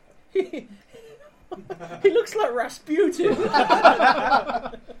hat. He looks like Rasputin.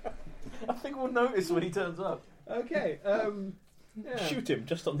 I think we'll notice when he turns up. Okay, yeah. Shoot him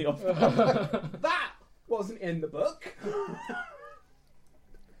just on the off. That wasn't in the book.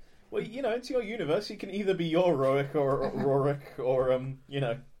 Well, you know, it's your universe. He can either be your Rorik or Rorik or you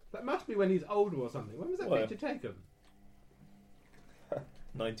know. That must be when he's older or something. When was that Well. picture taken?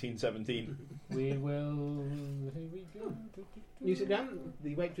 1917. We will. Here we go. You sit down.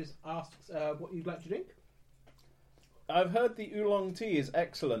 The waitress asks what you'd like to drink. I've heard the oolong tea is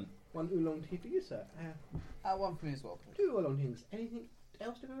excellent. One oolong tea for you, sir. One for me as well, please. 2 oolong teas. Anything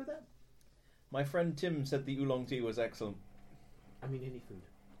else to go with that? My friend Tim said the oolong tea was excellent. I mean, any food.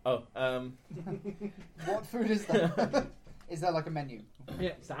 Oh, What food is that? Is that like a menu?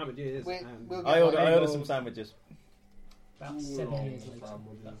 Yeah, sandwiches. We'll I get ordered some sandwiches About 7 years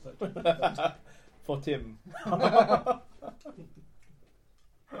later. for Tim.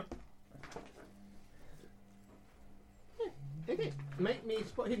 Okay, make me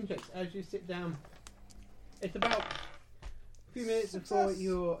spot hidden checks as you sit down. It's about a few minutes before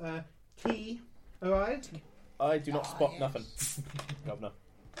your tea arrives. I do not spot nothing, Governor.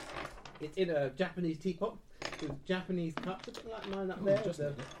 It's in a Japanese teapot with Japanese cups, a bit like mine up there, Just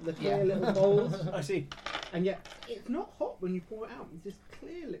the clear Yeah. little bowls. I see. And yet, it's not hot when you pour it out. It's just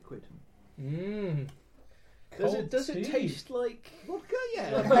clear liquid. Mmm. Does it taste like? Vodka,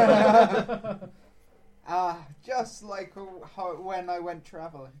 yeah. Just like when I went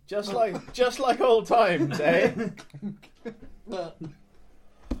travelling. Just like old times, eh?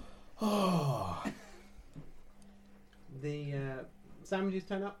 Oh. The sandwiches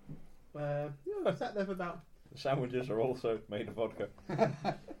turn up. You're sat there for about. The sandwiches are also made of vodka.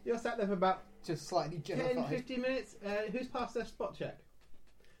 You're sat there for about Just slightly 10, gentrified. 15 minutes. Who's passed their spot check?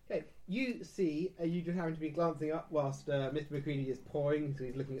 Okay, you see, you just happen to be glancing up whilst Mr. McCready is pouring, so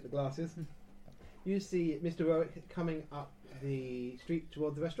he's looking at the glasses. You see Mr. Rowick coming up the street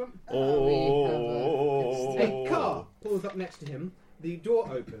towards the restaurant. Oh. A car pulls up next to him, the door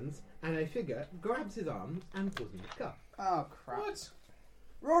opens, and a figure grabs his arm and pulls him in the car. Oh crap! What?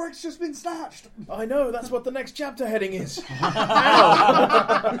 Rorik's just been snatched. I know, that's what the next chapter heading is. Go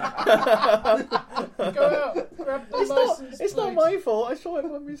out, grab the license It's not plate. my fault, I saw it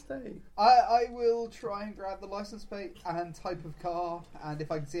by mistake. I will try and grab the license plate and type of car, and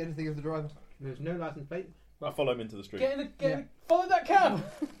if I can see anything of the driver. There's no license plate. I follow him into the street. Get in a, follow that cab.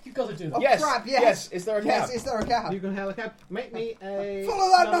 You've got to do that. Oh, Yes, crap, yes. yes, is there a cab? Yes, is there a cab? You can hail a cab. Make me a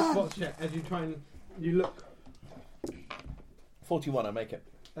Follow that another man! spot check as you try and you look. 41, I make it.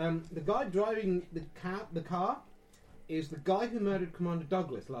 The guy driving the car is the guy who murdered Commander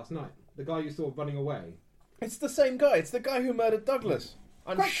Douglas last night. The guy you saw running away. It's the same guy, it's the guy who murdered Douglas.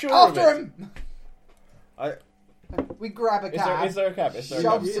 I'm Quick, sure after of it. him! I, We grab a is, cab, there a cab? Is there a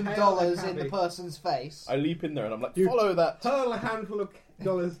shove cab? You some hail dollars a in the cabbie. person's face. I leap in there and I'm like, You- follow that. Hurl a handful of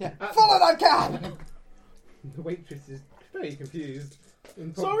dollars. Yeah. At Follow that cab! The waitress is very confused.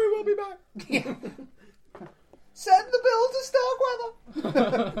 And Sorry, we'll be back. Send the bill to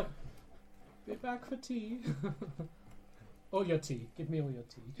Starkweather! Be back for tea. All your tea. Give me all your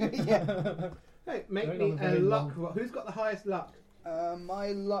tea. Yeah. Hey, make Going me on a a very luck. long- Who's got the highest luck?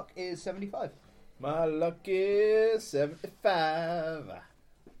 My luck is 75. My luck is 75.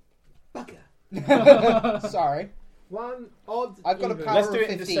 Bugger. Sorry. One odds. I've got a even. power Let's do of it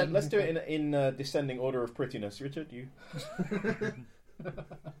in 15. let's do it in descending order of prettiness. Richard, you.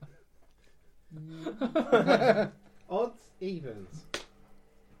 Odds, evens.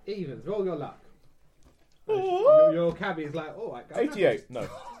 Evens. Roll your luck. Oh. Your cabbie is like, all right, governor. 88. No.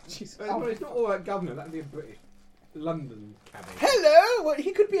 Well, it's not all right, governor. That'd be a British London cabbie. Hello. Well,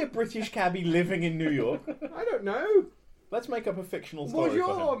 he could be a British cabbie living in New York. I don't know. Let's make up a fictional story for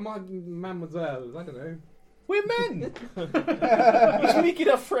Bonjour, him. my mademoiselle. I don't know. We're men. You speak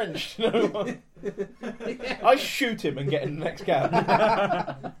enough French. No. I shoot him and get in the next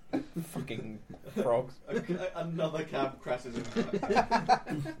cab. Fucking frogs. Another cab crashes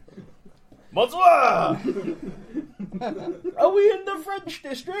into Bonsoir! Are we in the French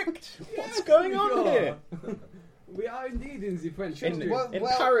district? What's going on here? We are indeed in the French In, district. Well- in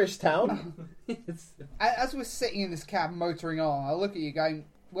Paris town? Yes. As we're sitting in this cab motoring on, I look at you going,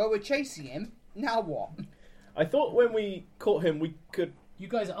 well, we're chasing him. Now what? I thought when we caught him we could... You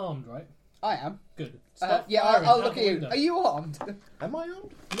guys are armed, right? I am. Good. Stop Yeah, firing I'll out look the at you. window. Are you armed? Am I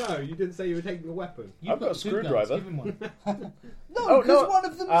armed? No, you didn't say you were taking a weapon. You've I've got a two guns. screwdriver. Give him one. No, Oh, because no. one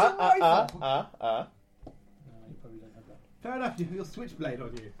of them's a rifle. No, you probably don't have that. Fair enough, you have your switchblade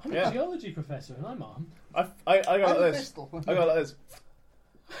on you. I'm Yeah. a geology professor and I'm armed. I got I'm like a this. pistol. I got like this.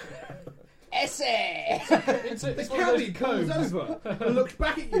 Essay! It's The one of those cabbie comes combs. over and looks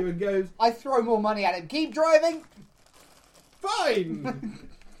back at you and goes, I throw more money at him. Keep driving. fine!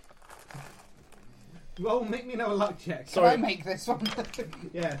 Roll, make me another luck check. Can Sorry. I make this one?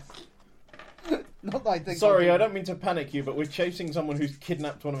 Yes. Not that I think. Sorry, I'll I do don't mean to panic you, but we're chasing someone who's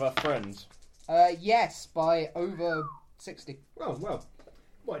kidnapped one of our friends. it. Yes, by over 60. Well,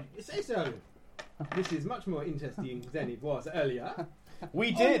 why did you say so? This is much more interesting than it was earlier.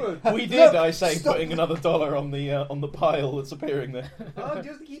 We did. Onward. We did. No, I say, stop. putting another dollar on the pile that's appearing there. Oh,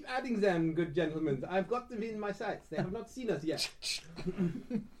 just keep adding them, good gentlemen. I've got them in my sights. They have not seen us yet.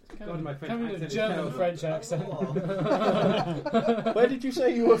 God, my French Coming accent with a is German terrible. French accent. Where did you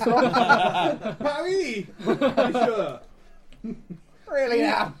say you were from? Paris! I'm sure. Really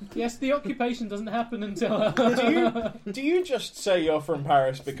now? Yes, the occupation doesn't happen until. Do you just say you're from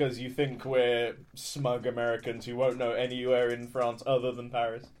Paris because you think we're smug Americans who won't know anywhere in France other than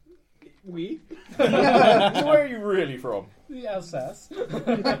Paris? We? So where are you really from? The Alsace.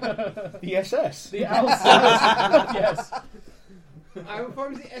 The SS. The Alsace. Yes. I'm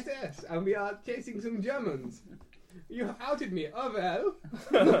from the SS, and we are chasing some Germans. You have outed me. Oh well.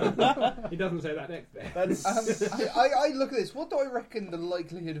 He doesn't say that next bit. That's I look at this. What do I reckon the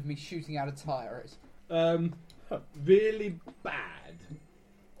likelihood of me shooting out a tyre is? Really bad.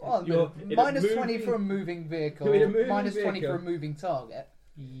 Well, You're in a minus moving- 20 for a moving vehicle. You're in a moving minus 20 vehicle. for a moving target.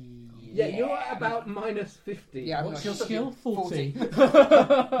 Yeah, you're at about minus 50. Yeah, What's I'm your not- skill? 40.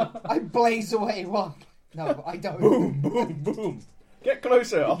 I blaze away one. No, I don't. boom, boom, boom. Get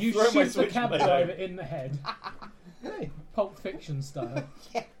closer. I'll You throw my shoot the switch cab blade driver out. in the head. Hey, Pulp Fiction style.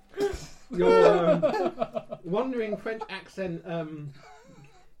 your wandering French accent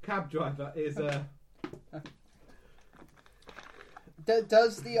cab driver is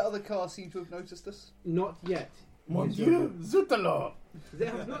Does the other car seem to have noticed us? not yet. Mon Dieu, zut alors. They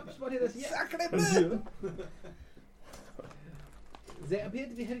have not spotted us yet. Sacre bleu! They appear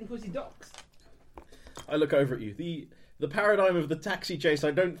to be heading towards the docks. I look over at you. The paradigm of the taxi chase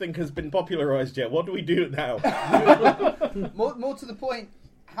I don't think has been popularised yet. What do we do now? More to the point,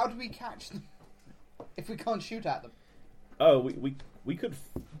 how do we catch them if we can't shoot at them? Oh, we could...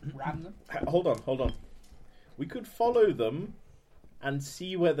 Ram them? Hold on. We could follow them and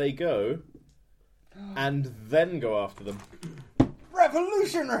see where they go and then go after them.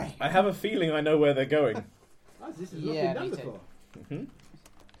 Revolutionary! I have a feeling I know where they're going. Oh, this has not Yeah, been me done too. before.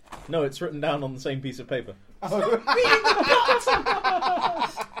 No, it's written down on the same piece of paper.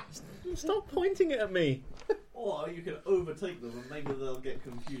 Stop pointing it at me. Or you can overtake them and maybe they'll get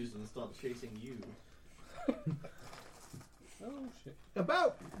confused and start chasing you. Oh shit.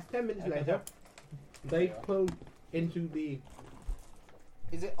 About 10 minutes later, they pull into the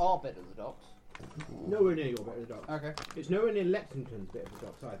Is it our bit of the docks? nowhere near your bit of the docks. Okay. It's nowhere near Lexington's bit of the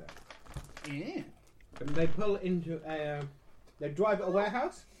docks either. Yeah. And they pull into a. They drive at a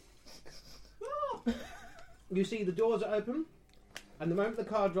warehouse. You see the doors are open, and the moment the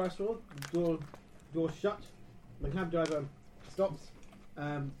car drives forward, the door's shut. The cab driver stops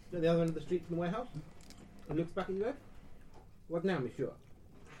at the other end of the street from the warehouse and looks back at you. What now, monsieur?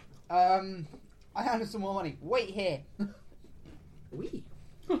 I handed some more money. Wait here. Oui.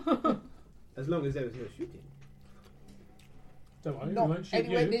 As long as there was no shooting. Don't worry, we Not won't shoot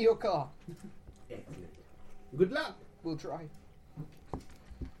anywhere you. near your car. Excellent. Good luck. We'll try.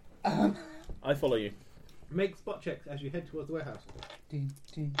 I follow you. Make spot checks as you head towards the warehouse. Dun,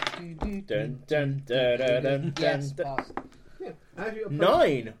 dun, dun, dun, dun, Yes, dun. pass. Yeah. As you approach,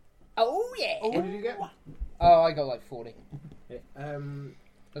 9! Oh yeah. What did you get? Oh, I got like 40. Yeah,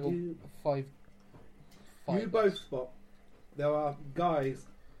 I got You- five. you both spot there are guys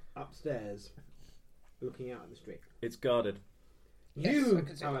upstairs looking out at the street. It's guarded. Yes, I You,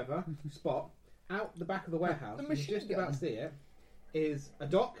 can see however, spot out the back of the warehouse, The you machine just about gun. see it, is a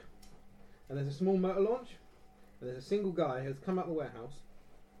dock, and there's a small motor launch, and there's a single guy who's come out the warehouse,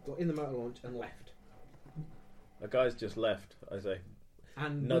 got in the motor launch, and left. A guy's just left, I say,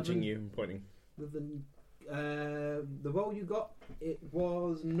 And nudging you and pointing. With the role you got, it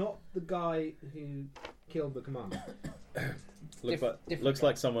was not the guy who killed the commander. Different Looks guy.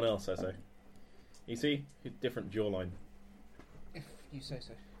 like someone else, I say. You see? Different jawline. If you say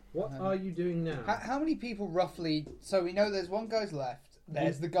so. What are you doing now? How many people roughly? So we know there's one guy's left.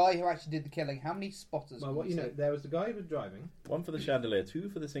 There's the guy who actually did the killing. How many spotters? Well, can what we you know, see? there was the guy who was driving. 1 for the chandelier, 2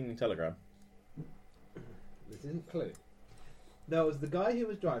 for the singing telegram. This isn't a clue. There was the guy who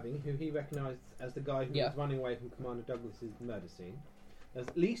was driving, who he recognised as the guy who Yeah. was running away from Commander Douglas's murder scene. There's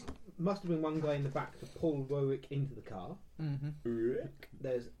at least must have been one guy in the back to pull Warwick into the car. Mm-hmm.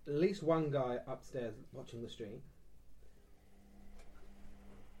 There's at least one guy upstairs watching the stream.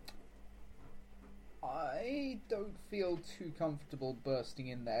 I don't feel too comfortable bursting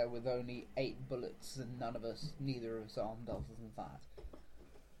in there with only 8 bullets and neither of us armed other than that.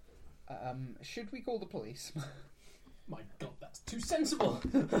 Should we call the police? My God, that's too sensible.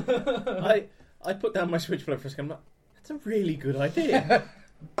 I put down my switchblade for a second. I'm like, that's a really good idea.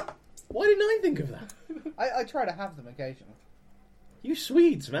 Why didn't I think of that? I try to have them occasionally. You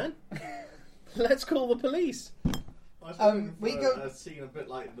Swedes, man. Let's call the police. I was hoping we for go- a scene a bit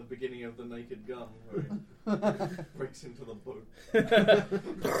like the beginning of The Naked Gun, where he breaks into the boat.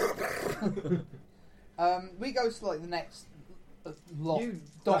 We go to like the next lot, You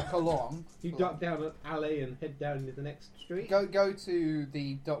dock along. You duck down an alley and head down into the next street. Go to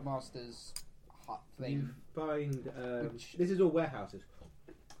the dockmaster's hut You thing. find Which- this is all warehouses,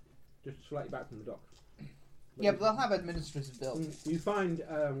 just slightly back from the dock. Yeah, but they'll have administrative buildings. You find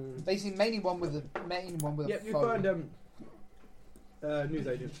Basically, mainly one with a you phone. find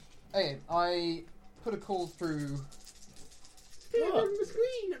newsagent. Okay, I put a call through. Here on the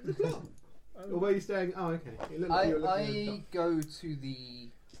screen at the top. Or where are you staying? Oh, okay. You look like you're looking at the I dock. go to the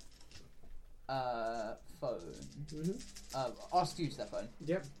phone. Ask to use their phone.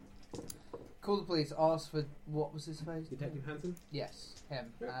 Yep. Call the police. Ask for what was his face? Detective Hanson. Yes, him.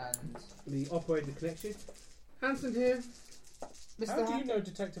 Yep. And The operator connects you. Hanson here. Mr. How do you know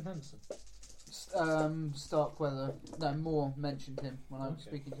Detective Hanson? Starkweather. No, Moore mentioned him when I was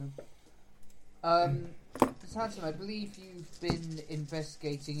Okay. speaking to him. Mr. Hanson, I believe you've been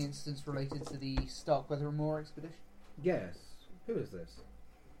investigating incidents related to the Starkweather and Moore expedition. Yes. Who is this?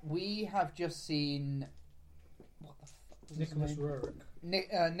 We have just seen what the fuck was his Nicholas name?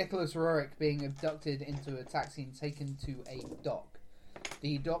 Roerick. Nicholas Roerick being abducted into a taxi and taken to a dock.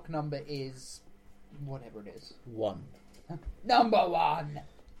 The dock number is whatever it is. 1. Number 1.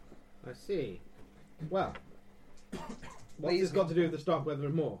 I see. Well, what's Please this got to do with the Starkweather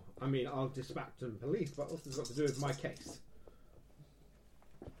and more? I mean, I'll dispatch some police, but what's this got to do with my case?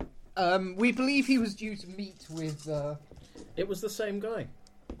 We believe he was due to meet with It was the same guy.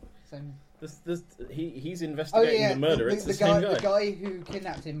 some. He's Oh investigating yeah, the murder. It's the same guy. The guy who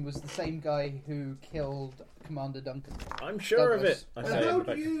kidnapped him was the same guy who killed Commander Duncan. I'm sure of it. Douglas. I And say how in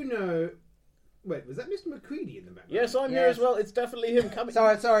fact. do you know? Wait, was that Mr. McCready in the background? Yes, I'm here Yes. as well. It's definitely him coming.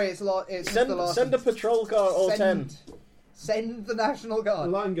 Sorry, it's a lot. It's just the last. Send a patrol car or 10. Send the National The Guard.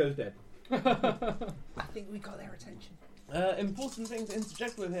 line goes dead. I think we got their attention. Important thing to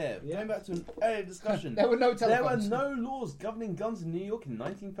interject with here. Yeah. Going back to an earlier discussion. There were no There were telephones. no laws governing guns in New York in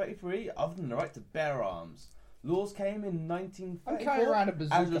 1933 other than the right to bear arms. Laws came in I'm carrying 1934 around a as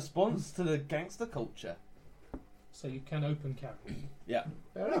bazooka. a response to the gangster culture. So you can open carry. Yeah.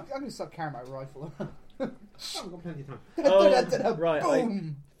 Fair I'm enough. going to start carrying my rifle. I've got plenty of time. Oh, right.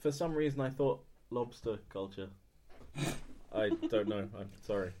 Boom. For some reason, I thought lobster culture. I don't know. I'm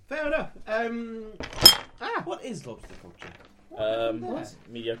sorry. Fair enough. What is lobster culture? It's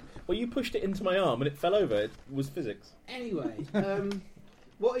mediocre. Well, you pushed it into my arm and it fell over. It was physics. Anyway,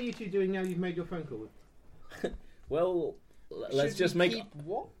 what are you two doing now you've made your phone call? Well, let's Should just we make. keep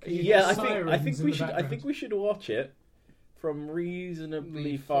what? Yeah, I Sirens think in we the should. I background. think we should watch it from reasonably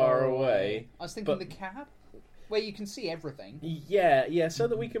Really far away. I was thinking but- the cab, where you can see everything. Yeah, so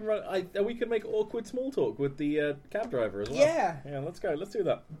that we can run. We can make awkward small talk with the cab driver as well. Yeah, Let's go. Let's do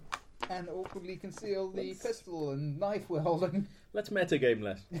that. and awkwardly conceal the pistol and knife we're holding. Let's metagame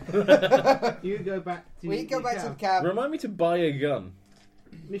less. You go back to We go the back to the cab. cab. Remind me to buy a gun.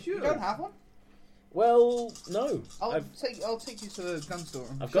 Monsieur. You don't have one? Well, no. I'll I've take you to the gun store.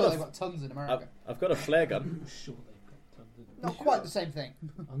 I'm I've sure got a- they've got tons in America. I've got a flare gun. I'm sure they've got tons of Not quite the same thing.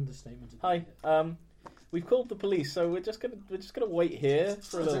 understatement. of the Hi. year. We've called the police, so we're just gonna wait here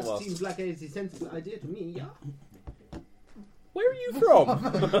for a little That while. seems like a sensible idea to me, yeah. Where are you from?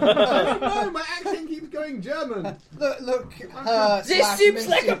 No, my accent keeps going German. Look. This seems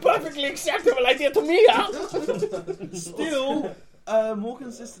like a perfectly acceptable idea to me. Still, more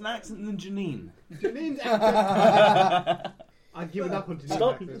consistent accent than Janine. Janine's accent. I've given up on Janine's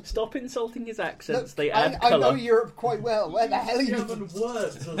accent. Stop insulting his accents. Look, They add I know colour. Europe quite well. Where the hell are you? German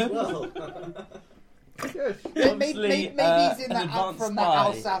words as well. Yes. Maybe he's in that an advanced from that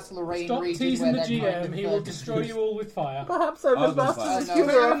spy. Alsace-Lorraine Stop region teasing where the they're kind GM. of, He will destroy you all with fire. Perhaps I'm I as was vast on as fire. you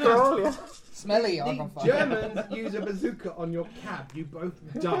No, are after all. Yeah. smelly are on The fire. Germans use a bazooka on your cab. You both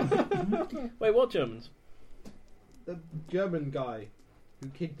die. Wait, what Germans? The German guy who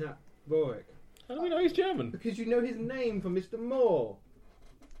kidnapped Rorik. How do we know he's German? Because you know his name from Mr. Moore.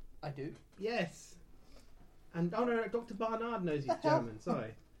 I do. Yes. And oh no, Dr. Barnard knows he's German.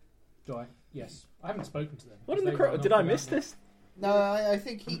 Sorry. Do I? Yes. I haven't spoken to them. What in the They crow? run Did off I about miss me. this? No, I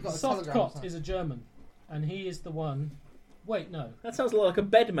think he got a Soft telegram. or Cot something. is a German, and he is the one. Wait, no. That sounds like a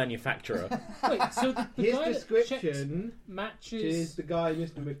bed manufacturer. Wait, so the His guy that description checked matches. is the guy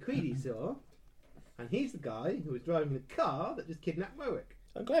Mr. McCready saw, and he's the guy who was driving the car that just kidnapped Rowick.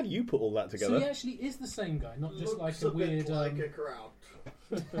 I'm glad you put all that So together. he actually is the same guy, not just Looks like a bit weird. like a crowd.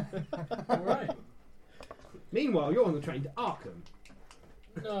 All right. Meanwhile, you're on the train to Arkham.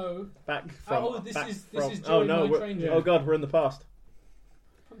 No, Back from. Oh, this back is from, during my we're- train Oh journey. god, we're in the past.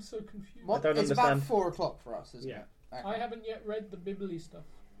 I'm so confused. What? I don't It's understand. about 4 o'clock for us, isn't Yeah. it? Okay. I haven't yet read the Bibbly stuff.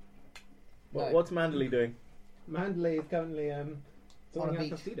 No. What's Manderley doing? Mandalay is currently sorting a out beach.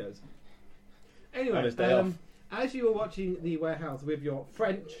 tuxedos. On Anyway, his day off. as you were watching the warehouse with your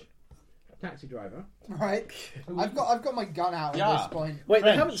French taxi driver, Right. I've got my gun out at this point. Wait, they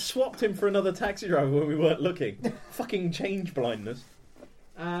French. haven't swapped him for another taxi driver when we weren't looking. Fucking change blindness.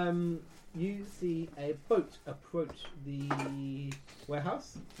 you see a boat approach the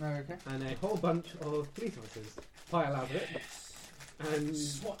warehouse, Okay. and a whole bunch of police officers pile out of it and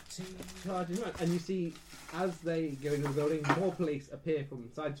SWAT team. charging around. And you see, as they go into the building, more police appear from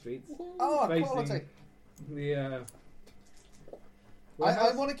side streets Oh, facing quality. the I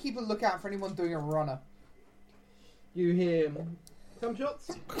warehouse. want to keep a lookout for anyone doing a runner. You hear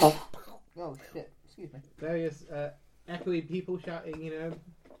gunshots, Oh shit! Excuse me. various echoey people shouting,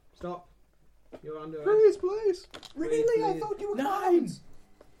 stop, you're under arrest. Freeze, please! Really? I please. thought you were Nine. clowns.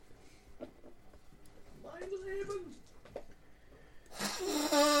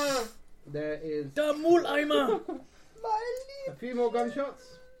 There is Der Mülleimer! a few more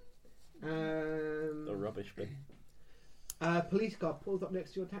gunshots. The rubbish bin. A police car pulls up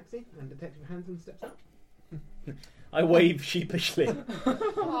next to your taxi, and Detective Hansen steps out. I wave sheepishly.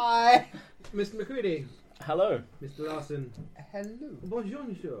 Hi. Mr. McCready, Hello. Mr. Larson, Hello. bonjour,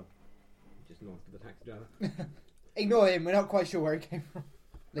 monsieur. Just nods to the taxi driver. Ignore him. We're not quite sure where he came from.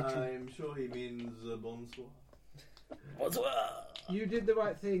 Literally. I'm sure he means bonsoir. You did the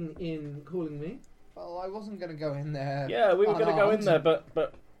right thing in calling me. Well, I wasn't going to go in there. Yeah, we were going to go in unarmed. there,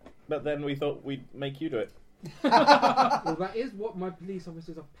 but then we thought we'd make you do it. Well, that is what my police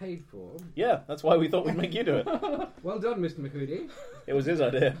officers are paid for. Yeah, that's why we thought we'd make you do it. Well done, Mr. McCready. It was his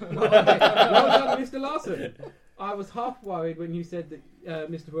idea. Well done, Mr. Larson. I was half worried when you said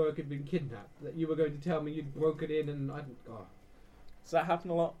that Mr. Warwick had been kidnapped, that you were going to tell me you'd broken in, and I didn't. God, Does that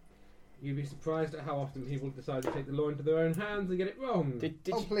happen a lot? you'd be surprised at how often people decide to take the law into their own hands and get it wrong. Did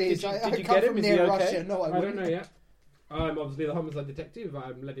Oh you, please! did you, I did you come get him? from Is he near okay? Russia. No, I I don't wouldn't. know yet. I'm obviously the homicide detective.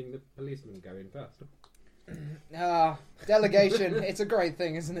 I'm letting the policeman go in first. Delegation. It's a great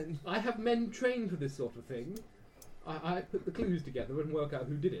thing, isn't it? I have men trained for this sort of thing. I put the clues together and work out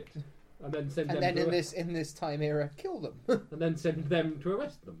who did it, and then send And them then to in this time era, kill them. and then send them to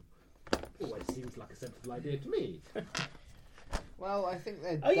arrest them. Always seems like a sensible idea to me. Well, I think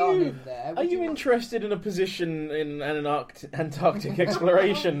they're Are done you- in there. Are Would you want- interested in a position in an Antarctic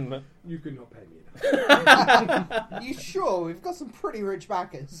exploration? You could not pay me enough. You sure? We've got some pretty rich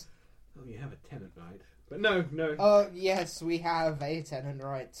backers. Oh, you have a tenant, right? But no. Oh, yes, we have a tenant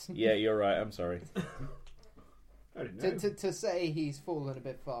rights. Yeah, you're right. I'm sorry. I don't know. To say he's fallen a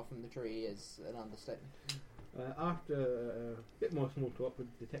bit far from the tree is an understatement. After a bit more small talk with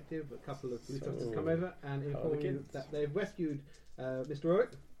the detective, a couple of police officers So, come over and inform you kids? that they've rescued Mr.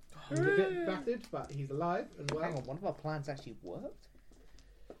 Warwick. He's a bit battered, but he's alive and Hang well. on, one of our plans actually worked?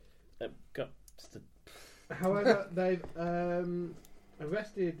 Got However, they've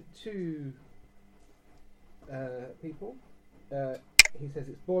arrested two people. He says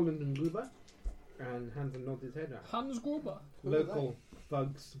it's Borland and Gruber, and Hansen nods his head. Hans Gruber. Who are Local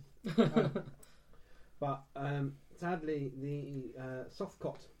thugs. But sadly, the soft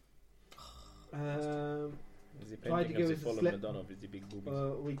cot Is he Tried to painting give us a us a full of slip. Madonna with the big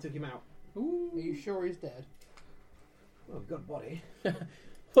boobies? we took him out. Ooh. Are you sure he's dead? Well, we've got a body.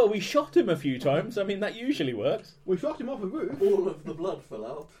 Well, we shot him a few times. I mean, that usually works. We shot him off a roof. All of the blood fell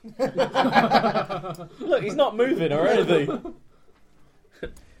out. Look, he's not moving or anything.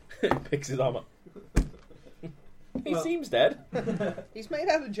 Picks his arm up. He Well- seems dead. He's made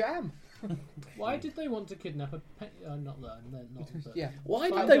out of jam. Why did they want to kidnap a not but Yeah. Why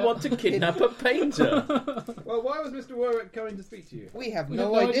did Find they out- want to kidnap a painter? Well, why was Mr. Warwick coming to speak to you? We have We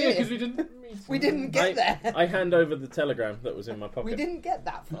no had idea. because we didn't meet. We didn't get there. I hand over the telegram that was in my pocket. We didn't get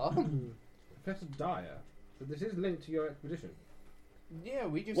that far. Professor Dyer. So this is linked to your expedition. Yeah,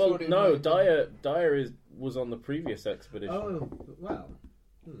 we just Well, thought it no, would- Dyer was on the previous expedition. Oh, well.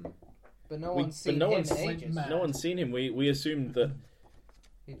 But no We- one's but seen no him one's in seen ages. Matt. No one's seen him. We assumed that.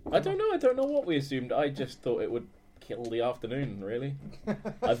 He- I don't know what we assumed. I just thought it would kill the afternoon. Really,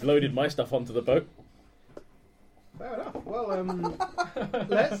 I've loaded my stuff onto the boat. Fair enough. Well,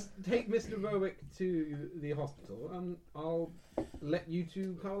 let's take Mr. Warwick to the hospital, and I'll let you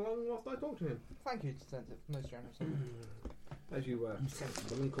two come along whilst I talk to him. Thank you, Detective. Most generous. As you were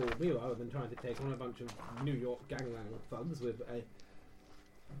sensible and called me rather than trying to take on a bunch of New York gangland thugs with a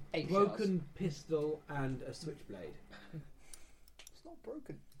 8 broken pistol and a switchblade. It's not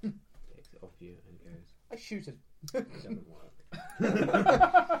broken. Takes it off you and goes, I shoot him. it doesn't work.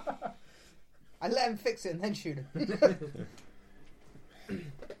 I let him fix it and then shoot him.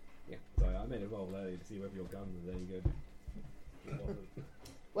 Yeah, sorry, I made a roll earlier to see where of your guns, there you go.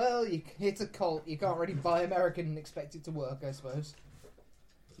 Well, it's a cult. You can't really buy American and expect it to work, I suppose.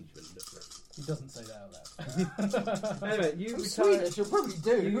 He doesn't say that out loud. Anyway, you I'm retired. Swedish, you'll probably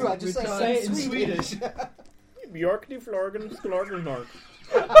do. You I just retired- say Say it in Swedish. Bjorkny Florgan Sklargenmark.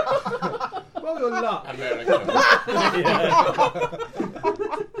 Well, your luck.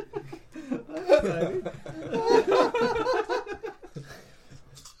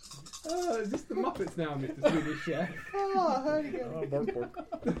 Is this the Muppets now, Mr. Swedish Chef? Oh, how do you go? Bork, bork.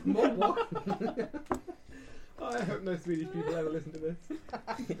 What? I hope no Swedish people ever listen to this.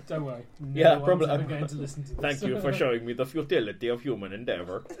 Don't worry. No Yeah, one's probably- ever going to listen to this. Thank you for showing me the futility of human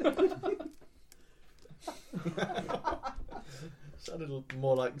endeavor. Sounded a little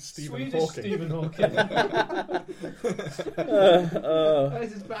more like Stephen Swedish Hawking. Stephen Hawking.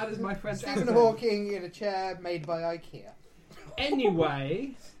 That's as bad as my French Stephen accent. Hawking in a chair made by IKEA.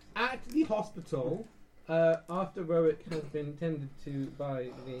 Anyway, at the hospital, after Rowick has been tended to by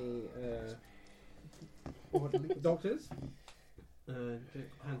the doctors,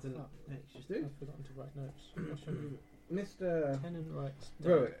 Hansen just do. I've forgotten to write notes. Mr. Tennant writes.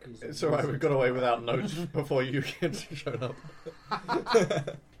 Rowick. It's alright, we've got away without notes before you kids showed up.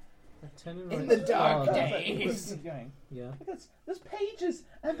 Tennant In writes the dark hard. days. Going. Yeah. There's pages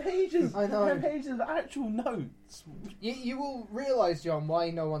and pages I know. and pages of actual notes. You will realise, John,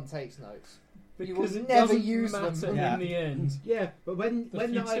 why no one takes notes. You will Because it never doesn't use matter them. Yeah. in the end. Yeah, but when The I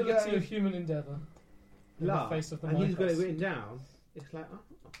futility go of human endeavour. In the laugh, face of the and he's got it Micros. written down, it's like, oh,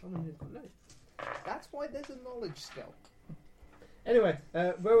 someone who's got notes. That's why there's a knowledge skill. Anyway,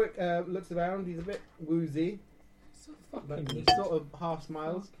 Rowick looks around. He's a bit woozy, So but fucking he sort of half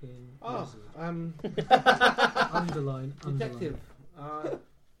smiles. fucking Ah, wizard. Underline. detective.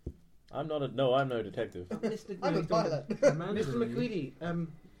 I'm no detective. Mr. I'm a pilot. Mr. Mandarin. McCready,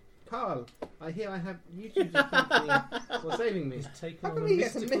 Carl, I hear I have you two to thank me for saving me. He's taken How on come a he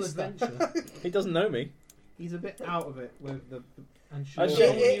gets a mystical mister? adventure He doesn't know me. He's a bit out of it with the. and I shows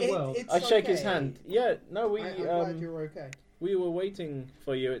shake- you well. it's I shake his okay. hand. Yeah, no, we I'm glad you're okay. we were waiting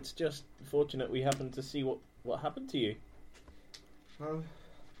for you. It's just fortunate we happened to see what happened to you. Well,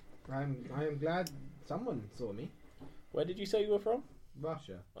 I am glad someone saw me. Where did you say you were from?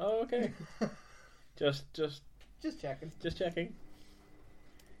 Russia. Oh, okay. just Just checking. checking.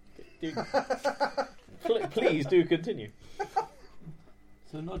 Please do continue.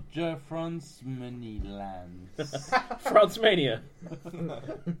 So not Joe France many lands. France Mania.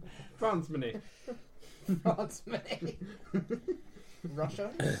 France money. France, mate.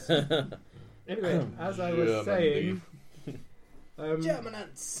 Russia? Anyway, as I was saying,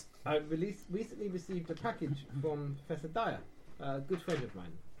 Germanants. I recently received a package from Professor Dyer, a good friend of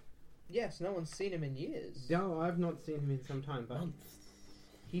mine. Yes, no one's seen him in years. No, I've not seen him in some time, but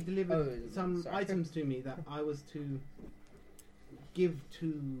he delivered some sorry. items to me that I was to give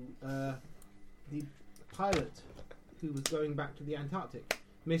to the pilot who was going back to the Antarctic,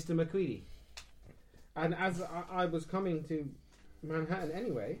 Mr. McCready. And as I was coming to Manhattan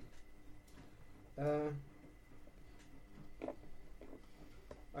anyway, I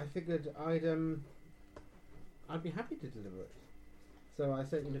figured I'd be happy to deliver it. So I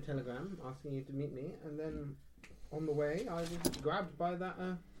sent you a telegram asking you to meet me, and then on the way I was grabbed by that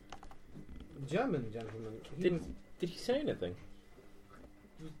German gentleman. He was Did he say anything?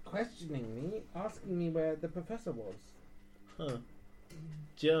 questioning me, asking me where the professor was. Huh.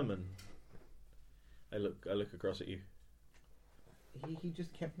 German. I look across at you. He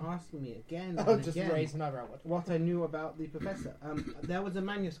just kept asking me again I'll and just again raise an eyebrow. what I knew about the professor. There was a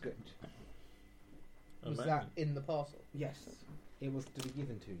manuscript. Was Oh, that in the parcel? Yes, it was to be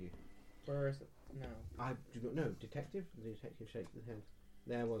given to you. Where is it? No. I do not know. Detective? The detective shakes his head.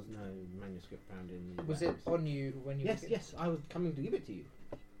 There was no manuscript found in the Was it warehouse. on you when you? Yes, were yes. I was coming to give it to you.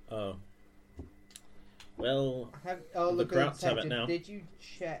 Oh. Well, Oh, The look, Krauts have it detective, now. Did you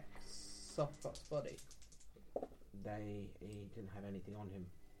check Softbot's body? He didn't have anything on him.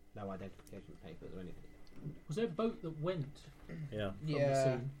 No identification papers or anything. Was there a boat that went yeah. from the Yeah.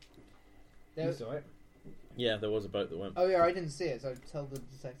 scene? There- You saw it. Yeah, there was a boat that went. Oh yeah, I didn't see it, so tell the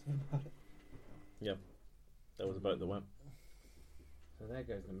detective about it. There was a boat that went. So there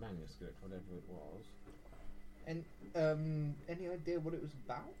goes the manuscript, whatever it was. And any idea what it was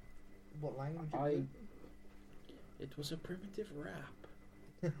about? What language? It It was a primitive rap.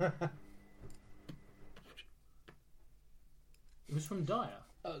 was? It was from Dyer.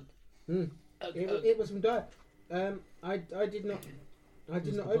 It was from Dyer. I did not Was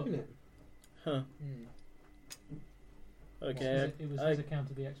the open book? it. Huh. Okay, It was I- his account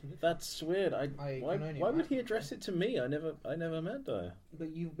of the expedition. that's weird. I Why can only would he imagine. address it to me? I never met her.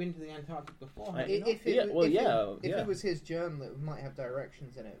 But you've been to the Antarctic before, I- have you not? If it, Yeah, well, if yeah, If yeah. it was his journal, it might have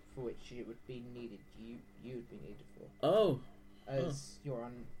directions in it for which it would be needed. You would be needed for, Oh, as you're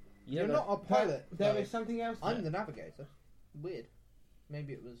yeah. you're that- not a pilot. There though. is something else. I'm there. the navigator. Weird.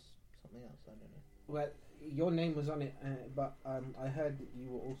 Maybe it was something else. I don't know. Well, your name was on it, but I heard that you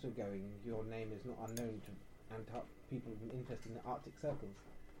were also going. Your name is not unknown to people interested in the Arctic circles.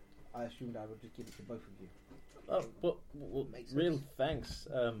 I assumed I would just give it to both of you. Oh, well, Makes real sense. thanks.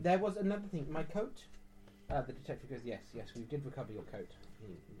 There was another thing. My coat. The detective goes, yes, we did recover your coat.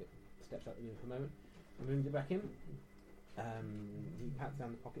 He steps out the room for a moment and brings it back in. He pats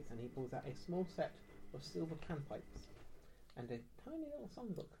down the pockets and he pulls out a small set of silver panpipes and a tiny little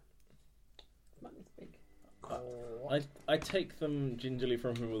songbook. It's about this big. I take them gingerly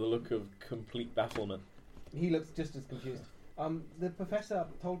from him with a look of complete bafflement. He looks just as confused. The professor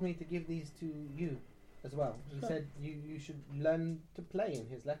told me to give these to you as well. He said you should learn to play in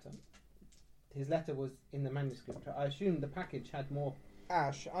his letter. His letter was in the manuscript. I assume the package had more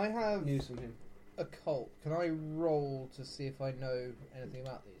Ash, I have news from him. a cult. Can I roll to see if I know anything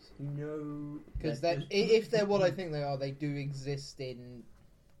about these? No. Because if they're what I think they are, they do exist in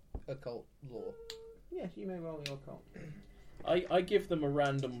occult lore. Yes, you may roll your cult. I give them a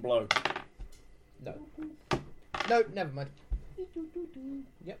random blow. No. No, never mind.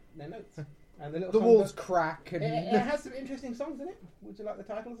 Yep, they're notes. And the little The songbook- walls crack and It has some interesting songs in it. Would you like the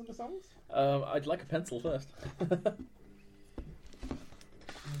titles of the songs? I'd like a pencil first.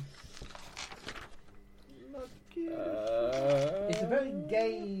 It's a very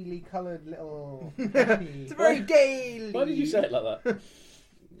gaily coloured little. it's a very gay. Why did you say it like that?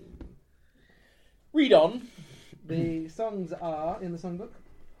 Read on. The songs are in the songbook: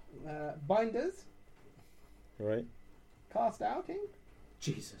 Binders, Right. Cast Outing.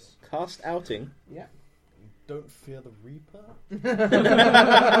 Jesus. Cast outing. Yeah. Don't fear the Reaper.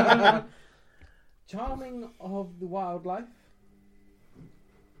 Charming of the Wildlife.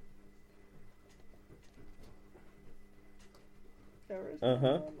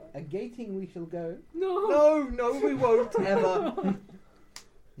 Uh-huh. A Gating We Shall Go. No, we won't ever.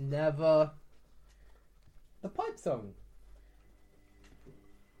 Never. The Pipe Song.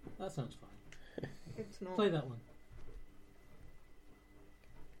 That sounds fine. It's not. Play that one.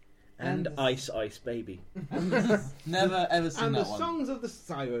 And And- Ice Baby. Never ever seen And the that one. Songs of the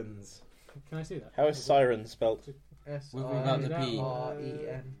Sirens. Can I see that? How is siren spelt? Without the P.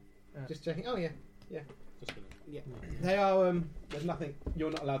 S-I-R-E-N. Just checking. Oh, yeah. Just gonna- Yeah. They are, there's nothing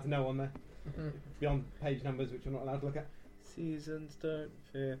you're not allowed to know on there. Mhm. Beyond page numbers, which you're not allowed to look at. Seasons don't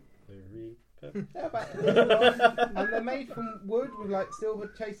fear the Reaper. Yeah, but and they're made from wood with like silver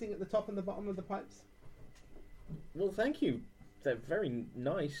chasing at the top and the bottom of the pipes. Well, thank you. They're very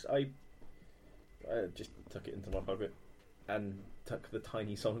nice. I just tuck it into my pocket and tuck the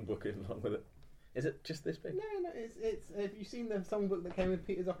tiny songbook in along with it. Is it just this big? No, it's. Have you seen the songbook that came with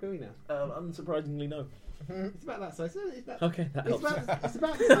Peter's Ocarina? Unsurprisingly, no. It's about that size. It's about, Okay, that it's helps.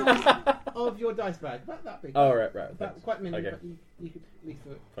 about the size of your dice bag. About that big. Oh, right. About Thanks. quite many, Okay. but you could leaf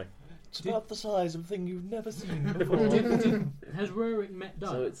it. It's about the size of a thing you've never seen Has before. Rorik met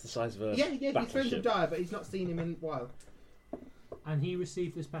Doug? So it's the size of a Yeah, he's friends with battleship. Dyer, but he's not seen him in a while. And he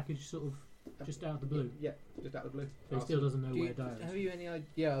received this package sort of just out of the blue. Yeah, just out of the blue. So he still doesn't know where Dyer Have is. you any idea?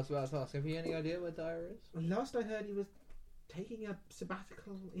 Yeah, I was about to ask. Have you any idea where Dyer is? Last I heard, he was taking a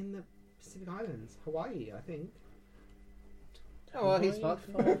sabbatical in the Pacific Islands, Hawaii, I think. Oh, well, he's fucked.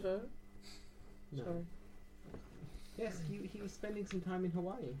 No. Sorry. Yes, he was spending some time in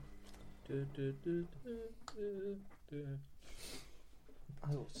Hawaii.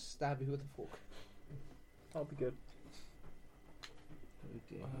 I will stab you with a fork. That'll be good.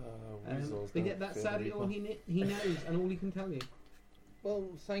 But yeah, that's sadly all he knows and all he can tell you. Well,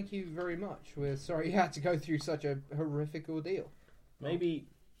 thank you very much. We're sorry you had to go through such a horrific ordeal. Maybe.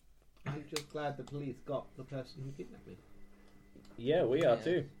 I'm just glad the police got the person who kidnapped me. Yeah, we are Yeah.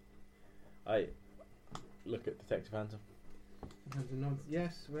 too. I look at Detective Hanson.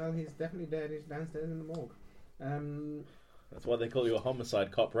 Yes, well, he's definitely dead. He's downstairs in the morgue. That's why they call you a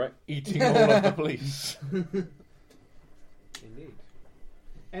homicide cop, right? Eating all of the police. Indeed.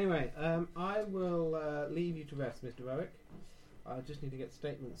 Anyway, I will leave you to rest, Mr. Rowick. I just need to get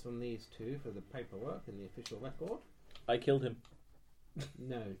statements from these two for the paperwork and the official record. I killed him.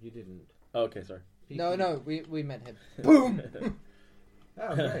 No, you didn't. Oh, okay, sorry. No, we met him. Boom!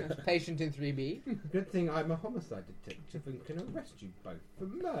 Oh, great. Patient in 3B. Good thing I'm a homicide detective and can arrest you both for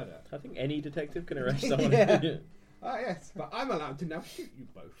murder. I think any detective can arrest someone. Yeah. Ah, yes, but I'm allowed to now shoot you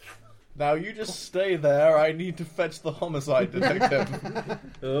both. Now you just stay there. I need to fetch the homicide detective.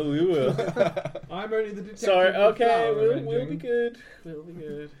 Oh, we will. I'm only the detective. Sorry, of okay, flower we'll arranging. be good. We'll be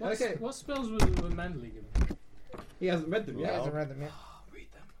good. Okay. What spells were Mandley given? He hasn't read them He yet. hasn't read them yet. Read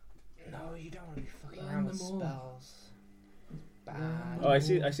them. No, you don't want to be fucking Learn around with them all. spells. It's bad. Oh, I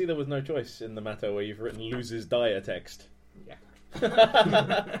see there was no choice in the matter where you've written loses dire text. Yeah.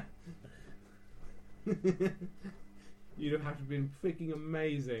 You'd have had to have been freaking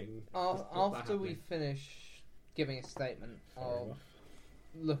amazing. After we finish giving a statement, I'll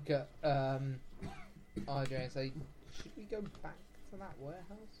look at RJ and say, should we go back to that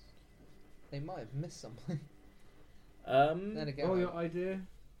warehouse? They might have missed something. Then again, Oh, your idea?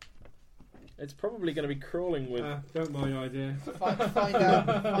 It's probably going to be crawling with. Don't mind your idea.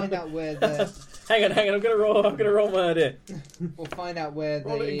 find out where the Hang on, I'm gonna roll my idea. we'll find out where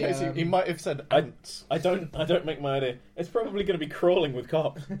Roll it in the case he might have said I ants. don't make my idea. It's probably going to be crawling with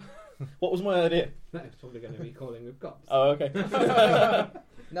cops. What was my idea? That is probably going to be calling with cops. Oh, okay.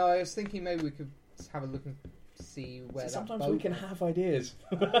 No, I was thinking maybe we could have a look and see where that Sometimes boat we can have ideas.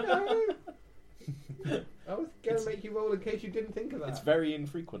 I was going to make you roll in case you didn't think of that. It's very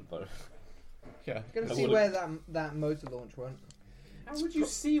infrequent though. Yeah. Going to I see would've- where that motor launch went. How would you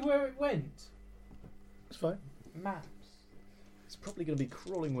see where it went? It's fine. Maps. It's probably going to be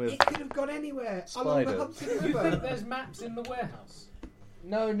crawling with. It could have gone anywhere along the Spiders. Hudson You think River. there's maps in the warehouse?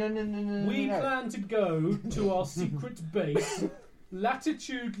 No. We no. plan to go to our secret base,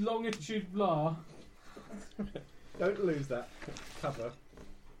 latitude, longitude, blah. Don't lose that cover.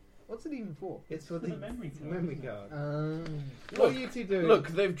 What's it even for? It's for the memory card. memory card. What Look, are you two doing? Look,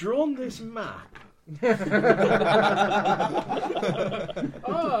 they've drawn this map.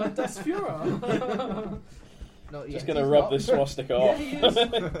 Ah, Das Führer. Not yet. Just going to He's rub not. this swastika Yeah, off. he is.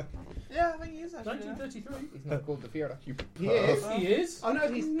 Yeah, I think he is actually. 1933. He's not called the Führer. You He is. He is. Oh no,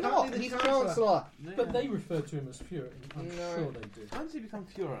 he's He's currently not. the He's Chancellor. Chancellor. But they refer to him as Führer. I'm No. sure they do. How does he become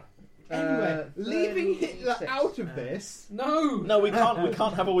Führer? Anyway, leaving 36. Hitler out of this. No. No, we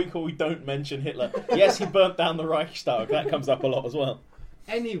can't have a week where we don't mention Hitler. Yes, he burnt down the Reichstag. That comes up a lot as well.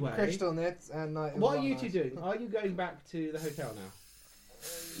 Anyway, Crystal Knits and Night. what are you two doing? Are you going back to the hotel now?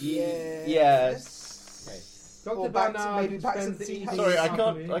 Yes. Dr. Or back to- Barnard maybe back to spends the the tea evening house. Sorry,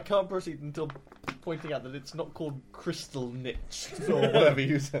 afternoon. I can't proceed until pointing out that it's not called crystal niche or whatever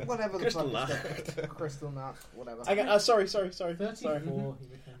you said. Whatever the Crystal fuck Nut. it's called. Crystal Nut. Whatever. Sorry. 34. He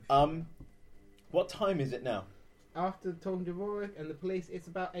became What time is it now? After talking to Rorik and the police, it's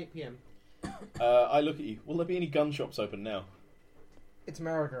about 8 p.m. I look at you. Will there be any gun shops open now? It's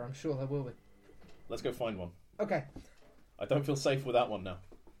America. I'm sure there will be. Let's go find one. Okay. I don't feel safe without one now.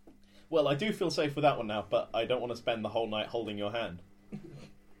 Well, I do feel safe without one now, but I don't want to spend the whole night holding your hand.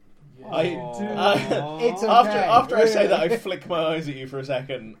 Yeah, I- you do. It's okay. After I say that, I flick my eyes at you for a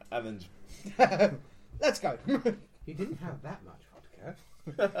second, and then Let's go. He didn't have that much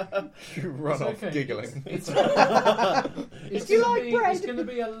vodka. You run It's off okay. giggling. It's you gonna like be, bread. It's going to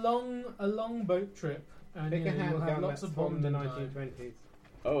be a long boat trip, and Pick you a know, you'll have handgun lots that's of from the bonding time. 1920s.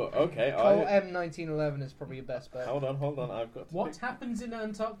 oh, okay. Cole M1911 is probably your best bet. Hold on. I've got. To What happens in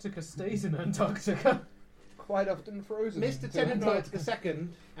Antarctica stays in Antarctica. Quite often frozen. Mr. Tenant the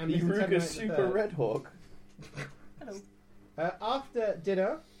second and Mr. Iruka Tenant the Super third. Red Hawk. After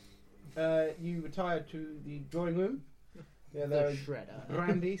dinner, you retire to the drawing room. Yeah, The there is shredder.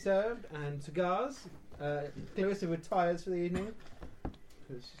 brandy served and cigars. Clarissa retires for the evening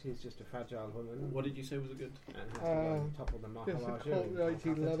because she's just a fragile woman What did you say was a good? and has to go and topple the Yes, Maharaja it's called and fuck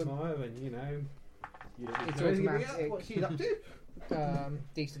her 1911. tomorrow, and you know don't It's know anything about automatic. what she's up to.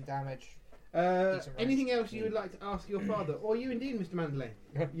 Decent damage. Decent Anything range. else you would like to ask your father, or you indeed, Mr. Mandalay?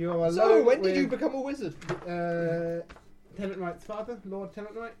 You are So, alone when did you with, become a wizard? Tenant Wright's father, Lord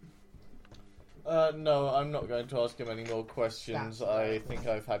Tenant Wright. No, I'm not going to ask him any more questions. That's I right. think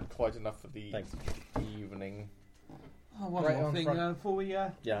I've had quite enough for the Thanks. evening. Oh, one Right more on thing front. before we Yeah,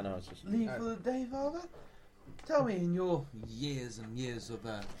 no, it's just. leave for the day, Father. Tell me, in your years and years of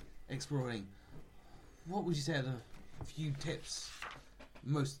exploring, what would you say are the few tips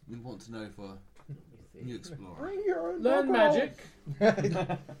most important to know for a new explorer? Bring your own Learn alcohol.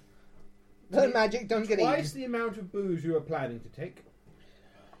 magic. Learn magic, don't get Twice eaten. the amount of booze you are planning to take.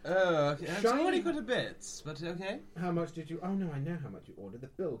 Okay. I've Shiny- already got a bit, but okay. How much did you? Oh no, I know how much you ordered. The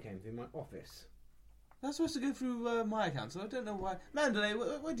bill came through my office. That's supposed to go through my account, so I don't know why. Mandalay,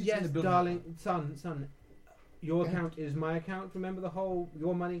 where did you Yes, send the bill? darling, son. Your account is my account. Remember the whole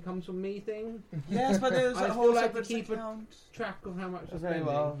 "your money comes from me" thing. Yes, but there's I a still whole like to separate keep a- account. Track of how much. you're Very spending.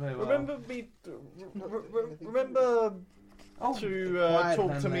 well, very well. Remember me? Remember to quiet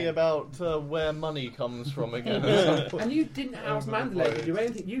talk then, to me mate. about where money comes from again. And you didn't ask Mandalay to do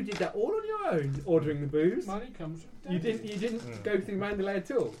anything. You did that all on your own, ordering the booze. Money comes from You didn't go through Mandalay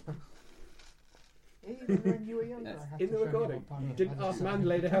at all. Even when you were younger, I had In to the show recording. you You what didn't ask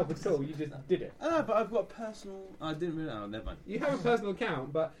Mandalay to help at all. You just did it. I know, but I've got personal. I didn't really. Oh, never mind. You have a personal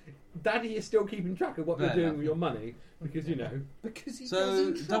account, but Daddy is still keeping track of what you're Fair doing enough. with your money because you know. because he So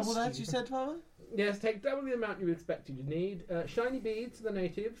doesn't double trust that you said, Father? Yes, take double the amount you expected you need. Shiny beads to the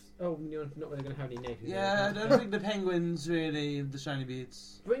natives. Oh, you're not really going to have any natives. Yeah, I in there. don't think the penguins really the shiny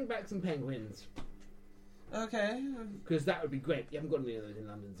beads. Bring back some penguins Okay. because that would be great. You haven't got any of those in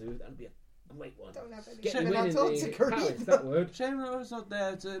London Zoo. That would be a great one. Don't have any Get shit you in in the Antarctica. palace. That would. Shame I was not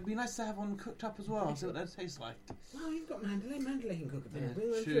there. It'd be nice to have one cooked up as well. See what that tastes like. Well, you've got Mandalay. Mandalay can cook a Yeah,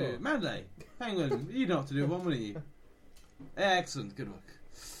 penguin. sure. Sure. Mandalay, penguin. You know what to do. One wouldn't you? Excellent. Good work.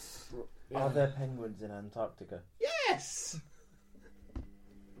 Are there penguins in Antarctica? Yes.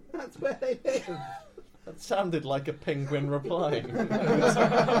 That's where they live. That sounded like a penguin replying. I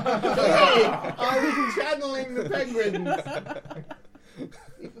was channeling the penguins.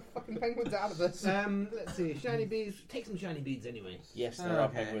 Leave the fucking penguins out of this. Let's see. Shiny beads. Take some shiny beads anyway. Yes, there are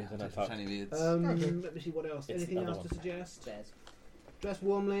Okay, penguins in I'll take some Antarctica. shiny beads. Let me see what else. It's Anything another else to one. suggest? Bears. Dress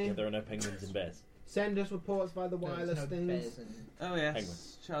warmly. Yeah, there are no penguins in bears. Send us reports via the wireless There's no things. bears in- Oh yes,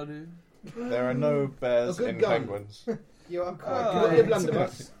 Penguins. shall do. There are no bears A good in gun. penguins. You are Oh, quite You got good. your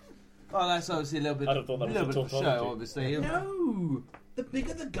blunderbuss. Well, that's obviously a little bit. I'd have thought that was little a bit of a tautology. show, obviously. No, the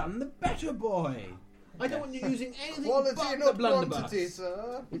bigger the gun, the better, boy. I don't want you using anything Quality, but the not blunderbuss. quantity,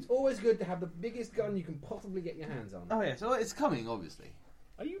 sir. It's always good to have the biggest gun you can possibly get your hands on. Oh yes, well, it's coming, obviously.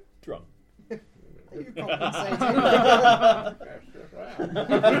 Are you drunk? Are you compensating?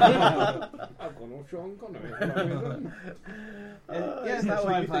 I've gone all Sean Connery. Yes, is that that's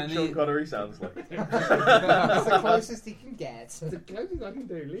what fine, you fine. think Sean Connery sounds like? That's the closest he can get. It's the closest I can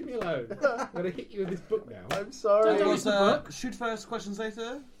do. Leave me alone. I'm going to hit you with this book now. I'm sorry. Of course, shoot first, questions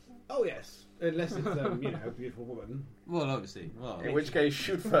later. Oh, yes. Unless it's, a beautiful woman. Well, obviously. Well, In which case,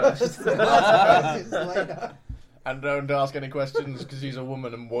 shoot first. Questions later. And don't ask any questions because he's a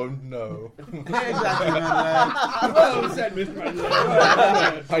woman and won't know. exactly, man. Well said, Mr.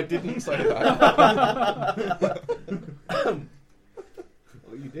 Mandela. I didn't say that.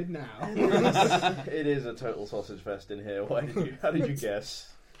 Well, you did now. It is a total sausage fest in here. How did you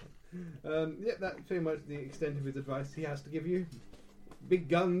guess? Yeah, that's pretty much the extent of his advice he has to give you. Big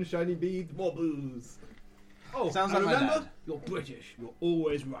gun, shiny beads, more booze. Oh, Sounds and like my remember, dad. you're British. You're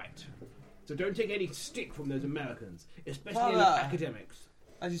always right. So don't take any stick from those Americans, especially Well, any academics.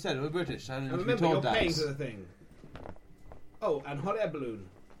 As you said, we're British. I don't And need to be remember, you're told paying that. for the thing. Oh, and hot air balloon.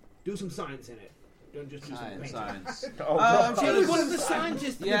 Do some science in it. Don't just do some painting. Science. Oh, I'm Tell sure me there's- one of the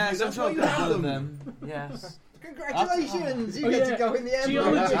scientists. with Yes, you, I'm that's sure why you I've have got one of them. them. Yes. Congratulations! You Oh, get yeah. to go in the air.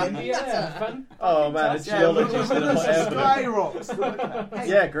 Geology in the air. Fun. Oh man, it's geologist in a hot air balloon. Skyrocks.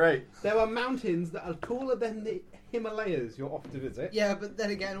 Yeah, great. There are mountains that are cooler than the Himalayas you're off to visit. Yeah, but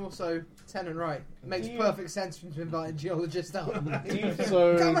then again, also, Tenon right. Makes perfect sense for him to invite a geologist up. Come and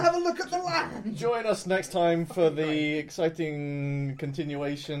So have a look at the land! join us next time for the exciting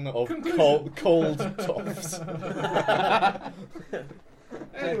continuation of Conclusion. cold toffs.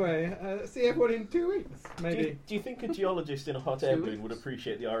 Anyway, see everyone in 2 weeks, maybe. Do you think a geologist in a hot air balloon would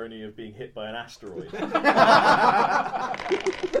appreciate the irony of being hit by an asteroid?